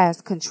he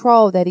has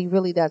control that he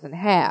really doesn't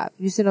have.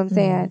 You see what I'm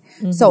saying?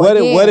 Mm-hmm. So what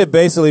again, it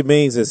basically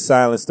means is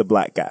silence the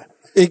black guy.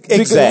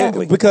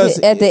 Exactly. Because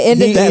at the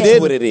end of the That's day,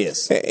 what it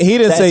is. he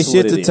didn't say That's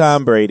shit what it to is.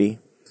 Tom Brady.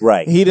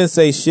 Right. He didn't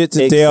say shit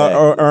to Dale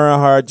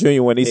Earnhardt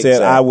Jr. when he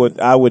said I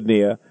would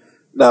kneel.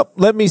 No,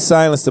 let me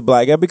silence the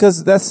black guy,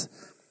 because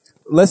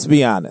let's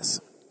be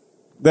honest.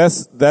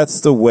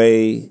 That's the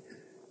way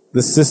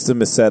the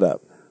system is set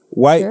up.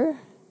 sure.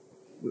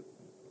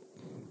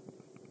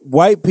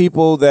 White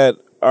people that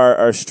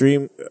are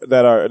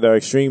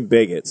extreme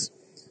bigots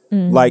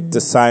like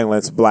to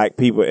silence black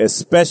people,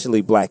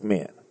 especially black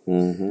men.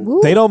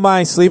 Woo. They don't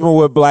mind sleeping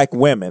with black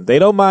women. They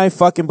don't mind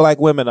fucking black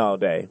women all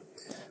day.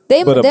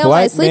 They But a don't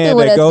black like sleeping man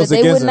with that us, goes but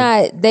they would against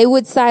not. They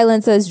would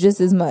silence us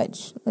just as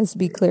much. Let's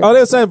be clear. Oh,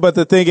 they're saying, but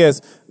the thing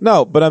is,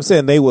 no, but I'm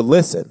saying they would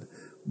listen.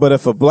 But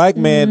if a black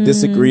man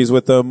disagrees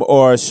with them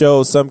or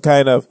shows some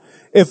kind of,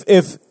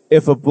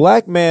 if a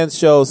black man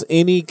shows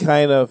any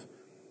kind of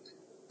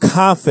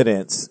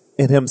confidence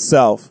in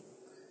himself,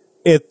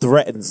 it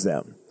threatens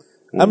them.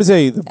 I'm gonna tell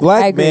you, the I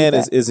black agree man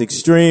with that. is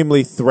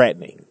extremely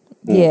threatening.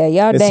 Yeah,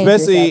 y'all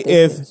dangerous Especially out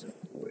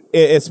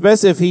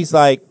there. if he's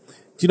like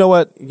you know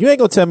what? You ain't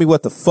gonna tell me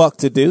what the fuck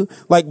to do.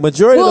 Like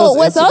majority of those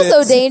what's also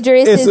incidents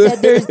dangerous is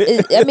that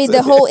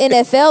the whole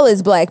NFL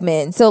is black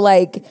men. So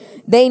like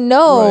they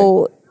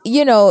know,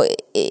 you know,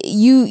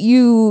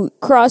 you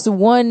cross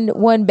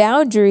one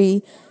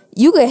boundary,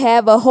 you could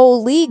have a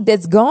whole league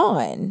that's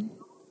gone.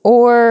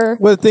 Or,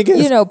 well, the thing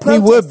is, he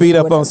would beat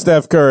up on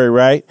Steph Curry,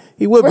 right?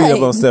 He would beat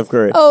up on Steph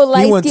Curry. Oh,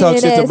 he wouldn't talk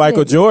shit to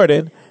Michael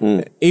Jordan.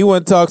 He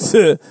wouldn't talk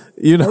to,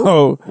 he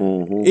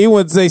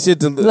wouldn't say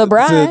shit to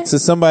LeBron. To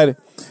somebody.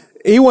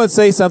 He wouldn't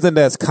say something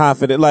that's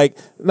confident. Like,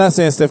 I'm not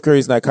saying Steph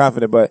Curry's not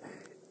confident, but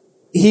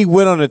he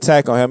went on an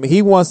attack on him.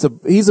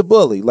 He's a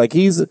bully. Like,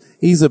 he's a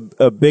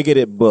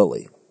bigoted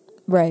bully.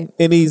 Right.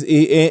 And it's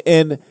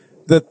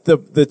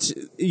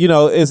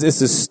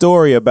a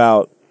story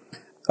about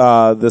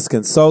this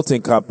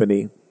consulting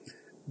company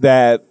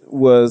that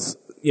was,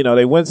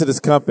 they went to this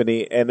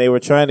company and they were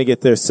trying to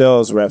get their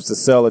sales reps to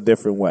sell a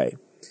different way.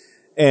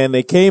 And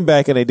they came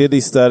back and they did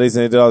these studies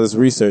and they did all this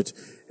research.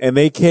 And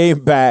they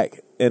came back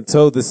and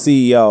told the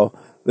CEO,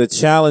 the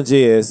challenge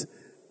is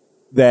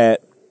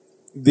that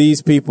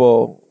these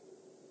people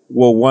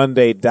will one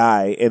day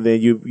die and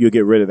then you'll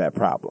get rid of that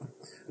problem.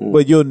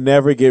 But you'll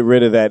never get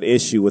rid of that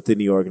issue within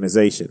the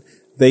organization.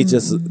 The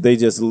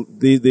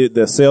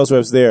sales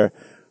reps there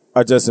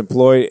are just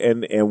employed,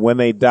 and when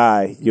they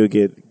die, you're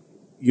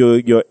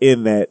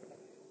in that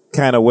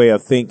kind of way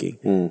of thinking.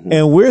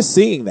 And we're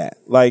seeing that.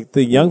 Like,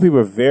 the young people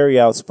are very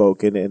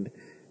outspoken,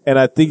 and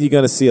I think you're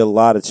going to see a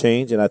lot of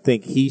change, and I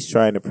think he's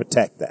trying to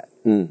protect that.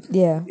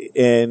 Yeah.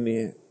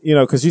 And,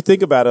 because you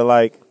think about it,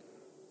 like,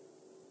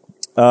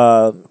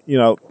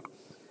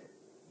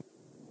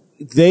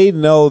 they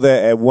know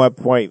that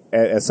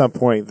at some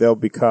point, they'll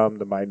become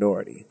the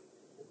minority.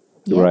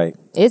 Yeah. Right.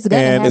 It's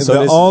gonna happen. And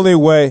the only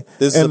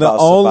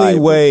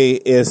way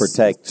is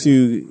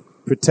to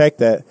protect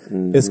that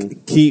is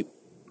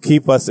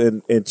keep us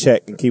in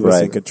check and keep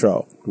us in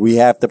control. We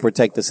have to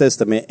protect the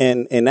system,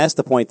 and that's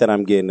the point that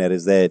I'm getting at,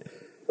 is that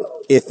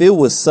if it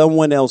was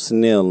someone else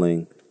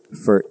kneeling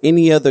for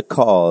any other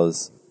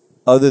cause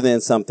other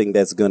than something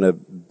that's going to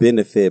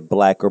benefit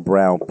black or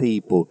brown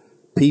people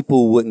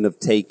wouldn't have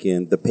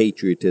taken the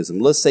patriotism.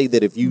 Let's say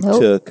that if you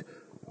took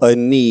a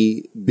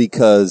knee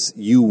because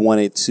you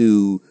wanted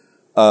to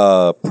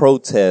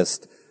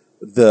protest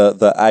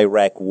the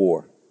Iraq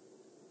war,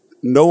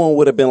 no one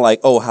would have been like,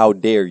 "Oh, how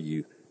dare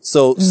you!"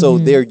 So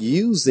they're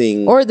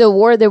using or the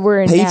war that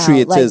we're in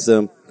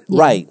patriotism, now, like,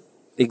 right?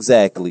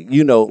 Exactly.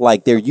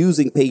 Like they're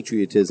using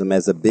patriotism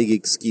as a big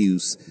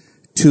excuse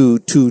to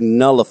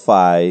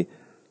nullify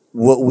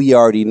what we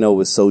already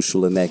know is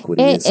social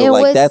inequity. And so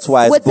like that's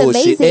why it's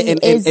bullshit.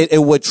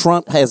 And what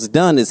Trump has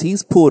done is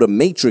he's pulled a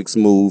matrix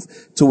move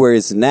to where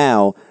it's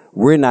now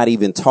we're not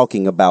even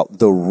talking about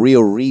the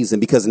real reason,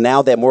 because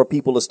now that more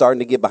people are starting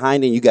to get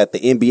behind it, you got the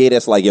NBA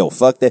that's like, yo,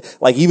 fuck that.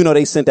 Like, even though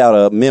they sent out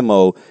a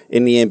memo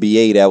in the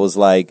NBA that was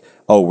like,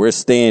 oh, we're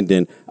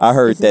standing. I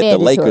heard that the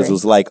Lakers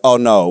was like, oh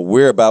no,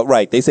 we're about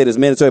right. They said it's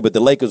mandatory, but the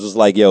Lakers was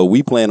like, yo,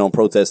 we plan on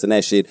protesting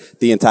that shit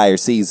the entire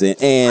season.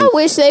 And I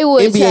wish they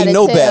would try to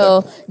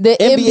tell the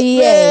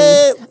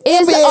NBA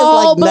it's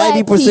all like black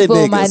people,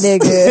 niggas. My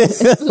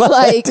nigga.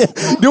 Like,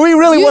 do we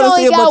really want to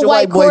see a bunch of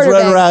white boys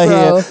running around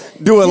here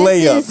doing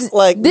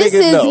layups? This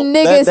is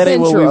nigga that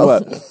ain't what we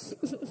want.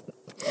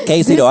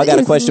 Casey, though, I got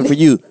a question for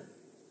you.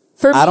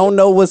 I don't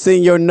know what's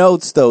in your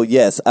notes, though.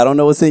 Yes, I don't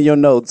know what's in your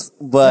notes,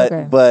 but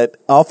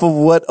off of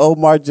what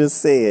Omar just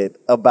said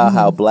about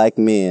how black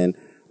men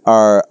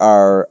are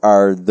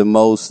the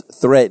most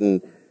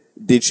threatened,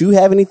 did you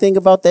have anything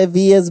about that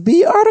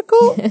VSB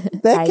article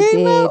that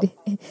came out?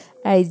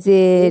 I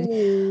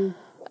did.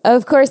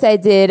 Of course I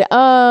did.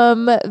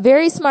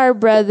 Very Smart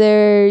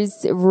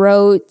Brothers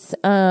wrote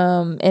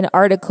an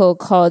article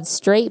called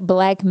 "Straight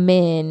Black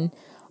Men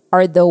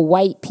Are the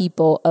White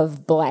People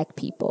of Black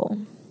People."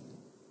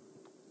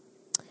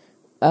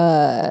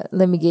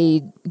 Let me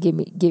give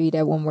you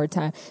that one more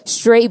time.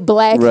 Straight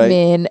black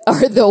men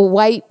are the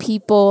white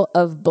people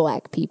of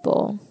black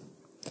people.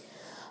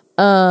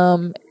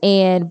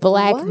 And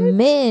black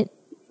men,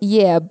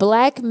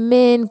 black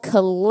men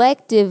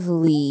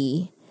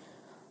collectively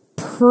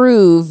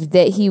proved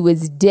that he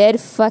was dead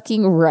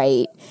fucking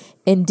right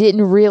and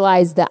didn't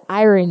realize the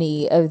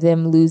irony of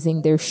them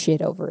losing their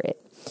shit over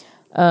it.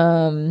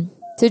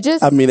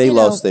 They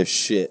lost their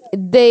shit.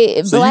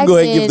 So you go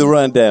ahead and give the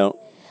rundown.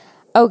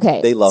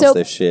 Okay. They lost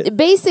their shit.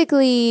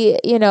 Basically,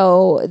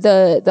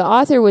 the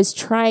author was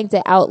trying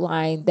to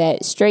outline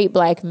that straight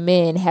black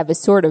men have a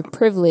sort of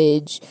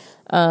privilege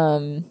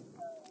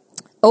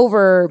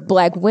over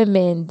black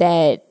women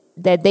that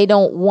they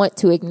don't want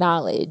to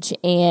acknowledge.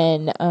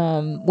 And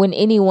when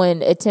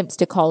anyone attempts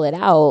to call it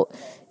out,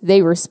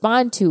 they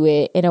respond to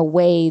it in a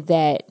way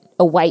that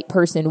a white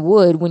person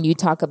would when you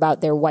talk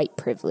about their white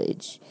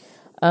privilege.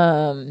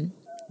 I'm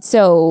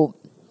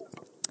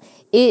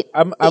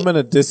going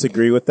to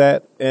disagree with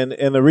that, and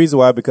the reason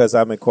why, because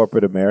I'm in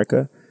corporate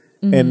America,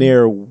 and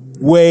there are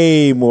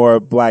way more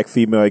black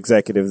female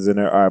executives than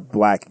there are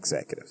black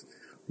executives,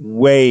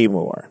 way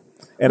more.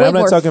 And I'm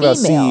not talking about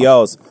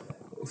CEOs.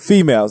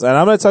 females, and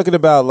I'm not talking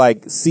about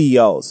like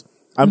CEOs.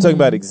 I'm talking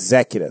about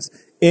executives.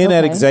 In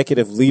that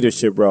executive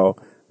leadership role,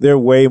 there are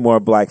way more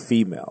black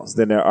females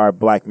than there are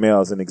black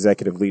males in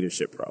executive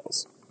leadership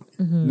roles.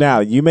 Now,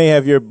 you may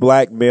have your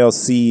black male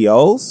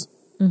CEOs,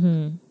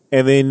 and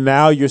then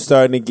now you're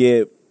starting to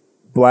get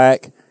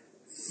black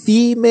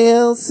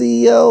female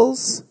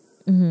CEOs.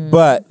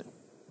 But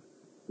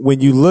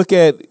when you look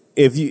at,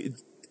 if you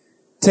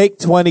take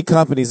 20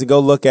 companies and go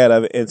look at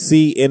them and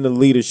see in the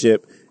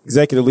leadership,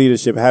 executive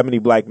leadership, how many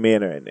black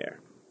men are in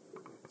there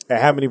and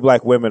how many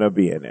black women are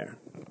being there.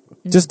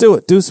 Just do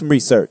it. Do some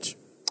research.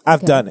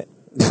 I've done it.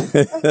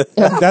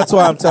 That's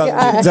why I'm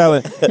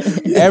telling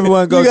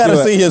everyone go do it. You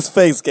gotta see his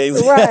face,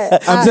 Casey. Right.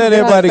 I'm telling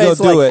everybody go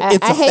do it.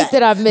 It's I a hate fact.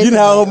 that I'm missing You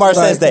know how Omar it.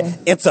 says that?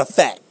 It's a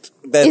fact.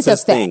 That's It's a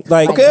his thing. fact.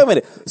 Like- Okay, wait a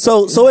minute.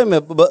 So wait a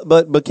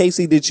minute. But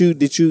Casey, did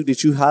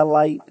you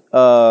highlight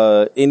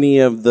any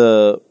of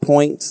the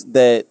points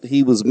that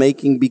he was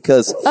making?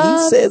 Because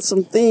he said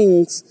some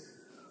things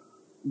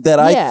that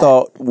I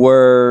thought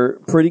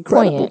were pretty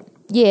credible. Poignant.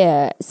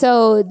 Yeah.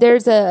 So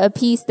there's a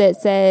piece that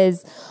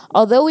says,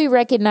 although we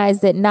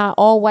recognize that not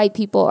all white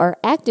people are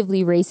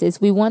actively racist,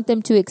 we want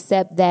them to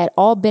accept that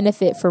all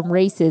benefit from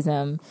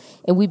racism,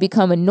 and we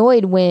become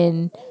annoyed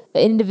when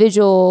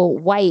individual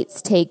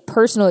whites take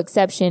personal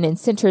exception and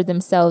center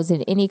themselves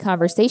in any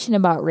conversation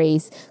about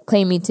race,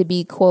 claiming to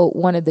be, quote,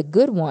 one of the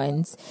good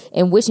ones,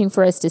 and wishing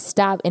for us to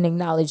stop and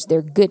acknowledge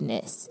their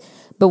goodness.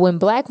 But when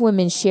black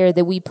women share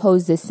that we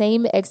pose the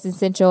same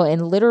existential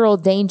and literal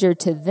danger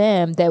to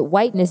them that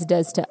whiteness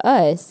does to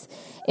us,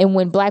 and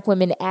when black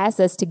women ask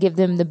us to give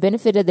them the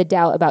benefit of the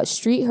doubt about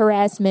street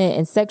harassment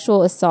and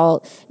sexual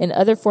assault and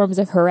other forms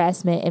of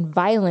harassment and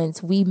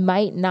violence we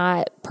might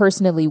not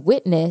personally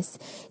witness,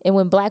 and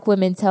when black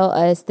women tell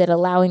us that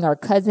allowing our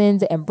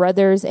cousins and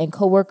brothers and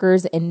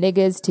coworkers and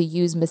niggas to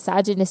use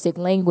misogynistic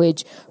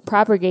language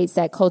propagates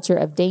that culture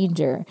of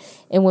danger,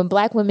 and when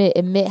black women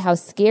admit how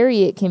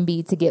scary it can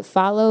be to get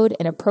followed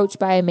and approached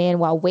by a man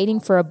while waiting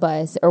for a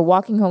bus or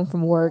walking home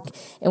from work,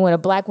 and when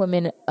black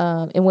women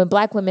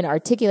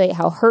articulate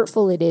how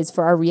hurtful it is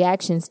for our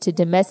reactions to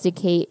domestic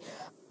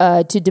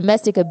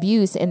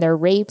abuse and their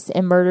rapes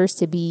and murders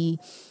to be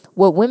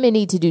what women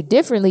need to do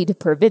differently to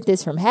prevent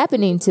this from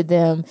happening to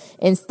them,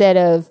 instead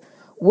of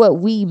what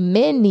we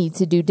men need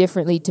to do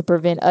differently to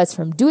prevent us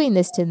from doing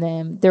this to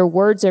them, their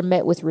words are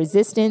met with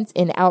resistance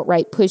and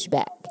outright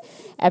pushback.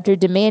 After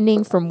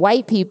demanding from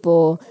white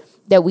people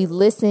that we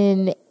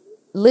listen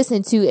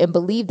to and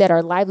believe that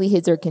our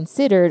livelihoods are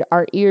considered,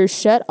 our ears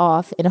shut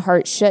off and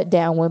hearts shut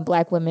down when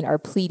black women are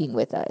pleading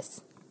with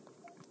us.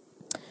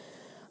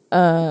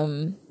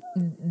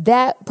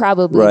 That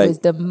probably was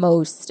the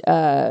most,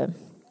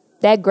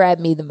 that grabbed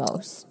me the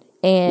most.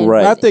 And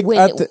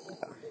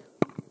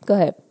go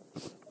ahead.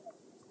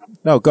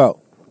 No,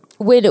 go.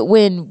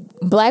 When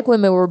black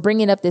women were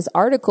bringing up this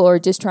article or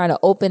just trying to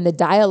open the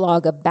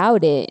dialogue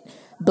about it,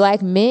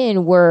 black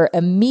men were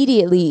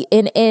immediately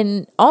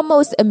and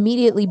almost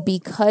immediately,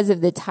 because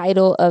of the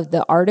title of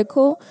the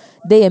article,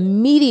 they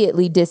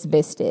immediately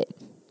dismissed it.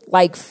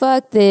 Like,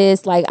 fuck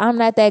this. Like, I'm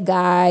not that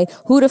guy.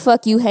 Who the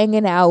fuck you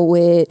hanging out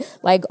with?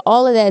 Like,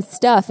 all of that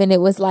stuff. And it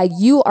was like,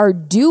 you are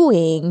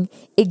doing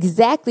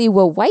exactly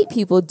what white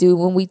people do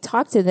when we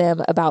talk to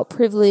them about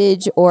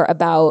privilege or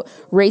about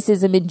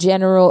racism in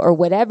general or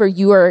whatever.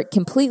 You are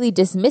completely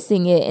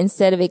dismissing it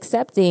instead of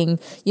accepting,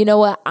 you know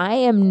what, I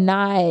am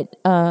not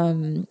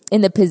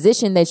in the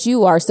position that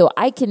you are, so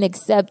I can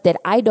accept that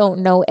I don't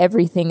know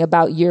everything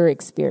about your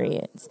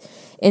experience.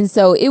 And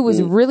so it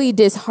was really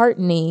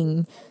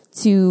disheartening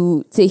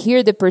to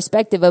hear the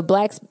perspective of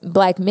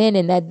black men,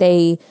 and that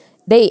they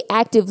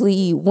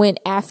actively went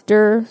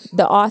after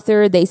the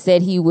author. They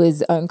said he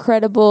was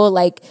incredible.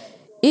 Like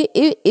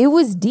it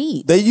was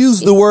deep. They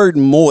used the word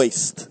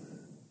moist.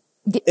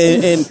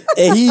 And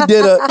he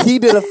did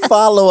a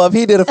follow-up.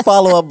 He did a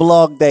follow-up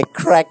blog that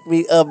cracked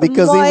me up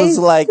because Moist.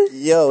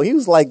 he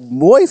was like,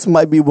 moist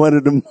might be one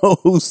of the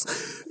most,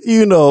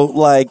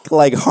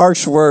 like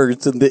harsh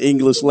words in the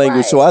English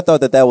language. Right. So I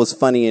thought that was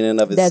funny in and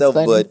of That's itself.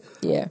 funny. But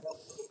Yeah.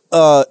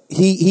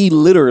 he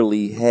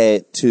literally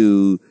had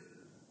to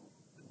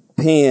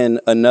pen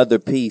another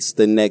piece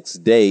the next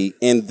day,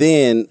 and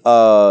then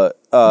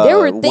There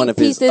were one think of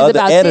his pieces other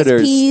about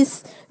editors, this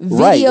piece,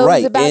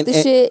 videos about and, the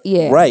shit.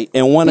 Yeah. Right.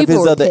 And one People of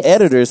his were other pissed.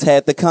 editors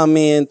had to come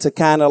in to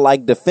kind of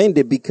like defend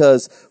it,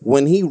 because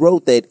when he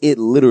wrote that, it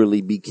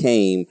literally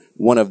became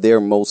one of their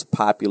most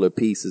popular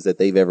pieces that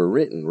they've ever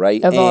written,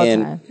 right? Of all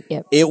and time.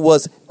 Yep. it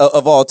was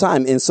of all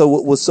time. And so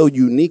what was so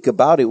unique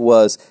about it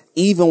was,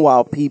 even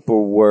while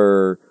people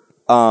were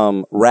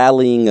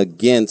rallying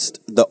against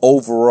the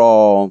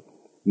overall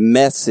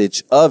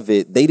message of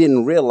it, they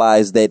didn't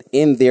realize that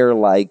in their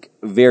like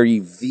very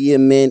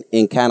vehement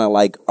and kind of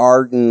like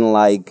ardent,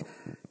 like,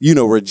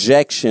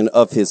 rejection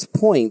of his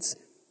points,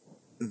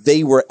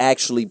 they were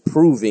actually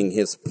proving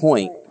his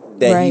point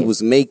that he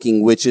was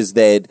making, which is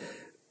that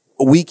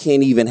we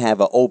can't even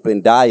have an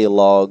open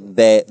dialogue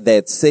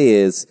that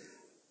says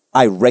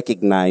I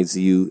recognize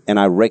you and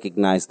I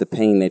recognize the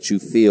pain that you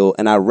feel.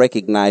 And I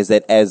recognize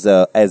that as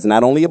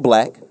not only a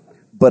black,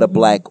 but a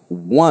black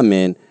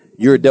woman,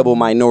 you're a double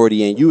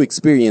minority and you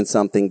experience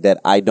something that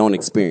I don't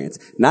experience.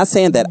 Not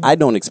saying that I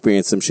don't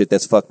experience some shit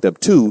that's fucked up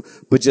too,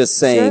 but just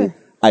saying, Sure.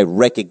 I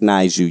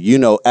recognize you. You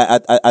know,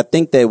 I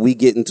think that we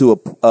get into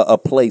a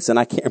place, and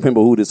I can't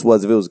remember who this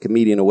was, if it was a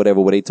comedian or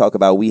whatever, where they talk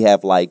about we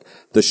have like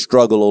the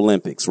struggle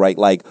Olympics, right?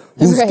 Like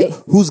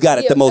who's got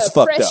it the most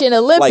fucked up? Oppression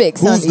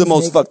Olympics. Like, who's the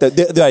most fucked up?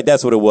 Right,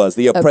 that's what it was.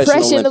 The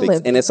oppression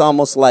Olympics. And it's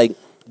almost like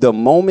the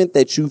moment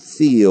that you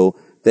feel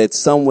that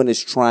someone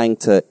is trying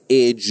to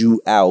edge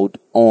you out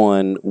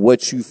on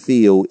what you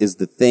feel is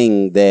the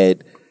thing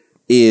that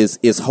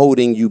is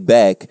holding you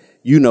back,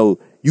 you know,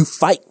 you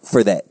fight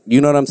for that. You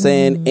know what I'm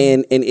saying?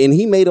 And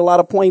he made a lot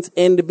of points.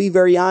 And to be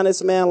very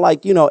honest, man,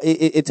 like, you know,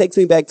 it takes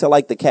me back to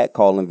like the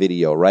catcalling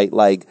video, right?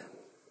 Like,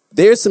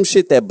 there's some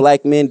shit that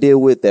black men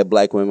deal with that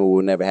black women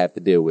will never have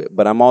to deal with.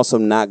 But I'm also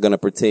not going to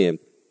pretend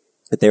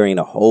that there ain't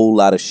a whole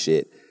lot of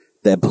shit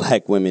that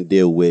black women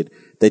deal with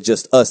that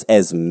just us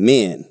as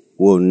men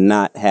will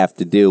not have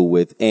to deal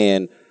with.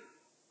 And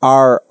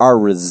our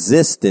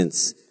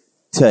resistance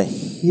to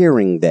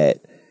hearing that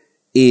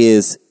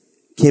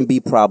can be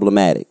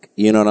problematic.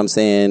 You know what I'm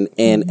saying?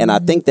 And I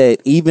think that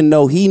even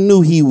though he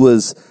knew he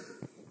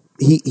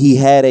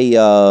had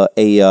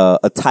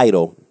a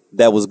title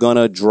that was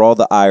gonna draw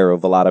the ire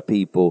of a lot of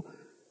people,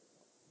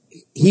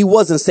 he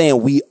wasn't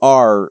saying we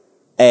are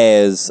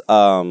as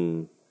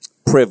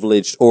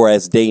privileged or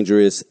as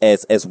dangerous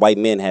as white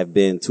men have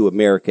been to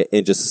America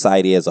and just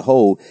society as a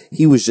whole.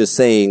 He was just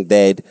saying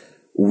that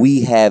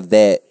we have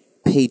that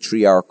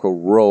patriarchal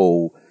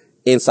role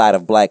inside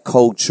of black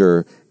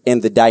culture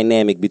and the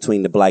dynamic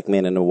between the black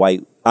man and the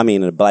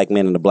black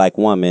man and the black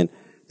woman,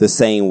 the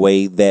same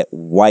way that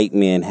white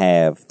men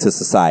have to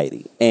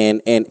society. And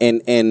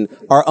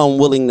our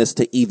unwillingness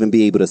to even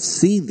be able to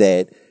see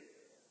that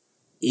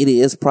it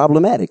is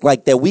problematic.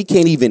 Like that we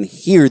can't even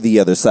hear the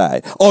other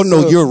side. Oh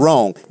no, you're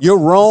wrong. You're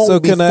wrong so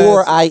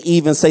before I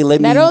even say let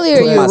me. Not only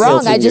are you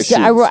wrong, I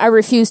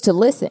refuse to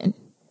listen.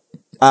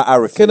 I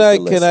refuse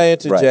to listen. Can I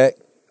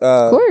interject? Right.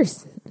 Of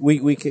course.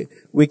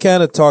 We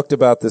kind of talked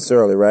about this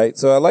earlier, right?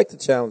 So I like to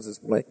challenge this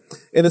point.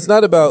 And it's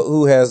not about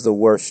who has the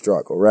worst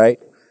struggle, right?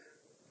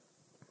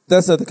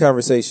 That's not the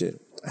conversation.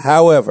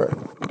 However,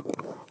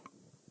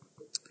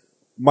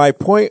 my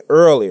point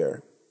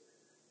earlier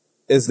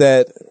is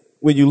that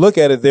when you look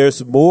at it,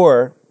 there's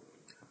more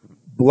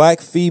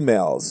black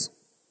females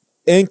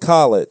in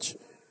college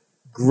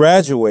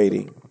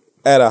graduating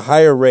at a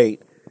higher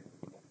rate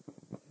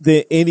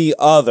than any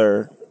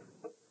other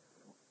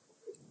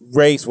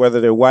race,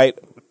 whether they're white,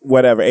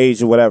 whatever,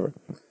 age or whatever.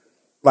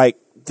 Like,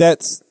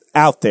 that's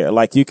out there.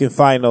 Like, you can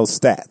find those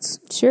stats.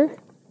 Sure.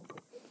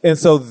 And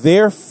so,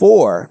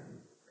 therefore,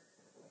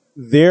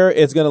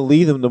 it's going to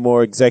lead them to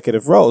more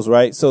executive roles,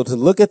 right? So, to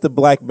look at the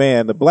black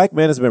man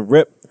has been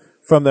ripped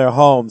from their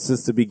homes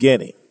since the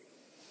beginning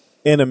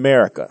in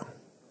America.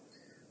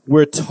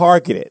 We're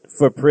targeted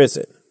for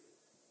prison.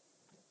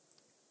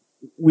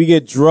 We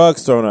get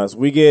drugs thrown at us.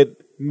 We get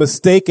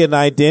mistaken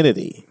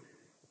identity.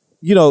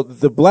 You know,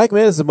 the black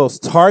man is the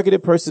most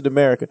targeted person in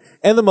America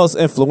and the most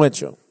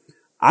influential.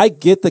 I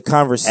get the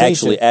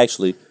conversation.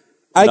 Actually,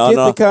 I get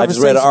the conversation. I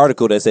just read an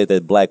article that said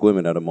that black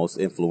women are the most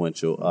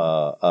influential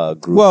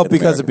group. Well,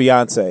 because of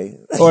Beyonce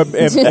and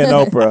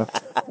Oprah.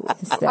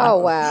 Oh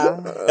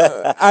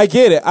wow! I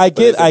get it. I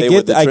get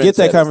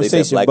that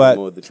conversation, but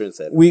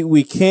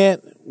we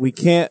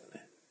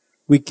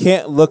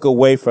can't look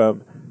away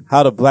from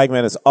how the black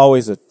man is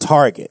always a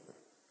target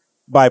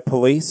by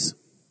police.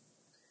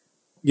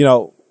 You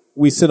know,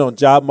 we sit on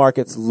job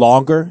markets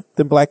longer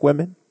than black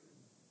women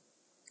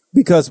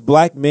because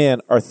black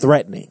men are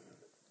threatening.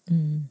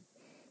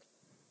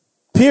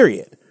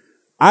 Period.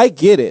 I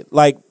get it.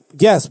 Like,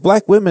 yes,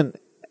 black women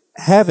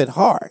have it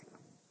hard.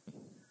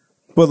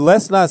 But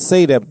let's not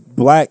say that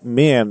black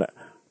men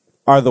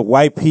are the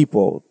white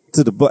people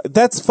to the black.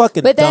 That's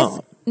fucking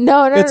dumb.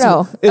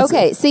 No.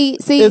 Okay. See.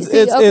 Okay.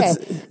 It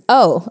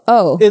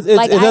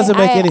doesn't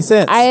make any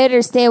sense. I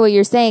understand what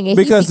you're saying. And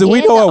because do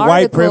we know what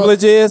white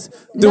privilege is?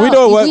 Do we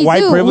know what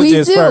white privilege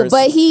is first?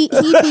 But he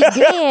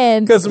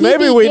began because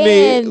maybe we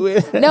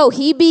need. No,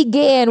 he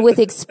began with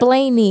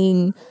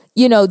explaining,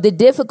 you know, the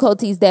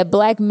difficulties that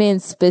black men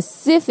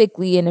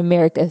specifically in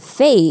America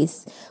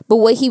face. But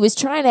what he was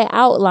trying to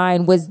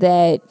outline was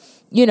that,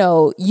 you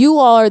know, you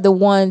all are the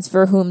ones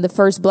for whom the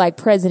first black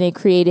president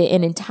created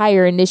an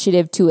entire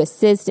initiative to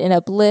assist and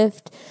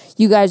uplift.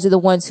 You guys are the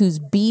ones whose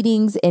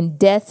beatings and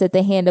deaths at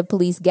the hand of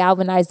police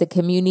galvanized the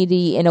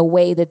community in a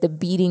way that the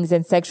beatings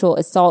and sexual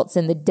assaults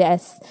and the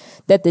deaths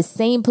that the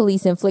same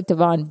police inflict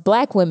upon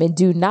black women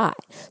do not.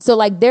 So,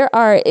 like,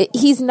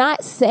 he's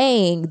not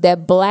saying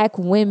that black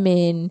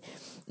women,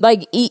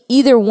 like,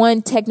 either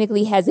one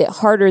technically has it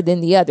harder than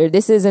the other.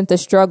 This isn't the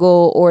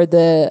struggle or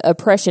the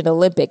oppression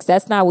Olympics.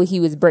 That's not what he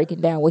was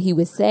breaking down. What he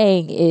was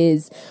saying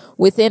is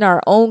within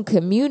our own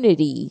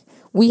community,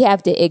 we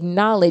have to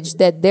acknowledge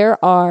that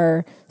there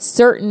are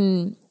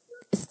certain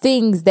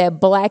things that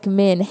black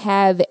men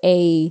have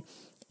a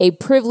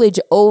privilege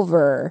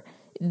over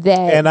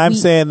that. And I'm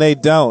saying they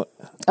don't.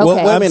 Okay. Well,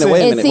 wait a minute,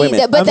 wait a minute, wait a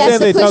minute. But that's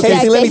the pushback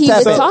that he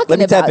was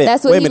talking about.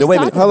 That's what he was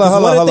talking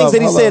about. One of the things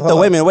that he said, though,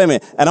 wait a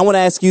minute. And I want to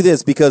ask you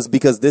this because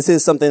this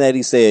is something that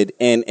he said,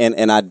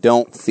 and I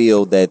don't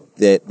feel that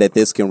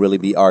this can really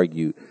be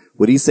argued.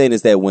 What he's saying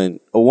is that one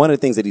of the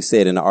things that he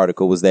said in the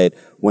article was that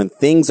when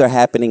things are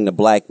happening to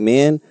black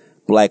men,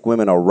 black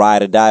women are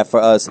ride or die for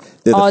us.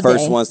 They're the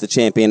first ones to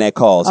champion that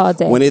cause. All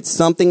day. When it's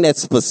something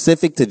that's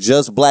specific to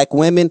just black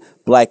women,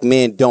 black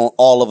men don't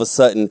all of a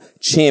sudden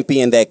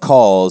champion that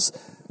cause.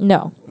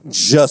 No.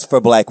 Just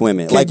for black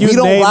women. Can like you we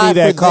don't name ride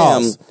me that for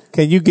cause? them.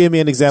 Can you give me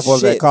an example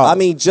of that cause? I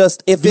mean,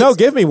 just if it's... No,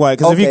 give me one.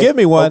 Because if you give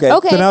me one,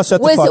 Okay. then I'll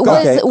shut the fuck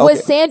up.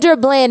 Was Sandra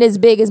Bland as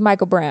big as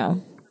Michael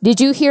Brown? Did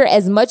you hear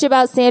as much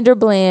about Sandra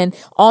Bland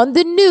on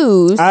the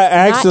news? I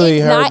actually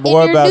heard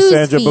more about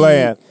Sandra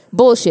Bland.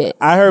 Bullshit.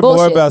 I heard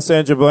more about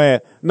Sandra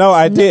Bland. No,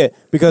 I did.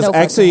 Because no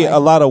actually a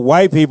lot of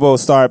white people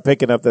started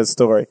picking up that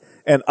story.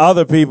 And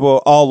other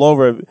people all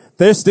over,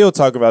 they're still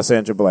talking about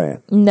Sandra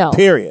Bland. No.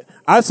 Period.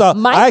 I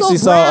actually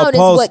saw a post is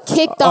what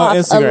kicked off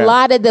Instagram. a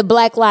lot of the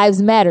Black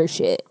Lives Matter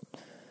shit.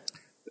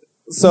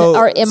 So,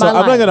 Or am I I'm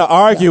not lying? going to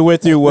argue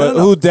with you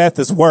who death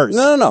is worse.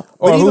 No.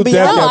 Or But who even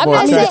death beyond got I'm more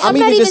not attention. saying- I'm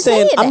not even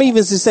saying that. I'm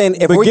even just saying,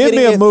 if But we're give getting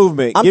me a it-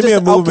 movement. I'm Give me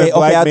just- a movement okay,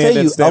 black I'll men tell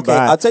that you. stand Okay,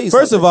 behind. I'll tell you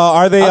First something. of all,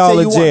 are they I'll all tell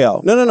in you one.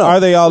 jail? No. Are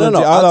they all in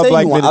jail? All I'll the tell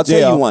black you men one. in I'll tell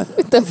jail? you one.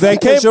 They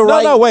came. You're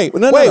right. No, wait.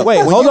 No. Wait.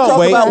 When Hold you on. talk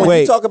Wait. about- Wait.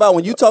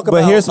 When you talk about,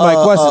 But here's my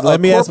question. Let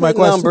me ask my corporate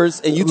question.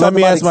 numbers, and you Let talk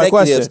me about ask my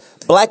executives,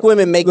 question. black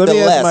women make the Let me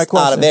ask my less out of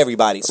question.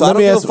 everybody. So Let I don't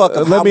me give a ask- fuck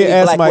of let how me many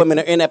ask black my- women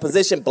are in that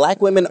position.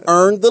 Black women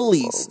earn the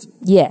least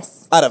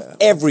Yes. out of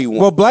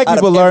everyone. Well, black Out of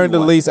people learn the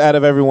everyone. least out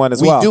of everyone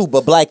as We well. do,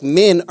 but black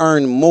men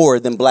earn more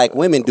than black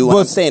women do. Well,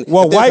 I'm saying,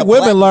 well, if there's white a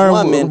women black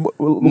learn-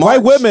 woman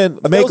white women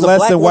if there make was a less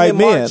black than white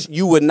women men. march,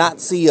 you would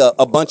not see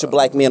a bunch of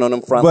black men on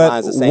them front But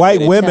lines. The same white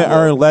way that women you see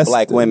earn less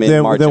black women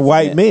than marching for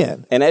white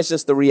men. and that's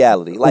just the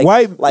reality. Like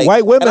White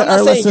women and I'm not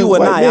earn less saying than you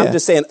and white I. men. I'm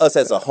just saying us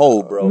as a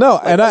whole, bro. No,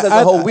 Like, and us as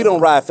I- a whole, we don't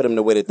ride for them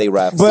the way that they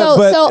ride for But- So,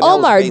 them. And that was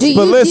Omar, do basically- you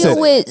But listen,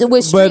 deal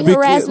with street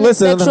harassment,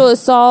 listen, sexual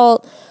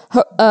assault,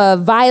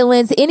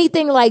 violence,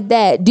 anything like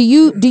that? Do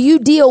you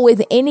deal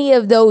with any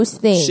of those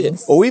things?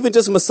 Shit. Or even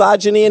just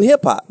misogyny in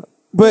hip hop.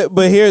 But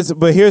here's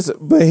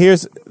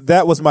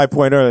that was my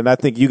point earlier, and I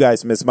think you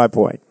guys missed my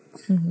point.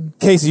 Mm-hmm.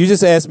 Casey, you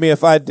just asked me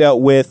if I dealt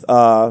with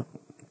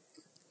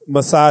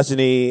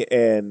misogyny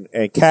and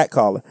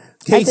catcalling.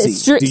 I said Casey,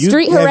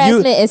 street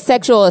harassment and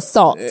sexual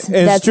assault. That's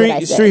what I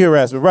said. street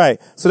harassment, right?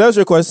 So that was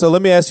your question. So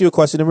let me ask you a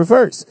question in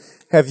reverse.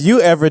 Have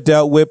you ever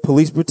dealt with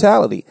police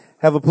brutality?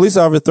 Have a police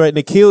officer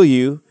threatened to kill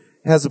you?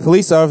 Has a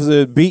police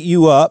officer beat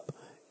you up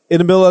in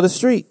the middle of the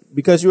street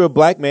because you were a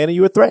black man and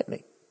you were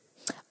threatening?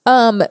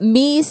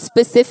 Me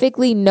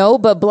specifically, no,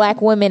 but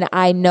black women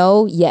I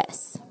know,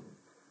 yes.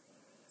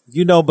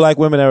 You know black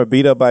women that were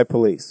beat up by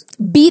police.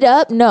 Beat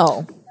up,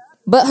 no.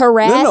 But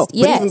harassed, No.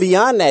 yes. But even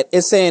beyond that,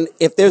 it's saying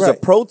if there's a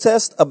Right.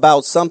 protest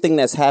about something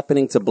that's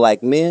happening to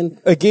black men,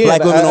 Again, black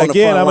women on the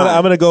front I'm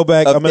line. gonna go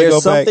back. If I'm gonna there's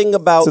go back something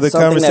about to the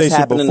something that's conversation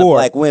happening before. to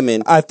black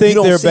women. I think you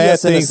don't there are see bad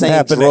us in the things same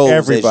happen to droves as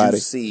everybody.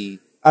 you see.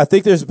 I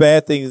think there's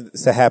bad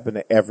things that happen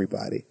to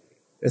everybody,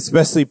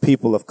 especially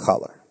people of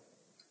color.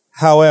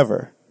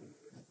 However,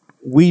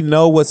 we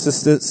know what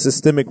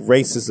systemic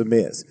racism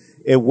is.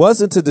 It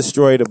wasn't to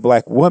destroy the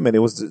black woman. It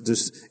was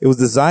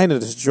designed to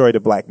destroy the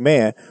black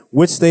man,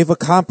 which they've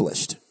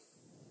accomplished.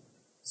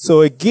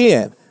 So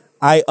again,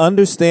 I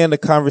understand the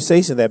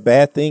conversation that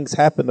bad things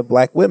happen to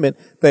black women,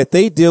 that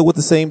they deal with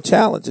the same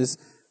challenges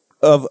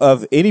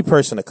of any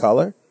person of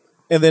color.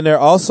 And then they're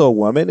also a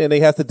woman and they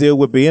have to deal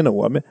with being a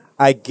woman.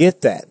 I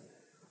get that.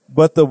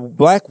 But the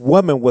black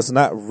woman was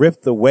not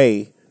ripped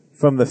away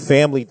from the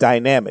family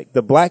dynamic.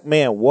 The black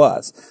man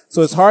was.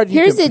 So it's hard to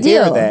Here's the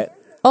compare deal. that.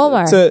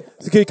 Omar.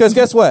 Because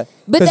guess what?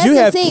 But 'Cause that's you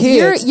the have thing.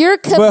 kids, You're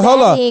but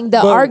hold on. combating the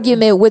But-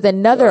 argument with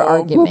another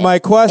argument. But my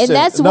question, and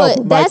that's no,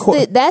 what my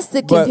that's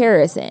the but-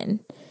 comparison.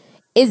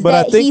 Is but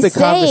I that think he's the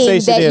saying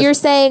conversation that is- you're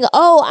saying,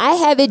 oh, I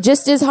have it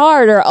just as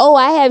hard, or oh,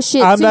 I have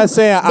shit. I'm too. not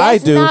saying I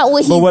That's do, not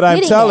what but he's what I'm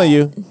getting telling at.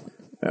 you,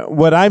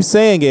 what I'm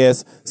saying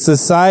is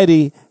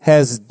society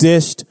has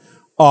dished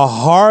a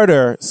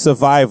harder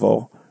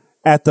survival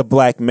at the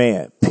black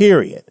man,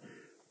 period.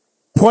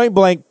 Point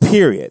blank,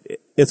 period.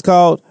 It's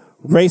called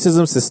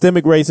racism,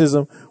 systemic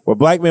racism, where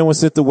black men were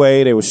stripped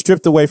away, they were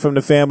stripped away from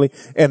the family,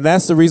 and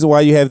that's the reason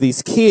why you have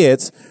these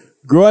kids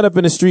growing up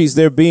in the streets.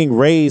 They're being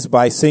raised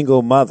by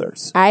single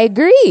mothers. I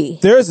agree.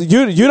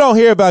 You don't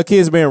hear about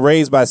kids being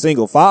raised by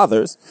single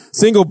fathers,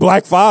 single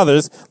black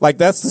fathers. Like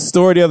that's the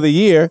story of the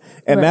year.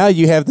 And Right. now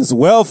you have this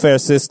welfare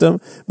system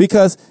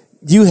because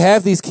you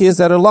have these kids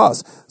that are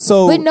lost.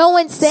 So, But no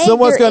one's saying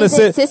someone's there gonna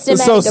isn't sit-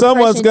 systematic so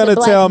someone's oppression gonna to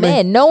black tell me-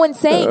 men. No one's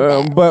saying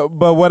that.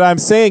 but what I'm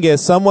saying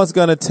is someone's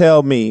going to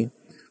tell me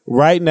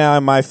right now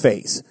in my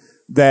face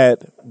that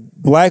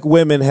black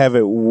women have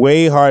it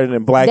way harder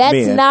than black That's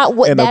men. not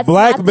what. And a That's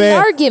black not the man-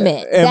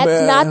 argument. and-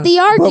 That's not the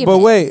argument. But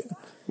wait.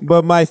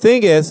 But my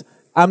thing is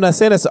I'm not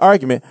saying that's an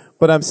argument.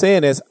 What I'm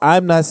saying is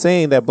I'm not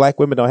saying that black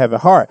women don't have a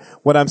heart.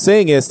 What I'm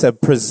saying is to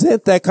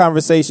present that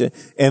conversation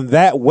in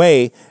that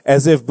way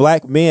as if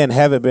black men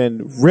haven't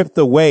been ripped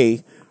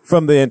away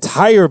from the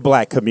entire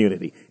black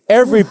community.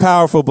 Every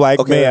powerful black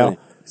male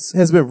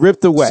has been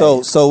ripped away.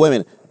 So wait a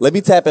minute. Let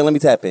me tap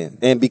in.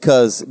 And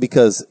because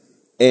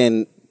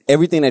and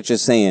everything that you're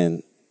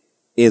saying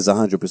is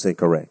 100%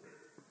 correct.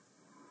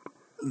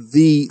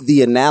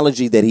 The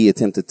analogy that he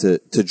attempted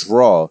to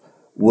draw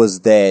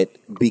was that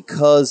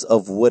because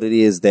of what it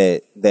is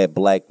that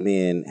black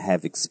men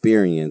have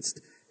experienced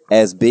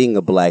as being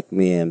a black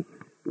man,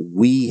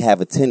 we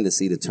have a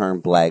tendency to turn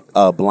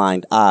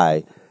blind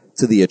eye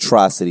to the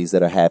atrocities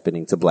that are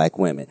happening to black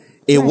women.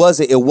 It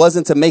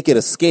wasn't to make it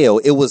a scale.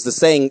 It was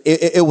saying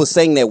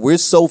that we're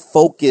so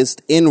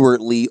focused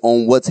inwardly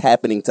on what's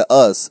happening to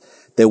us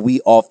that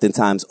we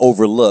oftentimes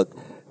overlook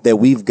that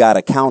we've got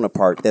a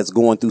counterpart that's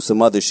going through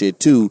some other shit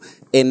too,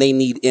 and they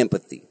need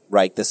empathy.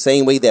 Right, the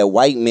same way that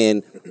white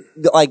men,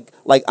 like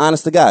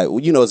honest to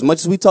God, you know, as much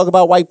as we talk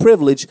about white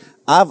privilege,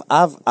 I've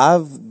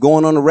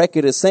gone on the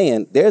record as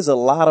saying there's a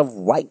lot of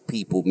white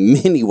people,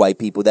 many white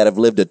people that have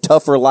lived a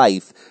tougher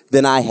life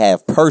than I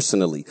have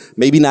personally.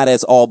 Maybe not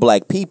as all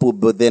black people,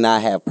 but than I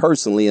have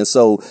personally, and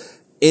so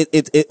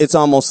it's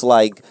almost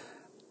like,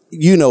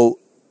 you know,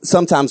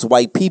 sometimes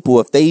white people,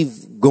 if they've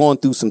gone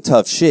through some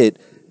tough shit,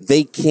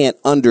 they can't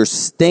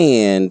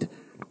understand.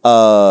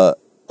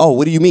 Oh,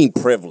 what do you mean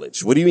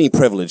privilege? What do you mean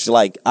privilege?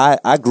 Like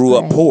I grew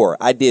up poor.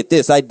 I did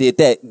this. I did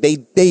that.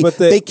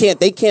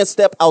 They can't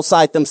step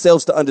outside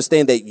themselves to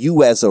understand that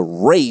you as a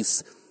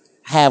race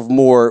have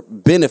more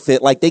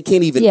benefit. Like they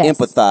can't even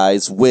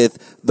empathize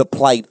with the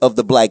plight of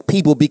the black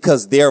people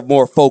because they're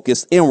more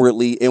focused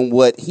inwardly. And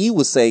what he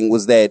was saying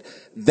was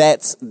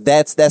that's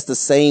the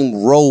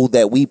same role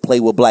that we play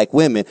with black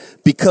women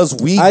because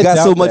we got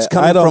so much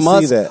coming from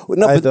us.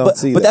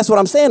 But that's what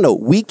I'm saying though.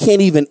 We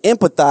can't even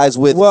empathize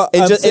with. Well,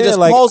 and just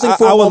pausing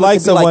for a moment. I would like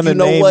someone to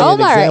name an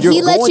Omar, example.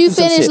 he let you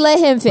finish. Let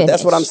him finish.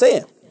 That's what I'm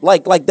saying.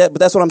 Like that, but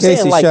that's what I'm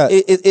Casey, saying. Like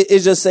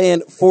it's just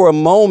saying for a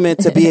moment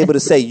to be able to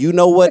say, you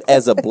know what,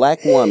 as a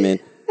black woman,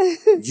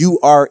 you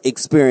are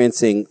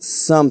experiencing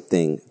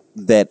something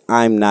that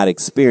I'm not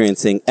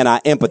experiencing, and I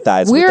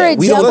empathize with that.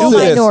 We are a double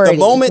minority.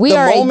 We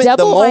are a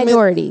double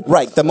minority.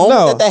 Right. The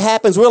moment that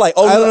happens, we're like,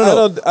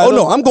 oh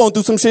no, I'm going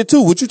through some shit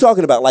too. What you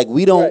talking about? Like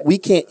we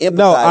can't empathize.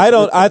 No, I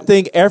don't. I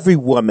think every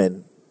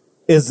woman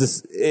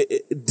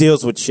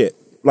deals with shit.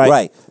 Like,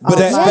 right, but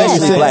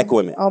especially black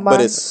women.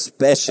 But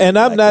especially, and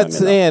I'm not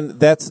saying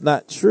that's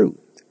not true.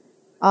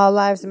 All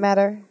lives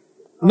matter.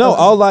 No,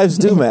 all lives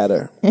do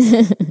matter.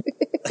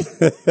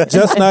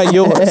 Just not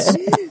yours.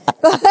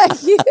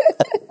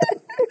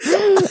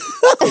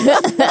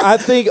 I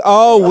think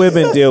all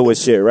women deal with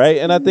shit, right?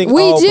 And I think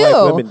all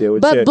black women deal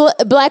with shit.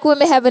 But black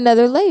women have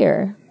another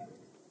layer.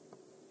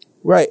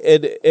 Right,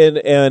 and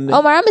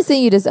Omar, I'm gonna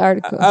send you this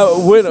article.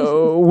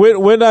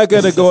 We're not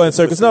gonna go in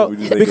circles. No,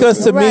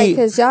 because to me,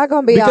 because y'all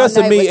gonna be because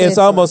all to night me, with it's this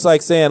almost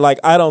like saying like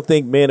I don't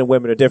think men and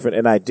women are different,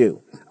 and I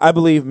do. I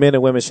believe men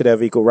and women should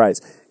have equal rights,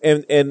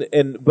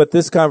 and but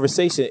this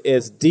conversation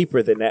is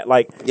deeper than that.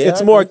 Like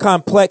it's more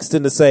complex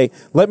than to say,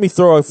 let me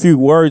throw a few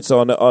words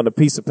on a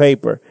piece of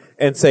paper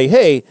and say,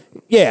 hey,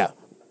 yeah,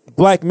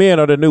 black men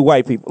are the new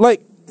white people.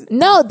 Like.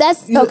 No,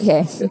 that's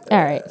okay.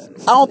 All right.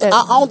 I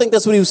don't think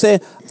that's what he was saying.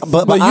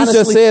 But you honestly,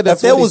 just said that's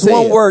if there what was he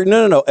one said. word,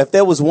 no. If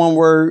there was one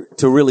word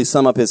to really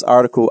sum up his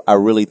article, I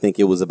really think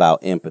it was about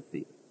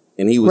empathy.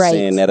 And he was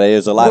saying that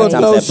there's a lot of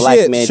times that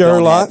black men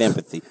don't have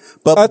empathy.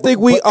 But I think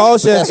we all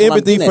should have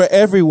empathy for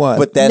everyone.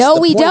 But that's no,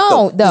 the we point,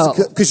 don't, though.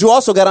 Because you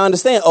also got to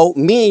understand,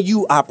 me and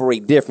you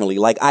operate differently.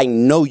 Like, I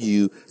know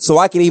you, so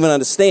I can even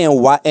understand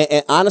why.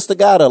 And honest to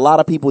God, a lot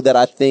of people that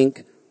I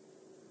think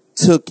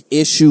took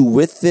issue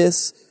with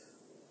this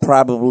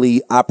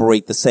probably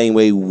operate the same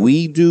way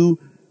we do.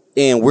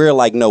 And we're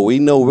like, no, we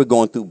know we're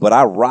going through, but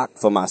I rock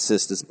for my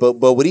sisters. But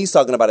what he's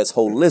talking about is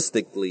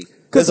holistically.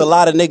 There's a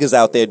lot of niggas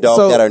out there,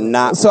 dog, that are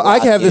not. So I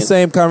can have the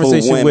same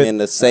conversation for women with in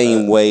the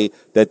same way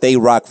that they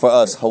rock for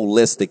us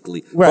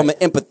holistically, from an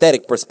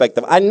empathetic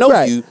perspective. I know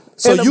you,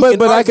 so you can.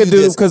 But I could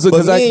do because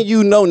me and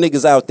you know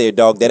niggas out there,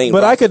 dog, that ain't.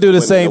 But I could do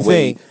the same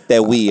thing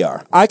that we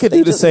are. I could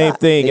do the same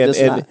thing,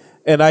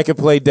 and I could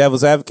play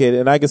devil's advocate,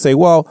 and I could say,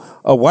 well,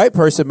 a white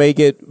person may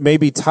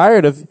be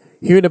tired of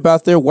hearing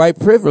about their white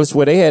privilege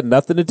where they had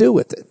nothing to do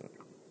with it.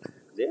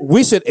 Yeah.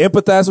 We should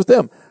empathize with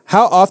them.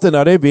 How often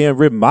are they being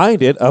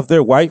reminded of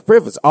their white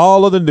privilege?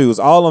 All of the news,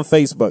 all on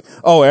Facebook.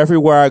 Oh,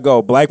 everywhere I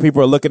go, black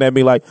people are looking at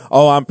me like,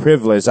 oh, I'm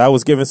privileged. I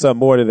was giving something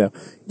more to them.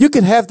 You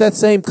can have that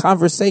same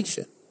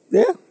conversation.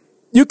 Yeah.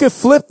 You can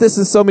flip this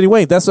in so many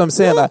ways. That's what I'm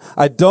saying. Yeah.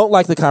 I don't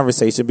like the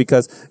conversation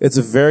because it's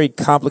a very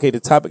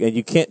complicated topic and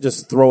you can't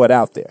just throw it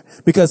out there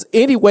because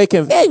anyone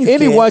can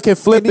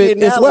flip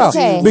it as well.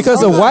 Okay.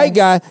 Because a white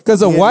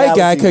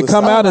guy could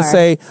come out and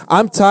say,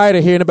 I'm tired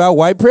of hearing about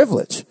white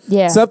privilege.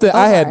 Yeah. Something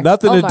I had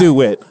nothing to do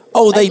with.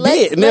 Oh, they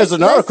did. And there's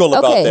an article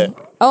about that.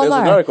 There's an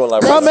article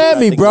Come at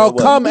me, bro.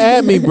 Come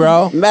at me,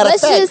 bro. Matter of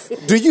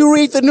fact, do you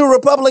read the New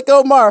Republic,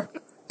 Omar?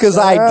 Because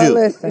I do.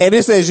 listen. And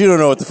it says you don't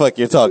know what the fuck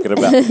you're talking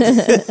about.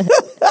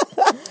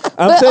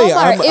 I'm telling you,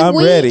 Omar, I'm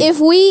ready. If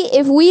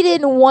we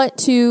didn't want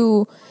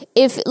to,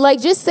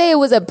 just say it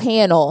was a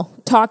panel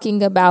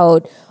talking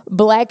about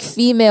black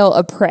female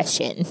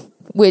oppression,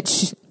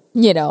 which,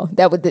 you know,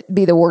 that would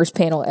be the worst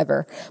panel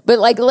ever. But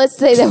let's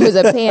say that was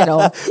a panel.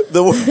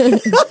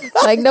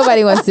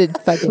 Nobody wants to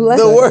fucking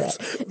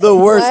the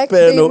worst Black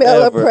panel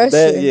female ever.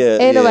 oppression.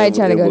 Ain't nobody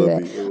trying to go to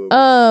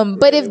that.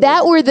 But if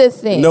that were the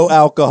thing, No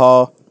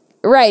alcohol.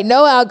 right?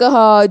 No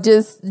alcohol,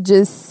 just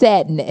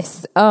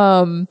sadness.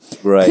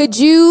 Right. Could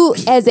you,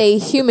 as a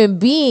human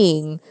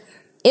being,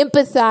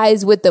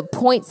 empathize with the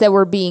points that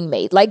were being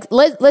made?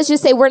 Let's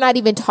just say we're not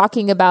even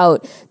talking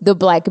about the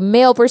black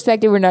male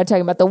perspective. We're not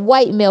talking about the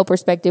white male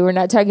perspective. We're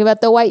not talking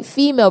about the white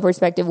female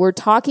perspective. We're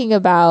talking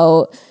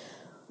about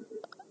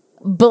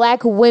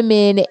black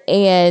women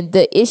and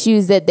the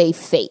issues that they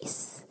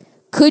face.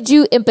 Could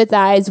you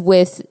empathize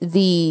with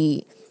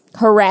the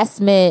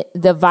harassment,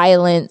 the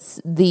violence,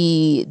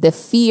 the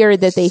fear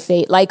that they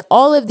face,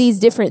 all of these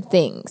different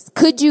things?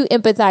 Could you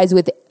empathize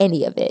with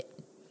any of it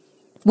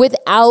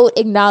without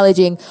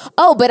acknowledging,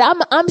 oh, but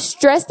I'm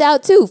stressed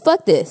out too.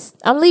 Fuck this.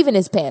 I'm leaving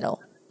this panel.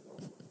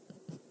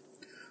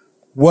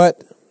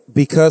 What?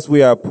 Because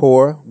we are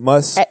poor,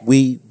 must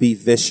we be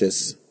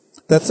vicious?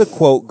 That's a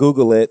quote.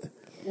 Google it.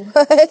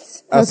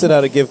 What? I'll send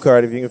out a gift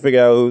card if you can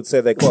figure out who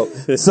said that quote.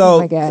 So, Oh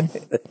my God.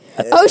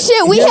 Oh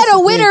shit, we Here's had a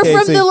the winner thing,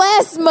 from Casey. the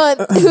last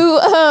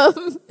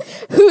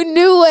month who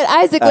knew what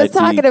Isaac was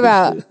talking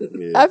about.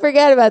 I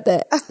forgot about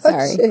that.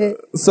 Sorry. Shit.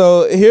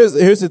 so here's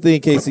the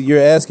thing, Casey.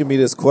 You're asking me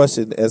this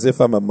question as if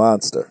I'm a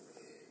monster.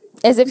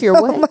 As if you're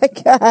Oh what? my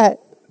God.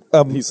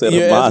 He said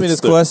You're a asking me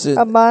this monster. question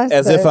A monster.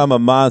 as if I'm a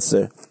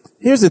monster.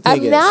 Here's the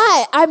thing.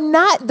 I'm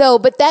not though,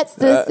 but that's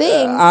the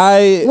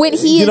thing. When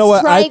he you is know what?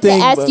 I trying to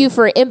think- ask you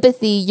for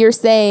empathy, you're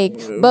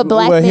saying, but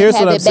black Well, men here's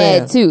have what it I'm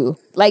bad saying. too.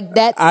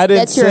 That's I didn't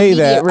that's your say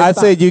immediate that. response.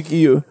 I said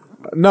you.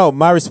 No,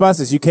 my response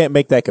is you can't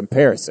make that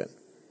comparison.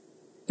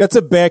 That's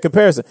a bad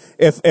comparison.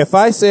 If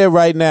I say it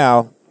right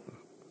now,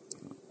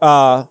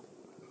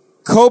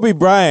 Kobe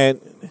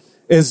Bryant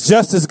is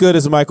just as good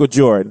as Michael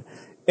Jordan,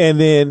 and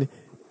then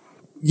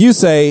you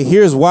say,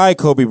 here's why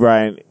Kobe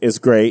Bryant is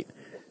great.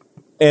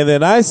 And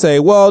then I say,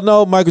 well,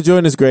 no, Michael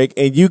Jordan is great.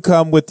 And you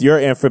come with your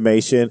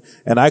information,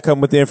 and I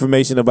come with the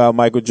information about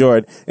Michael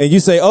Jordan. And you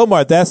say,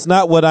 Omar, that's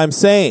not what I'm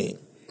saying.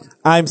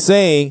 I'm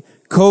saying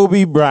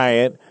Kobe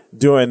Bryant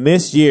during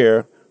this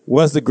year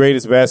was the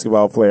greatest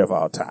basketball player of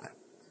all time.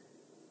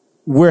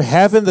 We're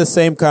having the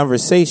same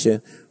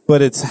conversation,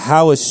 but it's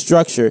how it's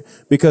structured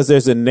because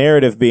there's a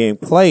narrative being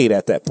played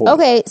at that point.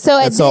 Okay, so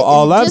And so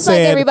all I'm just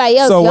saying- like everybody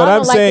else, so y'all what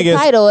don't I'm like saying the is,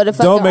 title of the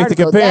fucking don't make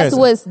the article. comparison.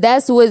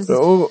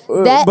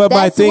 But my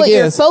that's thing what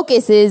your is-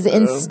 focus is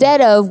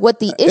instead of what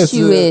the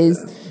issue is,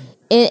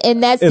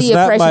 and that's it's the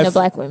not oppression my of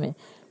black women.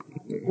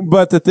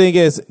 But the thing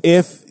is,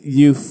 if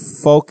you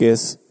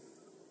focus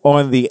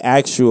on the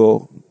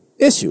actual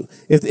issue,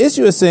 if the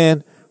issue is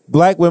saying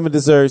black women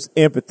deserves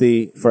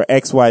empathy for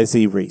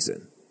XYZ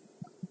reason,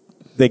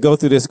 they go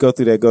through this, go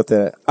through that, go through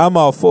that. I'm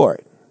all for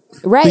it.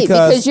 Right,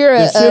 because you're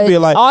there should be a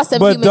awesome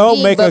but human don't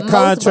being, make but a most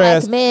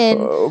contrast. black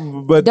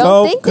men but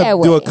don't think that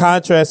do way. a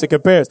contrast and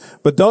comparison.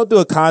 But don't do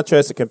a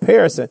contrast and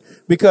comparison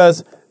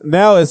because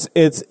now it's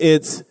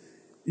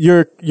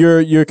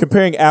you're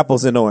comparing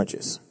apples and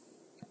oranges.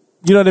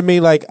 You know what I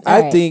mean? Like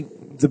I Right.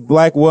 think the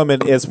black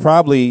woman is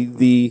probably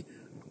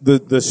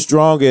the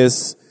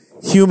strongest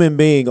human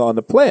being on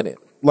the planet.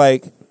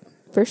 Like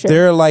for sure.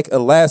 they're like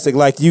elastic.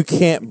 Like you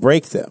can't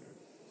break them.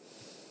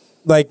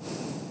 Like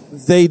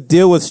they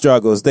deal with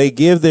struggles. They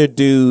give their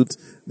dudes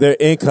their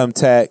income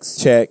tax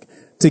check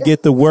to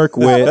get to work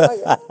with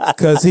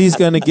because he's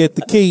going to get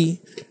the key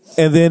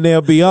and then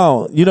they'll be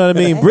on. You know what I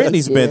mean?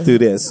 Brittany's been through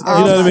this. You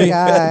know what I my mean?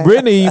 God.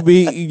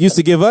 Brittany used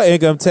to give her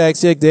income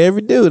tax check to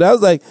every dude. I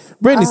was like,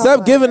 Brittany,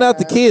 stop giving out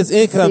the kids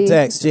income See?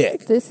 tax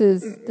check. This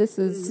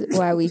is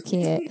why we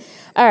can't.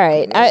 All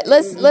right,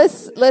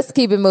 let's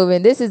keep it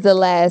moving. This is the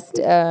last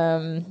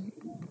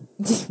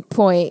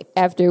point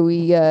after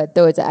we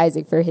throw it to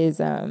Isaac for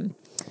his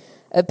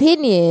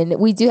opinion.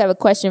 We do have a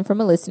question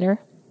from a listener.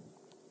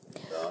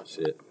 Oh,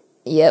 shit.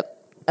 Yep.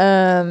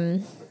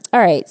 All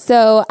right.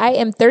 So I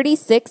am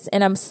 36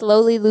 and I'm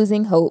slowly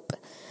losing hope.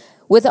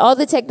 With all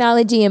the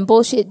technology and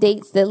bullshit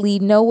dates that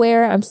lead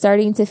nowhere, I'm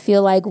starting to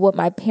feel like what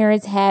my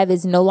parents have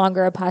is no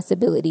longer a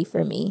possibility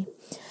for me.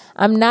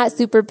 I'm not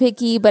super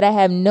picky, but I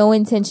have no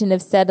intention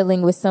of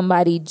settling with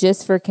somebody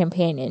just for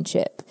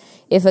companionship.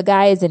 If a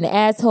guy is an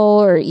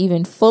asshole or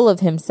even full of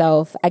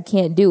himself, I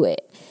can't do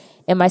it.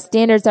 And my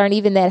standards aren't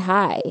even that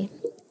high.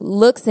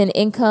 Looks and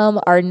income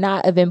are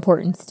not of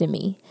importance to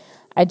me.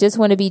 I just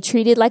want to be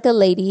treated like a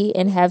lady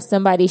and have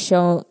somebody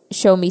show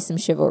me some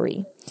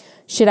chivalry.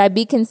 Should I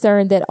be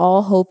concerned that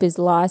all hope is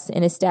lost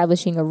in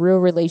establishing a real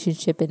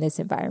relationship in this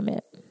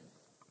environment?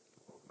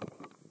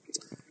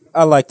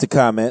 I like to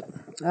comment.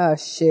 Oh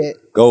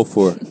shit. Go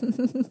for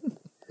it.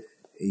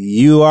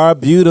 You are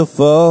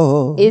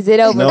beautiful. Is it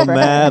over? No for-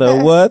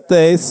 matter what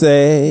they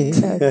say.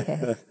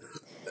 Okay.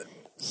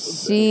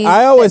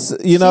 I always,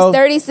 you know,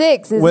 she's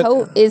 36.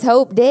 Is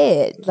hope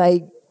dead?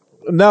 Like,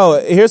 no.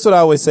 Here's what I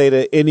always say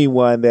to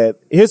anyone that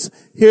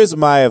here's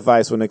my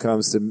advice when it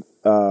comes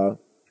to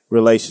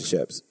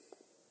relationships,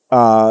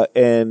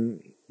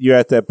 and you're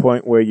at that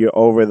point where you're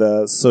over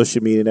the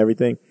social media and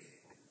everything.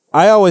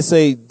 I always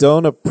say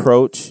don't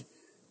approach.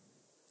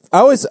 I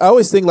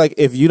always think like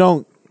if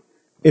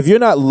you're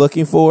not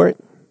looking for it,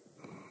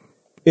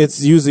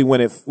 it's usually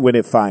when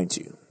it finds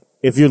you.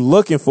 If you're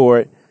looking for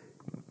it,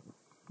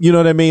 you know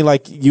what I mean?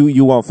 Like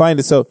you won't find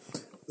it. So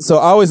I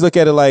always look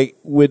at it like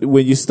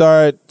when you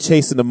start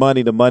chasing the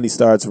money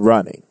starts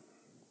running.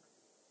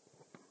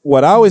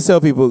 What I always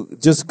tell people,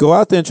 just go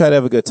out there and try to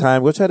have a good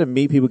time. Go try to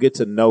meet people, get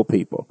to know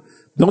people.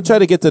 Don't try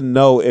to get to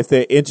know if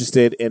they're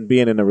interested in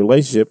being in a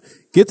relationship.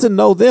 Get to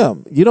know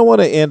them. You don't want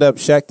to end up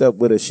shacked up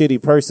with a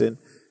shitty person,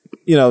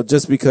 you know,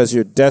 just because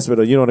you're desperate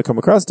or you don't want to come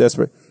across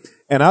desperate.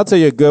 And I'll tell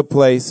you a good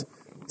place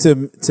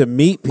to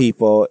meet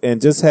people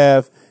and just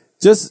have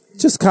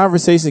just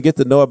conversation, get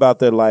to know about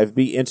their life,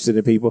 be interested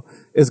in people,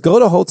 is go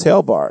to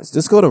hotel bars.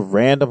 Just go to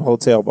random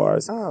hotel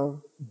bars.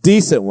 Oh.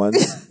 Decent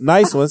ones,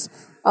 nice ones.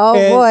 Oh,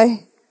 And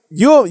boy.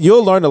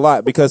 You'll learn a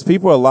lot because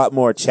people are a lot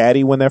more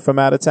chatty when they're from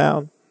out of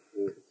town.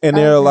 And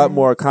they're a lot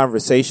more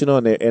conversational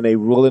and they're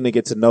willing to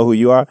get to know who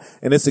you are.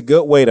 And it's a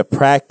good way to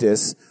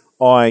practice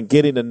on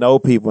getting to know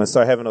people and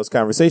start having those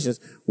conversations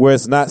where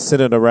it's not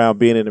centered around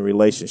being in a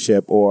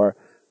relationship or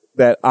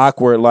that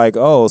awkward, like,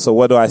 oh, so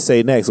what do I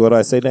say next? What do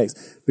I say next?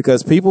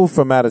 Because people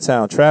from out of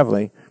town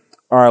traveling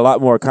are a lot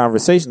more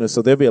conversational,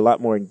 so they'll be a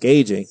lot more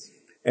engaging.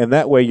 And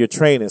that way you're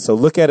training. So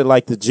look at it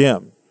like the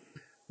gym.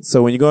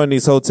 So when you go in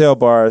these hotel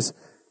bars,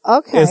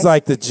 it's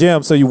like the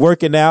gym. So you're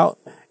working out.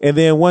 And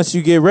then once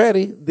you get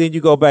ready, then you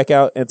go back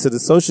out into the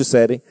social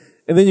setting.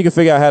 And then you can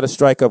figure out how to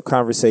strike up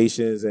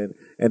conversations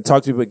and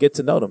talk to people and get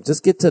to know them.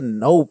 Just get to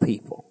know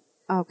people.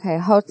 Okay,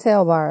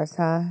 hotel bars,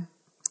 huh?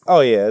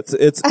 Oh yeah,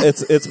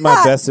 it's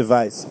my best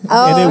advice.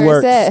 Oh, and it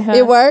works.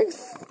 It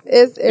works.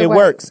 It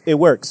works. It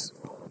works.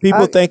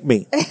 People thank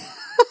me.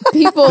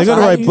 people. They're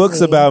gonna write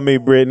books about me,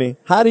 Brittany.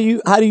 How do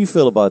you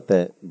feel about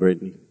that,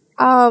 Brittany?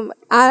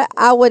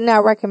 I would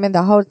not recommend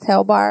the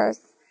hotel bars.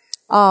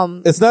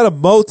 It's not a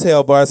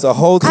motel bar; it's a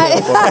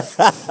hotel bar.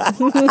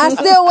 I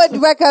still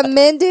would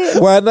recommend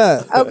it. Why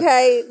not?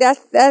 Okay,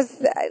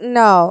 that's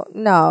no.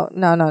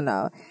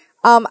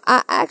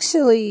 I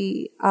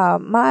actually,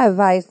 my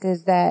advice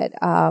is that,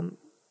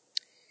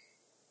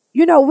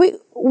 you know,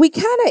 we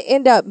kind of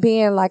end up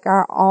being like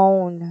our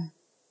own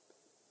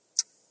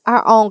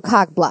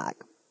cock block,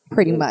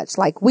 pretty much.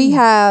 Like we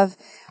have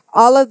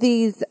all of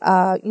these,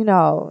 you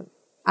know,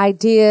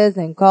 ideas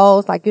and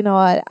goals. Like, you know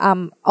what,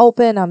 I'm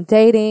open, I'm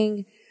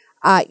dating.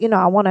 You know,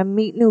 I want to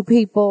meet new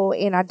people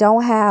and I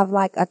don't have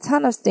like a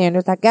ton of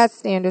standards. I got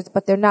standards,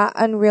 but they're not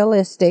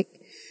unrealistic.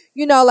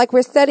 You know, like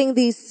we're setting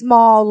these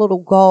small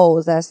little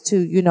goals as to,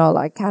 you know,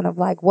 like kind of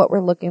like what we're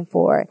looking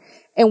for.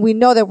 And we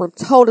know that we're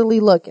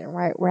totally looking,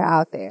 right? We're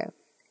out there.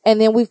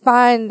 And then we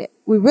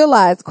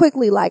realize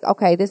quickly like,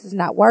 okay, this is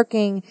not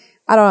working.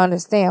 I don't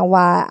understand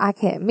why I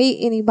can't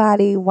meet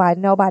anybody, why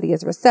nobody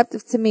is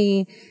receptive to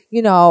me.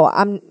 You know,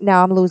 I'm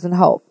losing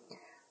hope.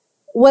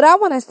 What I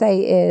want to say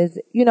is,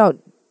 you know,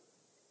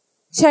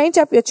 change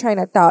up your train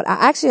of thought.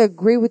 I actually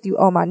agree with you,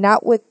 Omar,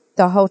 not with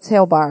the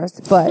hotel bars,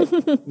 but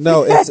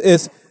no,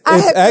 it's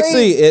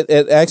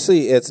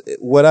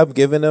what I'm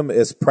giving them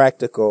is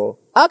practical.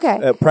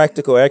 Okay.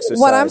 Practical exercise.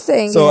 What I'm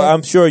saying so is,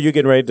 I'm sure you're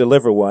getting ready to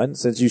deliver one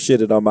since you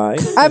shitted on mine.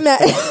 I'm not.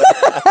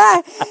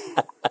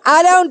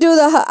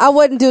 I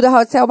wouldn't do the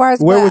hotel bars.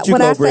 Where would you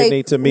go,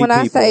 Brittany, to meet people? When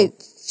I say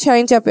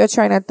change up your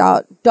train of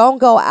thought, don't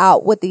go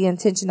out with the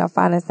intention of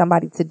finding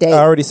somebody to date. I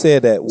already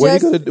said that.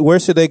 Where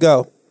should they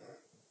go?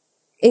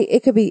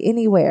 It could be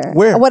anywhere.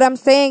 Where? What I'm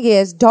saying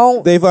is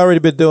don't. They've already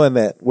been doing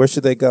that. Where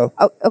should they go?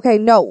 Okay,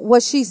 no.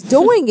 What she's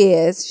doing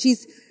is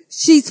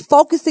she's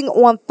focusing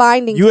on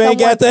finding. You ain't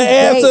got the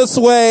answer,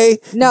 Sway.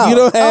 No, you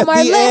don't have the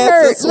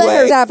answer, Sway.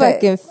 Let her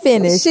fucking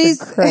finish.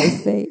 She's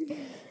crazy.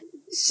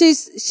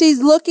 She's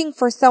looking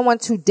for someone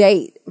to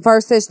date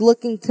versus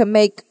looking to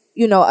make,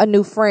 you know, a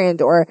new friend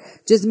or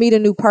just meet a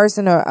new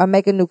person or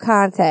make a new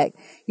contact.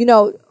 You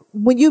know,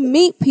 when you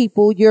meet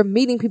people, you're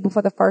meeting people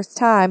for the first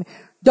time.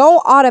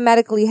 Don't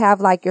automatically have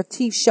like your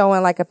teeth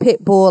showing like a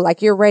pit bull,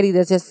 like you're ready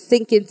to just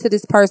sink into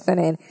this person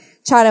and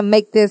try to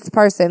make this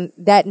person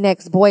that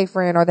next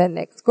boyfriend or that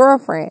next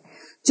girlfriend.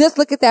 Just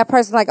look at that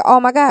person like, oh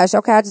my gosh,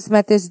 okay, I just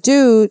met this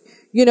dude,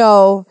 you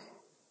know,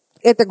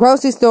 at the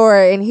grocery store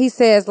and he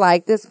says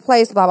like this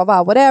place, blah, blah,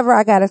 blah, whatever.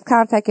 I got his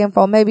contact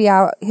info. Maybe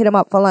I'll hit him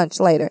up for lunch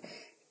later.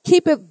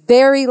 Keep it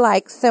very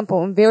like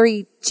simple and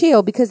very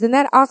chill because then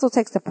that also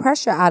takes the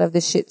pressure out of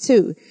this shit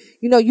too.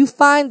 You know, you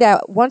find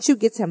that once you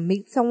get to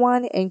meet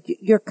someone and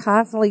you're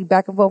constantly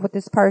back and forth with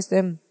this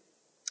person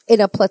in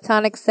a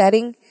platonic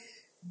setting,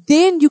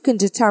 then you can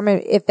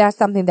determine if that's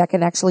something that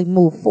can actually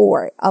move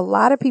forward. A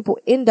lot of people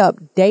end up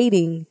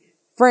dating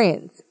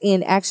friends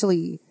and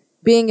actually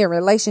being in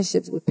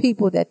relationships with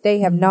people that they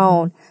have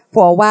known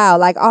for a while.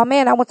 Like, oh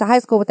man, I went to high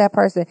school with that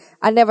person.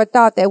 I never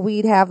thought that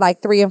we'd have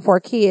like 3 and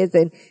 4 kids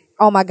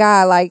oh my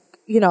God, like,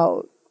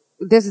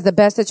 this is the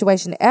best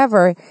situation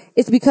ever.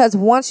 It's because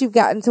once you've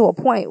gotten to a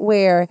point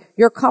where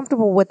you're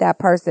comfortable with that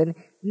person,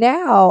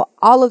 now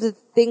all of the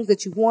things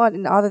that you want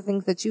and all the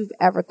things that you've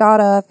ever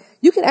thought of,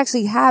 you can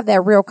actually have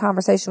that real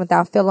conversation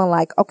without feeling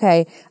like,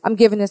 okay, I'm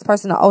giving this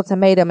person an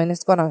ultimatum and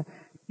it's going to,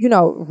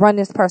 run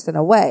this person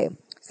away.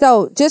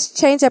 So just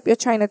change up your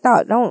train of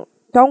thought. Don't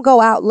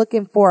go out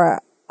looking for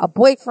a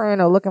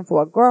boyfriend or looking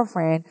for a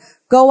girlfriend.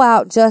 Go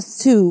out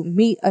just to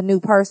meet a new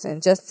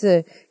person, just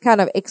to kind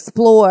of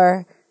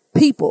explore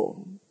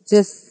people.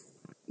 Just,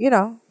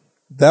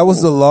 That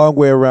was the long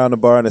way around the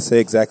barn to say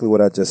exactly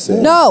what I just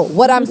said. No,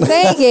 what I'm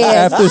saying is,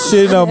 After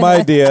shitting on my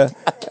idea,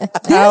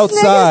 this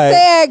outside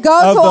nigga said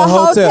go of to the a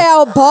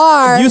hotel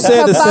bar. You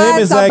said to the same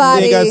find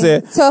exact thing I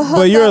said, to hook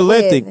but you're up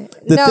lifting. with.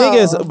 The No. thing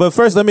is, but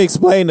first let me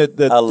explain the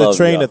love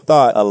train y'all. of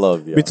thought. I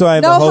love y'all.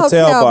 Between No the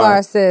hotel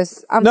bar.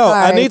 sis. I'm No,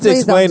 sorry. I need to Please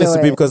explain don't this to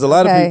do people it. because a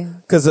lot of Okay.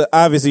 people, because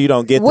obviously you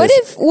don't get What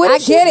this. if I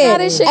she's get it. not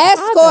in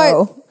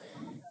Chicago? Escort.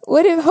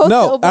 What if hotel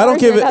No, I don't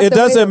bars give are it. not It the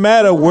way doesn't to-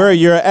 matter where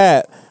you're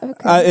at.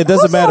 It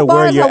doesn't Hotel matter where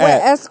bars you're are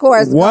where at.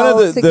 escorts One go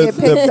of to the get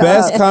picked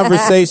best up.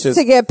 conversations.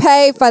 to get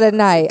paid for the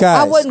night. I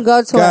Guys, wouldn't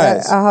go to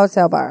guys. a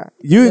hotel bar.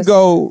 You can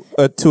go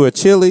to a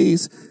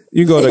Chili's.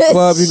 You can go to a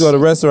club. You can go to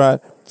a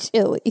restaurant.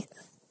 Chili.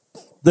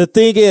 The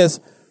thing is,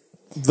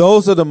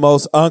 those are the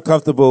most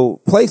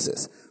uncomfortable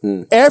places.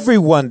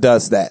 Everyone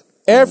does that.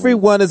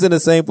 Everyone is in the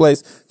same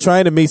place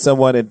trying to meet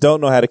someone and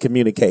don't know how to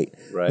communicate.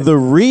 Right. The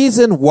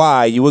reason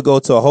why you would go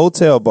to a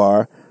hotel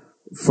bar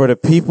for the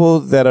people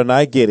that are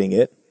not getting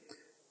it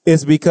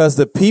is because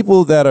the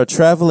people that are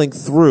traveling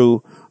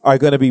through are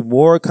going to be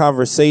more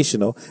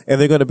conversational and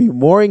they're going to be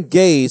more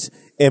engaged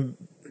in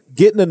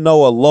getting to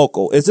know a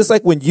local. It's just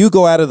like when you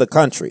go out of the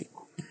country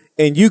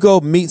and you go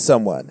meet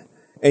someone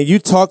and you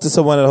talk to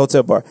someone at a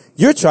hotel bar,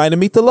 you're trying to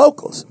meet the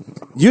locals.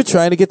 You're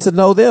trying to get to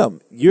know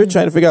them. You're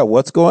trying to figure out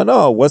what's going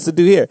on, what's to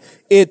do here.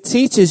 It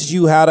teaches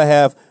you how to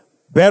have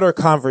better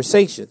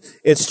conversations.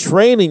 It's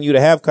training you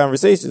to have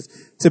conversations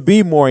to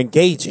be more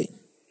engaging.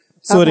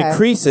 So it Okay.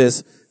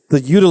 increases the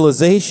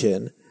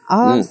utilization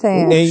All I'm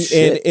saying.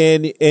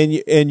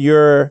 in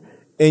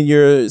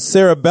your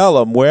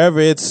cerebellum, wherever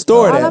it's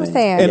stored All at. I'm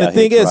saying. And Yeah, the thing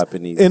I hate is,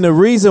 dropping these- and the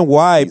reason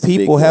why these big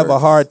people have a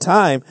words. hard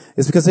time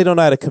is because they don't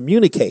know how to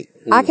communicate.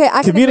 I can agree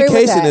with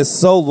Communication that. is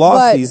so lost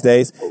But these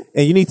days,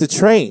 and you need to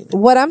train.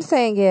 what I'm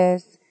saying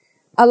is,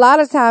 a lot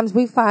of times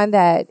we find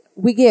that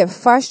we get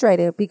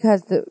frustrated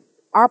because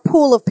our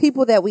pool of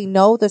people that we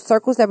know, the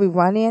circles that we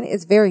run in,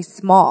 is very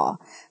small.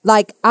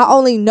 Like, I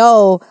only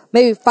know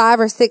maybe 5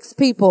 or 6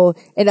 people,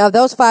 and of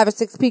those 5 or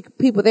 6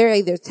 people, they're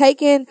either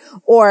taken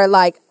or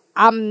like,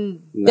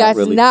 that's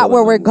really not where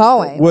feeling we're them.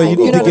 going. Well, Like,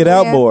 you need know to what get I'm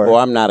out saying? more. Or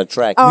I'm not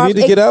attracted. You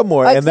need to get out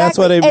more, and that's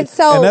why Exactly.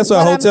 and that's why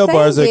what I'm hotel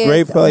bars are a saying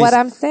great is- place What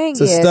I'm saying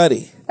to is,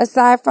 study.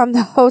 aside from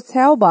the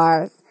hotel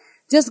bars,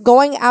 just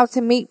going out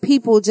to meet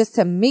people, just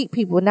to meet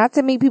people, not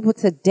to meet people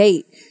to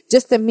date,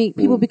 just to meet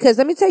people. Because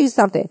let me tell you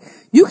something.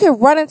 You can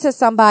run into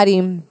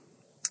somebody,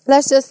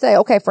 let's just say,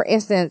 okay, for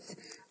instance,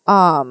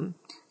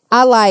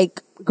 I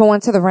like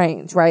going to the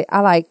range, right? I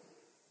like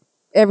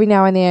every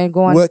now and then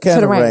going What kind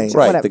to the of range. range?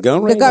 Right, whatever. the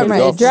gun range? The gun Or the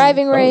range. golf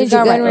Driving range,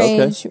 gun gun range.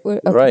 range. Okay.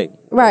 Right.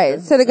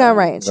 Right, to the gun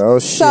range. Oh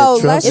shit! So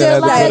Trump let's gonna just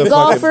have to There's a say-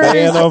 lot put of a fucking golfers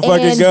ban on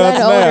fucking and guns gun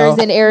now.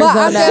 owners in Arizona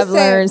I'm just I've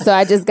learned, saying- so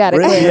I just got to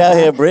Brittany clarify. out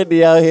here.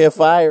 Brittany out here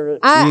firing.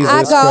 I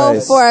Jesus go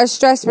Christ. for a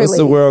stress relief. What's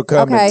the world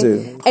coming okay?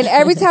 to? And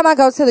every time I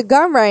go to the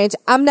gun range,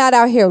 I'm not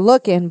out here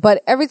looking,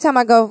 but every time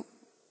I go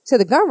to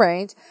the gun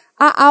range,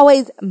 I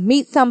always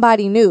meet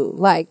somebody new.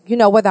 Like,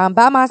 whether I'm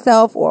by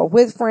myself or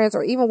with friends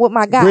or even with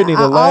my guy. Brittany,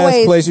 the I last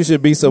always place you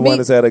should be someone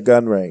meet- is at a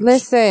gun range.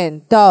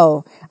 Listen,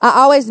 though,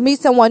 I always meet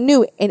someone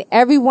new and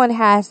everyone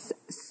has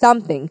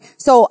something.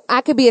 So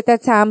I could be at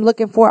that time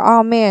looking for,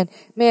 oh man,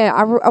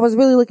 I was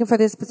really looking for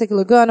this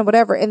particular gun or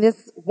whatever. And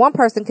this one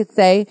person could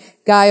say,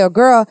 guy or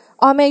girl,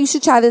 oh man, you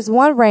should try this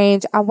one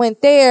range. I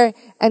went there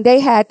and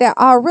they had that.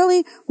 Oh,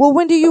 really? Well,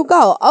 when do you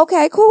go?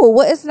 Okay, cool.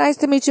 Well, it's nice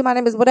to meet you. My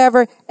name is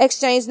whatever.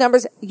 Exchange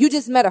numbers. You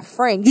just met a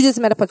friend. You just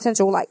met a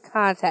potential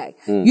contact.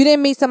 You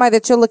didn't meet somebody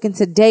that you're looking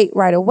to date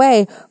right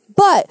away,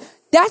 but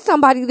that's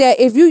somebody that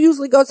if you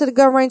usually go to the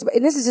gun range,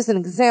 and this is just an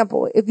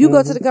example, if you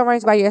go to the gun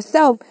range by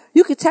yourself,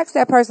 you could text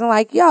that person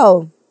like,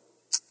 yo,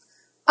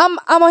 I'm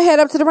gonna head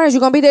up to the range. You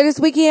gonna be there this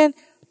weekend?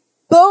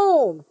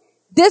 Boom.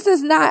 This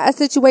is not a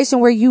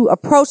situation where you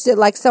approached it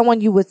like someone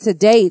you would to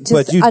date. Just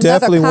But you another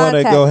definitely want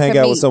to contact go hang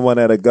out with meet. someone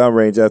at a gun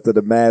range after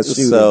the mass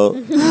shooting So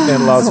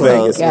in Las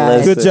Vegas.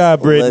 God. Good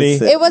job, Brittany.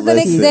 listen, It was an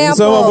listen. example.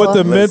 Someone with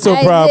a mental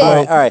I problem.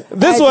 did. All right.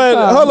 This I one,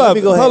 did. hold Let up,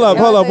 me go hold ahead.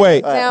 up, hold up, That was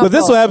wait. an example. But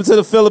this what happened to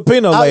the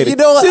Filipino lady. You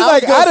know what? She's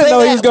like, I didn't know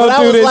he was going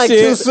to do this Too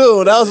shit.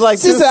 soon. I was like,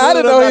 She too said, I soon.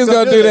 didn't know he was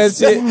going to do that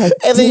shit. And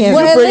then Damn. you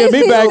Well, bringing at me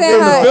least he back sent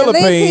from the her-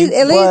 Philippines,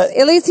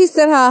 At least he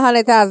sent her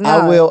 $100,000.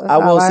 I will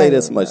That's say all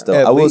this right. much though.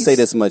 At I will least. say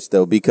this much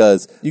though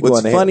because You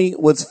what's going ahead.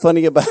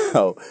 funny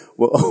about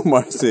what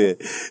Omar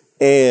said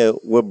and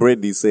what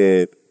Brittany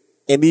said,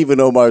 and even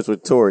Omar's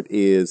retort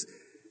is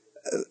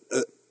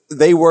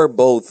they were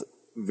both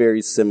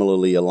very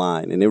similarly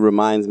aligned, and it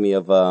reminds me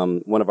of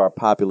one of our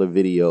popular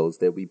videos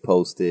that we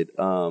posted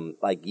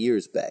like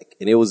years back,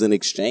 and it was an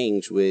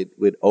exchange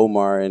with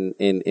Omar and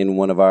in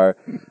one of our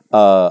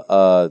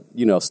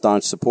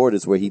staunch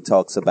supporters, where he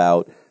talks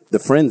about the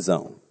friend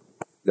zone,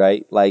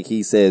 right? Like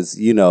he says,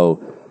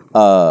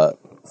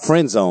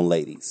 friend zone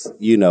ladies,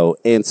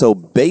 and so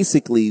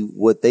basically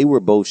what they were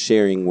both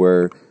sharing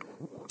were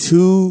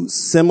two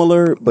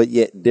similar but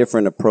yet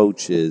different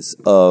approaches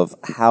of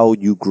how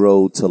you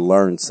grow to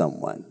learn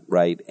someone,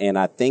 right? And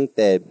I think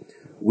that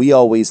we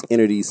always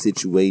enter these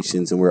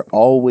situations and we're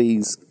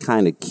always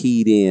kind of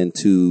keyed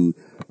into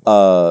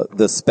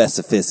the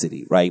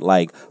specificity, right?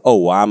 Like,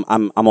 oh, I'm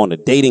on a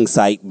dating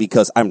site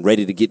because I'm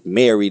ready to get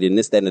married and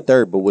this, that, and the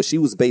third. But what she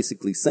was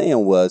basically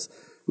saying was,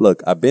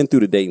 look, I've been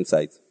through the dating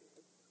sites.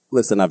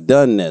 Listen, I've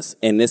done this,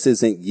 and this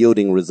isn't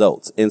yielding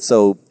results. And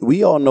so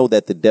we all know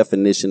that the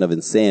definition of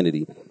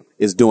insanity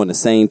is doing the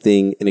same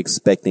thing and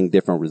expecting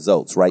different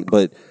results, right?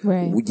 But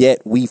yet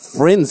we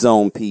friend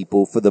zone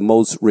people for the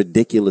most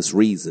ridiculous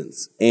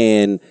reasons.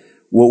 And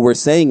what we're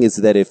saying is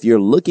that if you're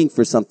looking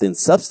for something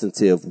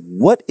substantive,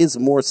 what is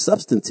more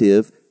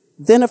substantive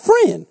than a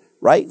friend,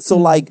 right? So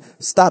like,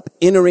 stop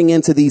entering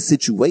into these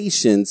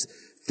situations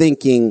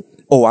thinking,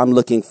 oh, I'm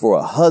looking for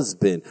a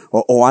husband,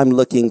 or oh, I'm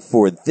looking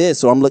for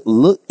this, or I'm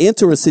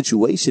enter a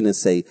situation and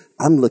say,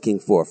 I'm looking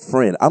for a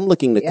friend. I'm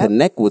looking to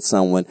connect with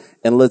someone,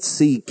 and let's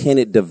see, can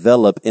it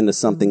develop into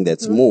something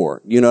that's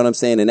more? You know what I'm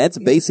saying? And that's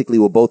basically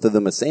what both of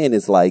them are saying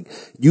is like,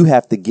 you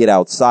have to get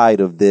outside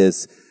of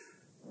this.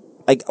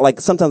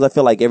 Like sometimes I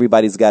feel like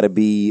everybody's got to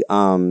be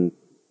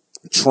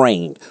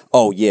trained.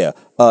 Oh yeah,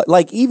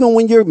 like even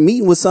when you're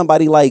meeting with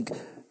somebody, like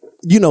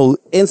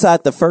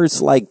inside the first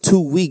like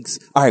 2 weeks,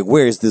 all right,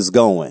 where is this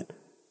going?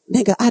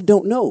 Nigga, I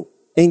don't know.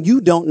 And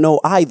you don't know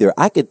either.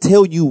 I could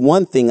tell you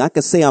one thing. I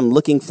could say I'm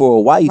looking for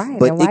a wife,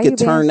 but it could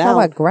turn out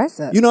so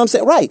aggressive. You know what I'm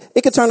saying? Right.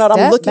 It could turn out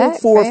I'm looking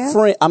for a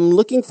friend. I'm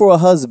looking for a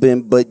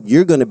husband, but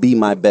you're going to be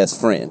my best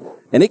friend.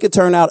 And it could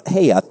turn out,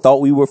 hey, I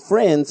thought we were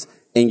friends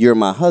and you're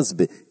my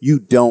husband. You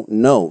don't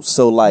know.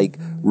 So like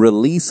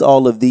release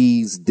all of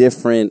these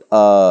different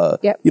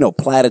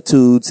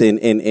platitudes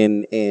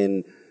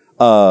and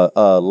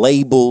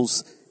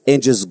labels,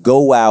 and just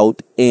go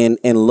out and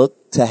look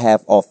to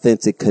have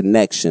authentic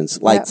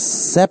connections. Like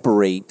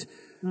separate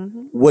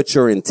what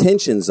your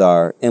intentions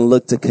are and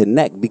look to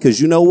connect, because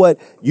you know what?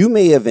 You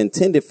may have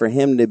intended for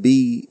him to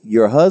be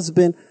your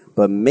husband,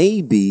 but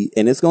maybe,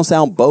 and it's going to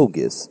sound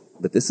bogus,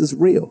 but this is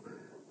real.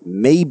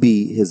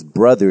 Maybe his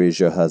brother is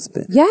your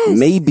husband. Yes.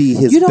 Maybe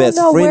his best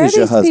friend is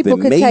your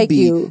husband.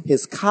 Maybe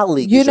his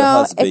colleague is your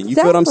husband. Exactly. You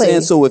feel what I'm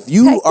saying? So if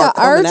you take are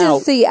the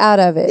urgency out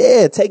of it.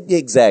 Yeah, take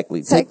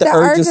the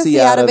urgency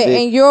out of it.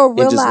 And you'll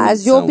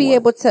realize you'll be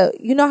able to,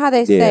 you know how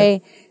they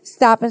say,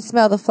 stop and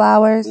smell the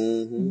flowers?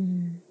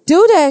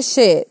 Do that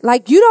shit.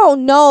 Like, you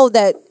don't know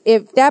that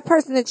if that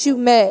person that you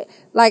met,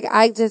 like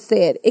I just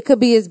said, it could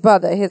be his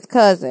brother, his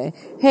cousin,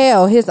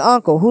 hell, his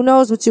uncle. Who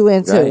knows what you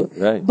into?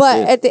 Right.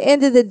 But at the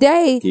end of the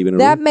day,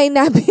 that may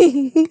not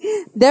be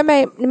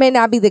may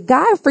not be the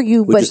guy for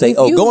you. Would but you say,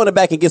 go in the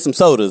back and get some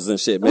sodas and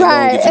shit, man.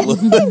 Right.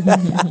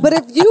 But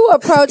if you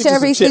approach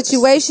every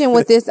situation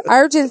with this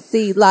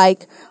urgency,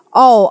 like,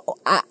 oh,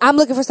 I'm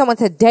looking for someone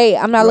to date,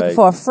 I'm not looking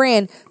for a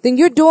friend, then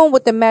you're doing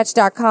what the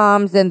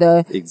Match.coms and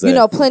the,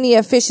 Plenty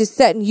of Fish is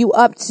setting you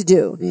up to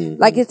do.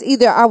 Like, it's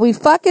either are we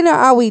fucking or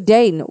are we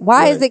dating?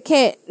 Why is it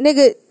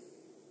nigga,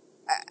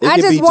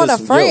 I just want a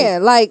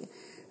friend. Like,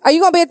 are you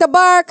going to be at the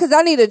bar? Cause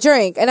I need a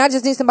drink and I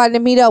just need somebody to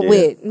meet up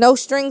with. No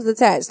strings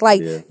attached.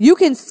 Like, you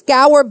can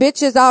scour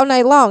bitches all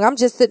night long. I'm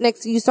just sitting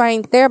next to you, so I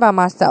ain't there by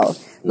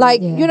myself.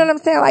 Like, you know what I'm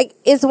saying? Like,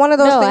 it's one of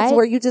those things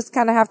where you just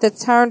kind of have to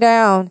turn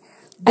down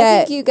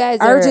that I think you guys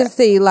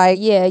urgency,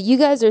 you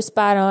guys are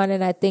spot on,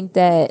 and I think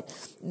that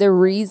the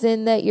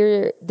reason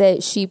that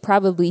she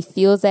probably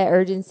feels that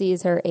urgency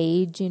is her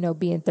age,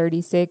 being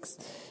 36,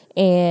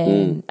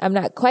 and I'm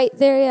not quite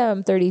there yet.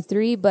 I'm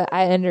 33, but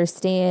I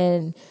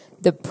understand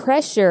the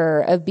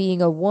pressure of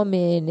being a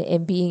woman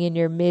and being in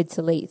your mid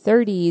to late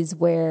 30s,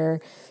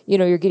 where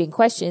you're getting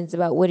questions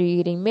about when are you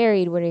getting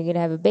married, when are you going to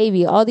have a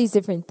baby, all these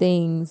different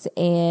things,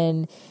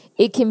 and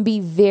it can be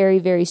very,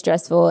 very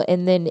stressful.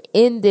 And then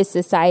in this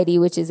society,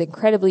 which is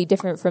incredibly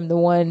different from the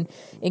one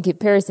in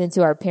comparison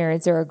to our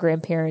parents or our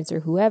grandparents or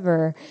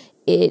whoever,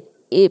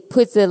 it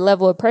puts a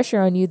level of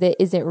pressure on you that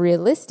isn't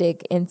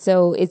realistic. And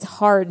so it's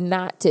hard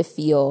not to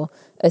feel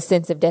a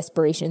sense of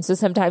desperation. So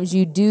sometimes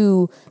you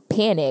do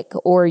panic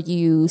or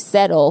you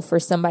settle for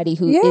somebody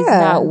who is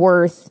not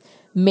worth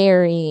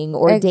marrying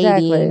or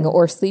dating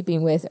or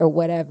sleeping with or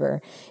whatever.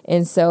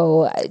 And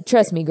so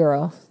trust me,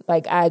 girl,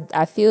 like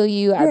I feel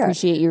you. I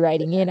appreciate you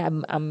writing in.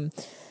 I'm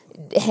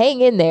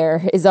hang in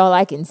there is all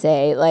I can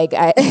say. Like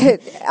I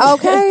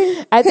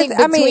I think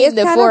between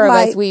the four of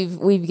us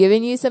we've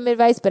given you some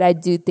advice, but I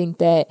do think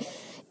that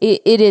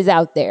it is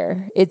out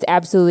there. It's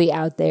absolutely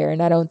out there,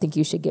 and I don't think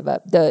you should give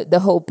up. The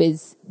hope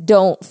is,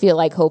 don't feel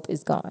like hope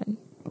is gone.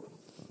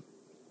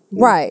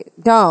 Right.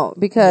 Don't,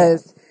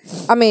 because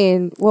I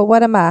mean, well,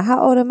 what am I?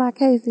 How old am I,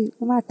 Casey?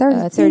 Am I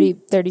 30?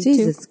 32.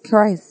 Jesus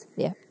Christ.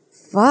 Yeah.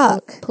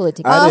 Fuck. Pull it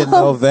together. I didn't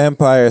know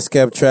vampires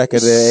kept track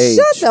of their age.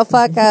 Shut the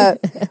fuck up.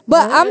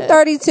 But I'm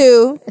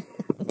 32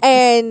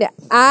 and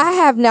I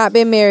have not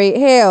been married.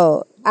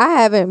 Hell, I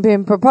haven't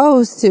been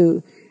proposed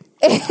to.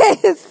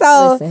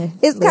 So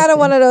it's kind of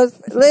one of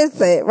those,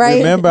 right?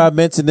 Remember, I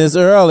mentioned this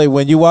early.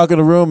 When you walk in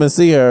the room and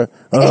see her,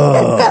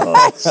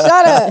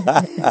 Shut up.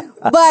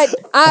 But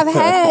I've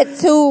had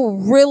two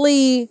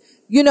really,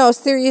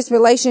 serious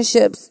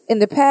relationships in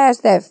the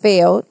past that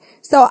failed.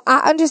 So I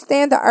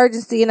understand the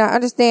urgency and I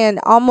understand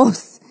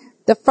almost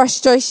the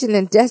frustration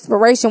and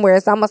desperation where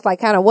it's almost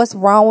like kind of what's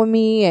wrong with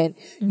me and,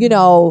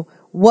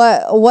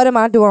 what am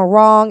I doing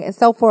wrong and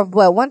so forth.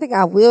 But one thing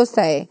I will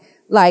say,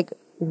 like,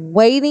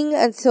 waiting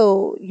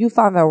until you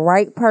find the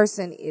right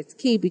person is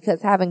key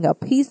because having a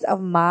peace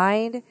of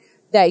mind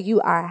that you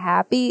are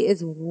happy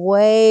is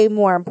way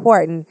more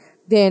important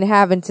than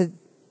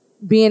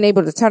being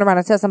able to turn around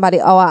and tell somebody,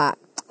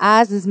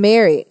 Oz is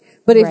married.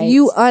 But if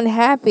you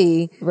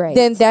unhappy,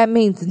 then that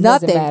means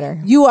nothing. Doesn't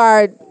matter. You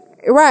are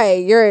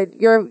right.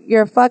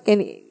 You're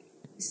fucking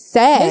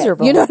sad.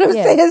 Miserable. You know what I'm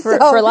saying?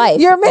 For life.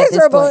 You're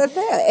miserable as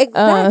hell.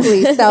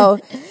 Exactly. So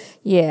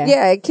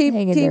yeah.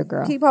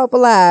 Keep hope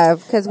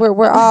alive because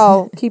we're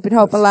all keeping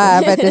hope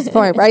alive at this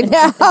point right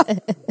now.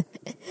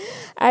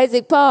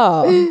 Isaac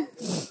Paul.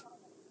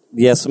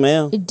 Yes,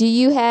 ma'am. Do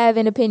you have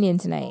an opinion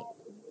tonight?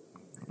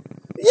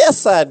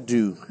 Yes, I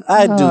do.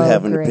 I do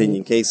have an great.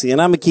 opinion, Casey,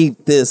 and I'm gonna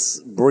keep this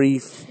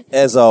brief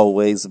as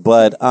always.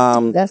 But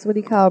That's what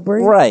he called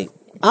brief. right,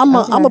 I'm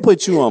gonna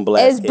put you on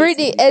blast, As Casey,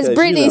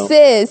 Brittany because,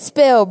 says,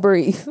 spell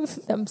brief.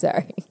 I'm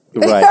sorry.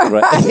 Right.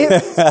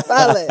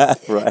 Spell it.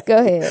 Right. Go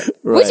ahead.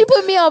 What you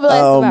put me on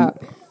blast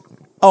about?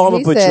 Oh, I'm going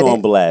He to put said you on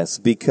it.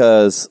 blast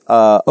because,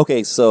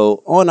 okay,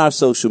 so on our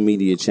social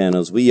media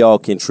channels, we all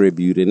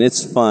contribute and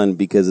it's fun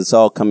because it's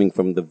all coming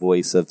from the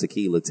voice of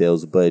Tequila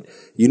Tales, but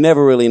you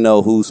never really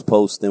know who's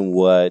posting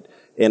what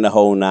in the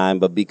whole nine,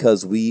 but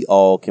because we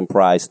all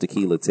comprise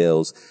Tequila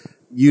Tales,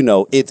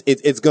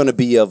 it's going to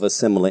be of a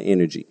similar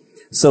energy.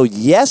 So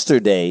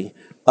yesterday,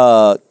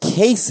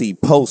 Casey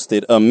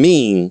posted a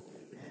meme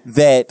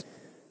that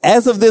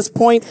as of this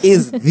point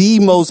is the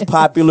most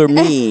popular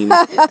meme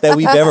that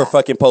we've ever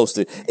fucking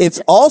posted.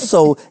 It's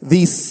also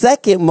the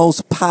second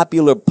most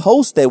popular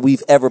post that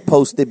we've ever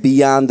posted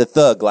beyond the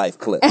Thug Life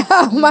clip.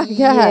 Oh my God.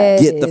 Yeah,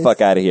 Get it the is.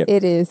 fuck out of here.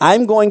 It is.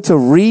 I'm going to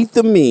read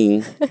the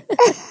meme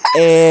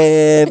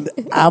and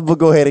I'm going to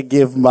go ahead and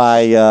give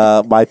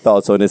my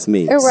thoughts on this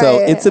meme. Right. So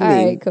it's a All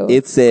meme. right, cool.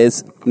 It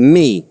says,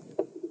 me,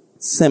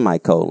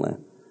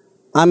 semicolon.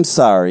 I'm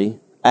sorry,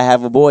 I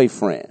have a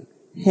boyfriend.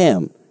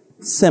 Him,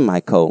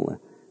 semicolon.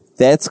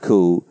 That's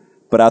cool,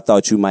 but I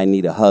thought you might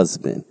need a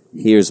husband.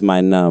 Here's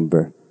my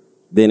number.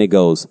 Then it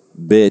goes,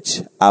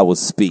 bitch, I was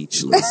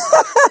speechless.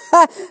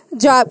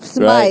 Drops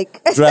Right?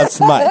 mic. Drops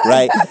mic,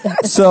 right?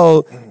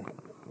 So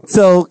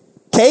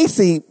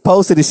Casey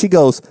posted it. She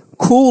goes,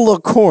 cool or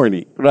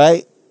corny,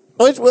 right?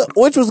 Which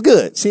was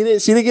good. She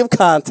didn't give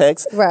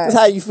context. Right. That's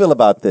how you feel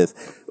about this.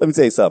 Let me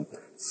tell you something.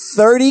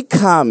 30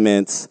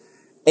 comments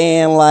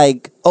and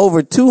like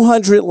over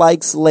 200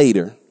 likes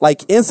later.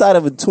 Like inside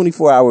of a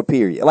 24-hour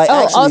period. Like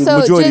actually, also, the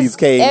majority of these just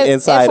came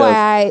inside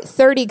FYI,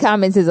 30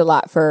 comments is a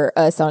lot for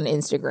us on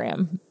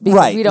Instagram. Because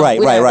Right. we don't have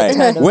a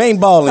ton of We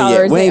ain't balling yet.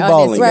 followers We ain't on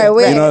balling Instagram. yet.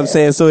 Right, You know what I'm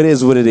saying? So it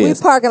is what it We is.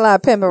 parking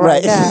lot pimping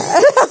right, Right.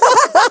 now.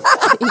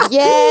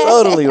 Yeah.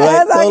 Totally, right?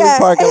 Yes, I Totally got-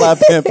 parking lot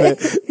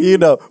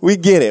pimping. We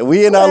get it.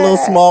 We in our little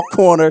small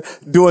corner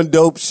doing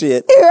dope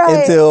shit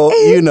Right. until,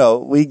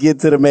 we get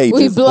to the majors.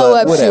 We blow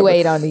but up whatever.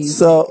 Shuaid on these.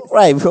 So,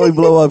 right, before we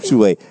blow up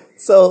Shuaid.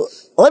 So,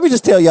 let me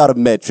just tell y'all the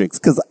metrics,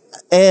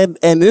 and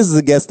this is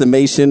a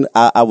guesstimation.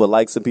 I would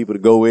like some people to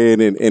go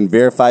in and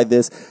verify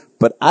this,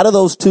 but out of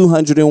those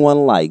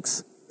 201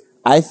 likes,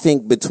 I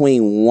think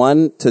between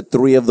 1 to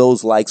 3 of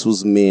those likes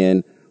was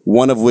men,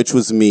 one of which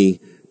was me,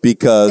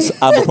 because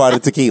I'm a part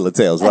of Tequila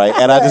Tales, right?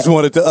 And I just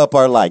wanted to up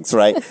our likes,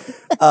 right?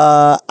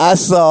 I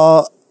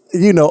saw,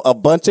 a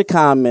bunch of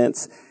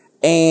comments,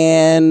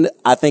 and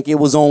I think it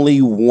was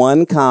only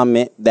one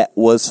comment that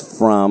was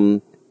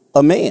from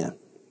a man,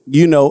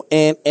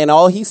 and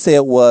all he said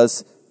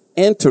was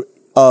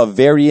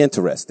very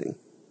interesting.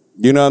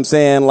 You know what I'm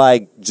saying?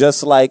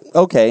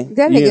 Okay.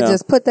 That nigga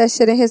just put that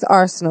shit in his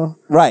arsenal.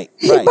 Right.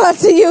 He about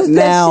to use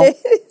Now, that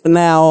shit.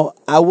 now,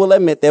 I will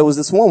admit there was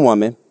this one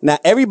woman. Now,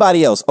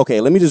 everybody else, okay,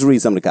 let me just read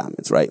some of the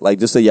comments, right? Like,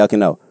 just so y'all can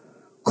know.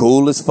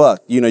 Cool as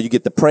fuck. You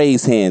get the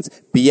praise hands.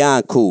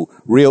 Beyond cool.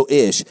 Real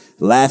ish.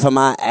 Laughing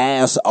my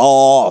ass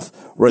off.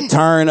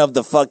 Return of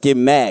the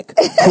fucking Mac.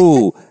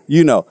 Cool.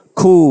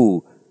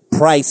 Cool.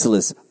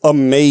 Priceless.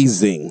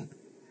 Amazing.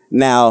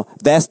 Now,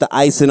 that's the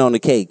icing on the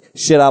cake.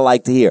 Shit I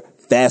like to hear.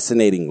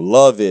 Fascinating.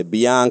 Love it.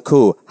 Beyond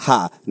cool.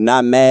 Ha.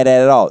 Not mad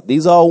at it all.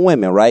 These are all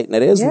women, right? Now,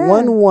 there's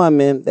one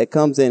woman that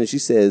comes in and she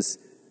says,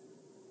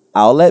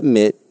 I'll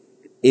admit,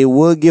 it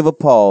would give a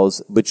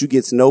pause, but you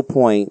gets no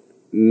point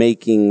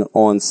making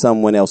on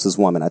someone else's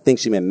woman. I think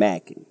she meant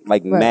macking.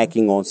 Like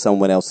macking on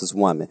someone else's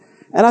woman.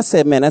 And I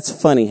said, man, that's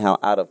funny how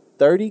out of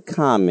 30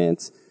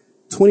 comments,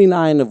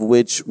 29 of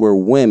which were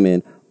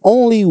women,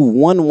 only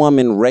one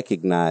woman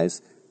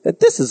recognized that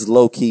this is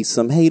low-key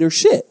some hater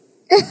shit.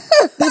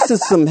 This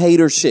is some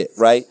hater shit,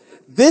 right?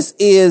 This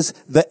is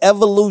the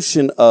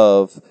evolution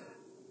of,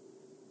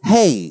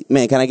 hey,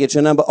 man, can I get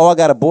your number? Oh, I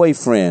got a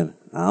boyfriend.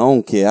 I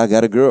don't care. I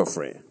got a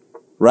girlfriend.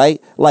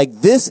 Right? Like,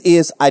 this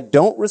is, I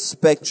don't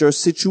respect your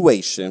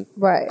situation.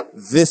 Right.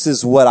 This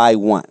is what I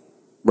want.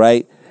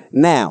 Right?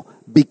 Now,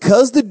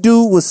 because the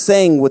dude was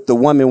saying what the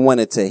woman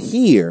wanted to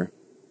hear,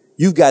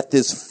 you got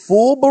this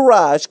full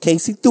barrage.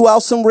 Casey threw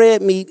out some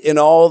red meat and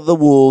all the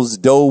wolves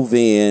dove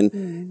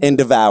in and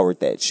devoured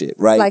that shit.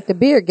 Right? Like the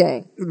beer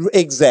gang.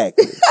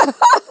 Exactly.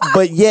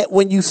 But yet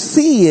when you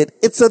see it,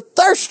 it's a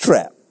thirst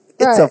trap.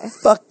 It's a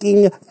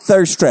fucking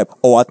thirst trap.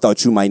 Oh, I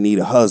thought you might need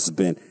a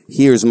husband.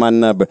 Here's my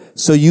number.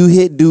 So you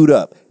hit dude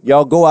up.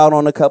 Y'all go out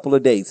on a couple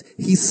of dates.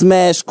 He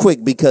smashed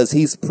quick because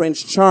he's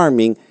Prince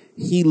Charming.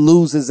 He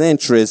loses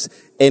interest.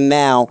 And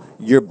now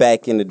you're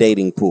back in the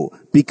dating pool.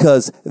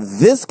 Because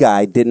this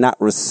guy did not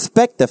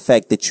respect the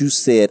fact that you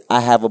said,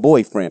 I have a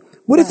boyfriend.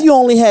 What if you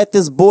only had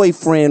this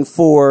boyfriend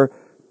for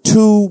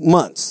 2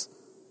 months?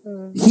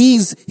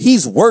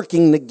 He's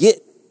working to get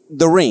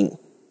the ring.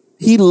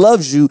 He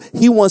loves you.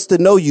 He wants to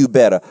know you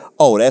better.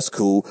 Oh, that's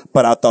cool.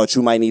 But I thought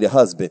you might need a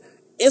husband.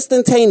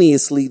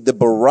 Instantaneously, the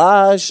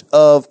barrage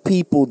of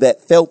people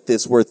that felt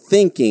this were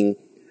thinking,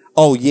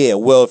 oh, yeah,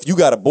 well, if you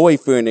got a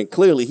boyfriend, then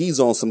clearly he's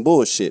on some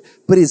bullshit.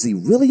 But is he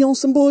really on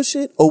some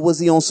bullshit or was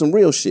he on some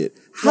real shit?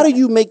 How do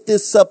you make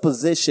this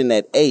supposition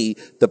that A,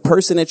 the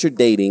person that you're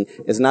dating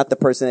is not the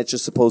person that you're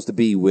supposed to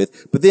be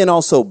with, but then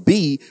also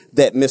B,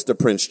 that Mr.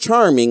 Prince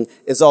Charming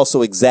is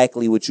also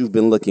exactly what you've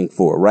been looking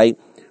for, right?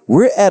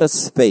 We're at a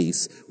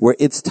space where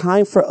it's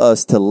time for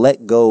us to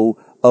let go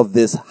of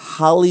this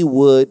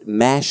Hollywood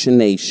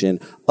machination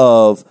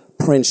of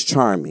Prince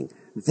Charming.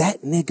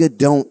 That nigga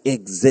don't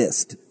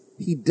exist.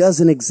 He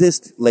doesn't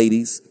exist,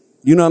 ladies.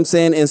 You know what I'm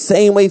saying? And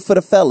same way for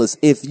the fellas.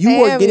 If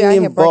you are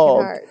getting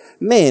involved,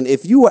 man,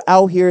 if you are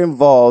out here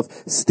involved,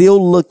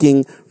 still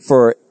looking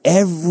for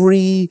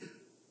every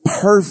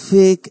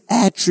perfect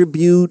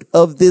attribute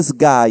of this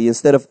guy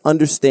instead of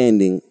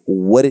understanding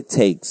what it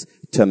takes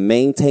to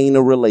maintain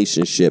a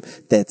relationship,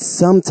 that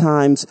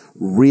sometimes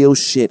real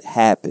shit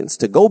happens.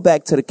 To go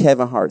back to the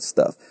Kevin Hart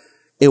stuff,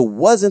 it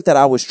wasn't that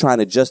I was trying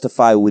to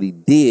justify what he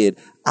did.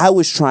 I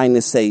was trying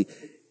to say,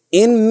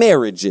 in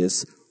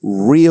marriages,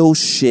 real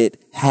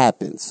shit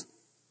happens.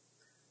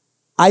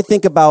 I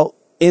think about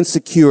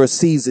Insecure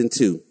season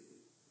 2,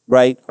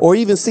 right? Or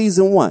even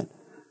season 1.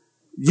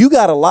 You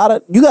got a lot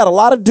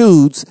of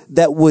dudes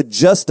that would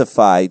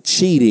justify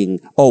cheating.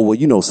 Oh, well,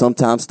 you know,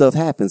 sometimes stuff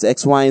happens,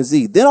 X, Y, and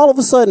Z. Then all of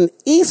a sudden,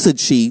 Issa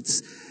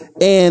cheats,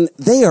 and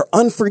they are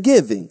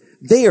unforgiving.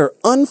 They are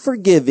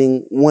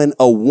unforgiving when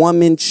a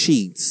woman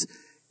cheats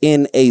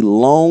in a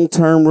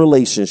long-term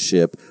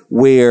relationship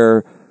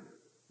where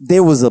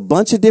there was a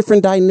bunch of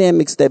different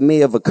dynamics that may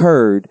have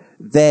occurred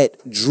that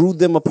drew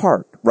them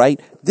apart,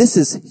 right? This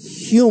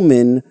is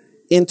human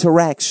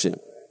interaction.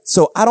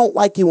 So I don't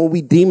like it when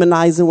we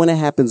demonize it when it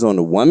happens on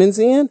the woman's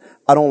end.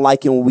 I don't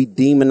like it when we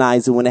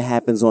demonize it when it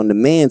happens on the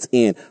man's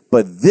end.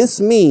 But this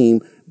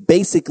meme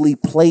basically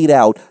played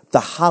out the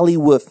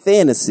Hollywood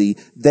fantasy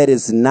that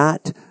is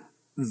not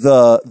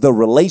the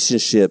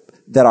relationship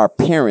that our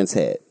parents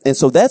had. And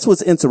so that's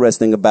what's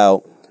interesting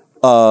about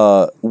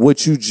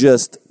what you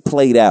just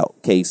played out,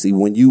 Casey,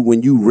 when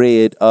you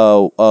read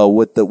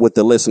what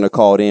the listener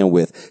called in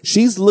with.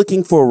 She's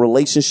looking for a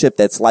relationship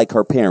that's like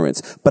her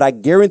parents. But I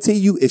guarantee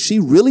you, if she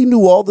really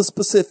knew all the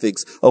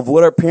specifics of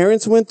what her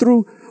parents went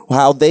through,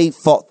 how they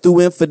fought through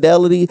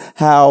infidelity,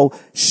 how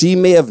she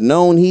may have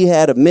known he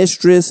had a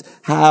mistress,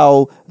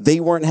 how they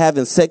weren't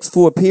having sex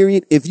for a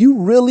period. If you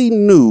really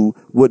knew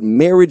what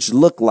marriage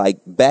looked like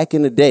back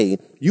in the day,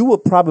 you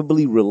would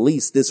probably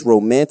release this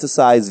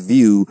romanticized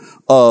view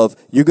of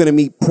you're going to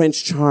meet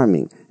Prince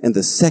Charming and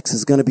the sex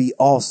is going to be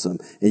awesome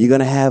and you're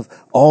going to have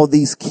all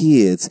these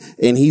kids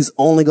and he's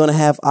only going to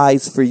have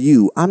eyes for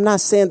you. I'm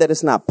not saying that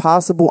it's not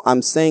possible.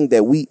 I'm saying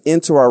that we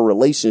enter our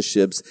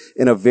relationships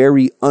in a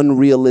very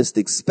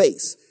unrealistic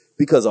space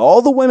because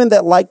all the women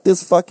that like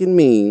this fucking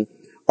meme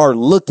are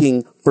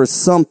looking for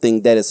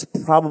something that is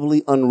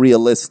probably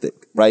unrealistic,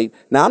 right?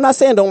 Now, I'm not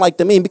saying don't like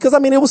the meme because, I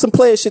mean, it was some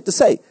player shit to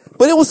say.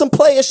 But it was some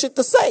player shit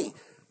to say.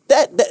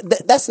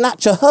 That's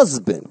not your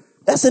husband.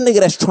 That's a nigga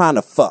that's trying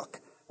to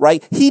fuck,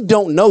 right? He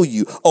don't know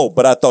you. Oh,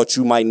 but I thought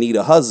you might need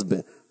a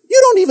husband.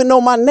 You don't even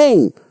know my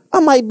name.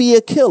 I might be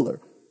a killer.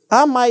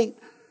 I might,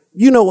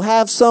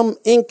 have some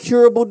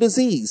incurable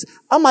disease.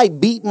 I might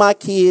beat my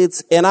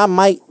kids and I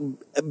might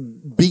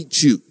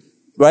beat you.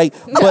 Right?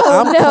 But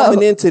I'm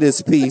coming into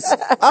this piece.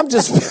 I'm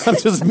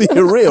just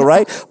being real,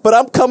 right? But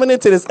I'm coming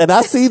into this and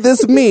I see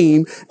this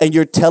meme and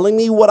you're telling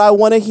me what I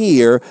want to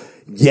hear.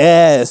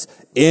 Yes,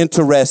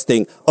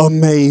 interesting,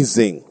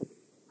 amazing.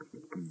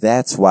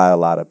 That's why a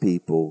lot of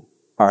people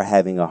are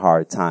having a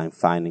hard time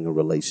finding a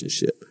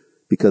relationship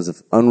because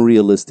of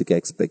unrealistic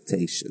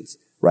expectations,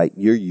 right?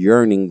 You're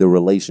yearning the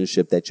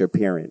relationship that your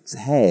parents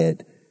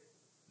had,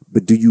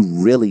 but do you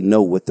really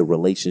know what the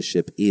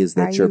relationship is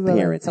that your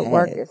parents had?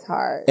 Work is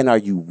hard. And are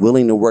you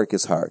willing to work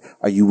as hard?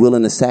 Are you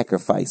willing to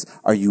sacrifice?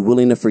 Are you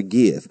willing to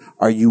forgive?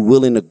 Are you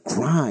willing to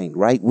grind,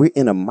 right? We're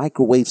in a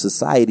microwave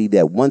society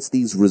that wants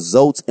these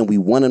results and we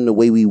want them the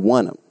way we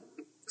want them.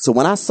 So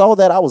when I saw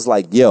that, I was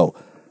like, yo,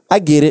 I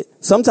get it.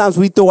 Sometimes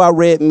we throw out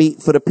red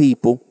meat for the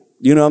people.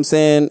 You know what I'm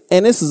saying?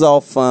 And this is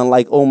all fun,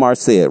 like Omar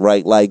said,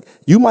 right? Like,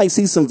 you might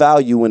see some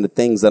value in the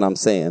things that I'm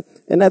saying,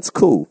 and that's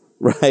cool,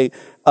 right?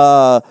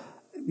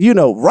 You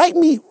know, write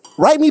me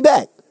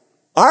back.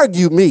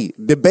 Argue me.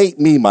 Debate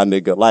me, my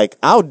nigga. Like,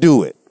 I'll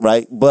do it,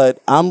 right? But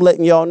I'm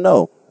letting y'all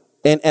know.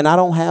 And I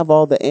don't have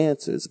all the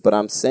answers, but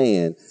I'm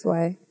saying...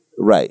 Sway.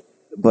 Right.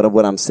 But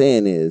what I'm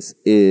saying is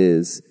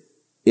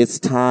it's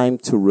time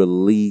to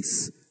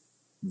release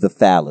the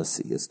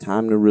fallacy. It's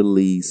time to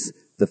release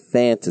the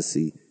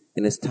fantasy.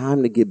 And it's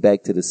time to get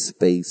back to the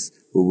space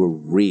where we're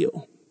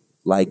real.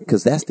 Like,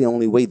 because that's the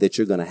only way that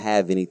you're going to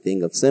have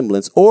anything of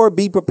semblance, or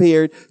be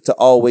prepared to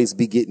always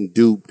be getting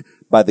duped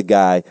by the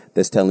guy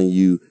that's telling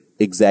you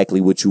exactly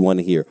what you want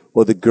to hear,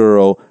 or the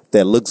girl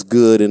that looks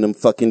good in them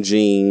fucking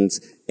jeans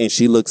and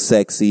she looks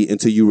sexy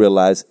until you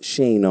realize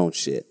she ain't on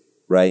shit,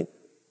 right?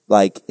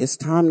 Like, it's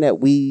time that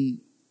we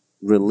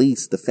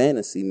release the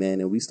fantasy, man,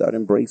 and we start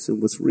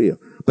embracing what's real.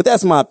 But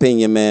that's my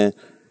opinion, man.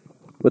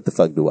 What the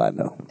fuck do I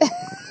know?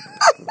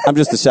 I'm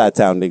just a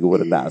Chi-Town nigga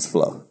with a nice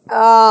flow.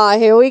 Oh,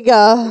 here we go.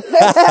 All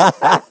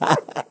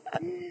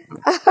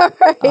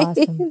right.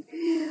 Awesome.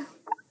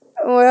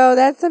 Well,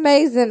 that's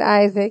amazing,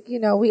 Isaac. You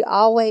know, we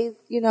always,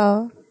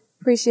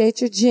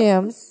 appreciate your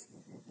gems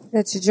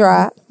that you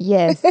drop.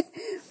 Yes.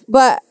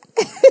 But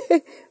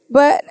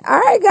all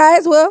right,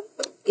 guys. Well,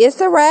 it's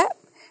a wrap.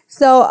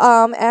 So,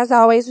 as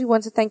always, we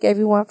want to thank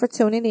everyone for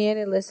tuning in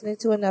and listening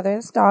to another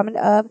installment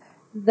of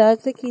The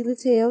Tequila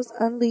Tales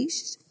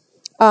Unleashed.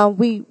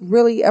 We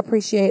really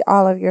appreciate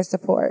all of your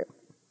support.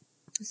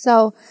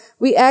 So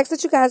we ask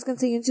that you guys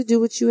continue to do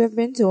what you have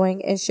been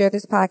doing and share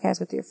this podcast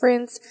with your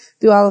friends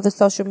through all of the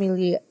social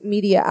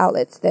media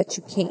outlets that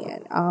you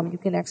can. You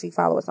can actually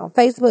follow us on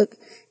Facebook,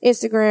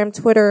 Instagram,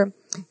 Twitter,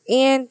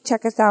 and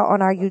check us out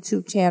on our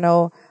YouTube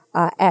channel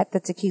at The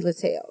Tequila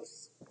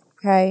Tales.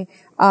 Okay.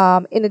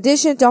 In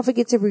addition, don't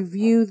forget to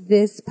review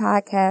this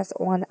podcast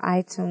on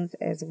iTunes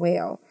as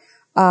well.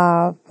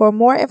 For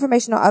more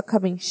information on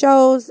upcoming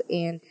shows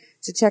and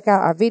to check out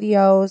our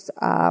videos,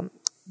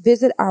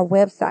 visit our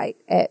website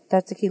at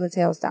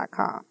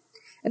thetequilatales.com.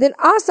 And then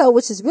also,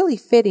 which is really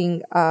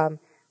fitting,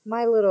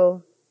 my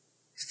little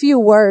few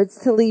words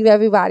to leave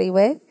everybody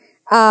with,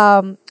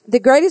 the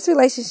greatest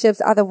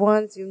relationships are the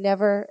ones you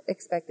never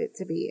expected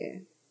to be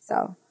in.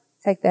 So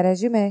take that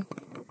as you may.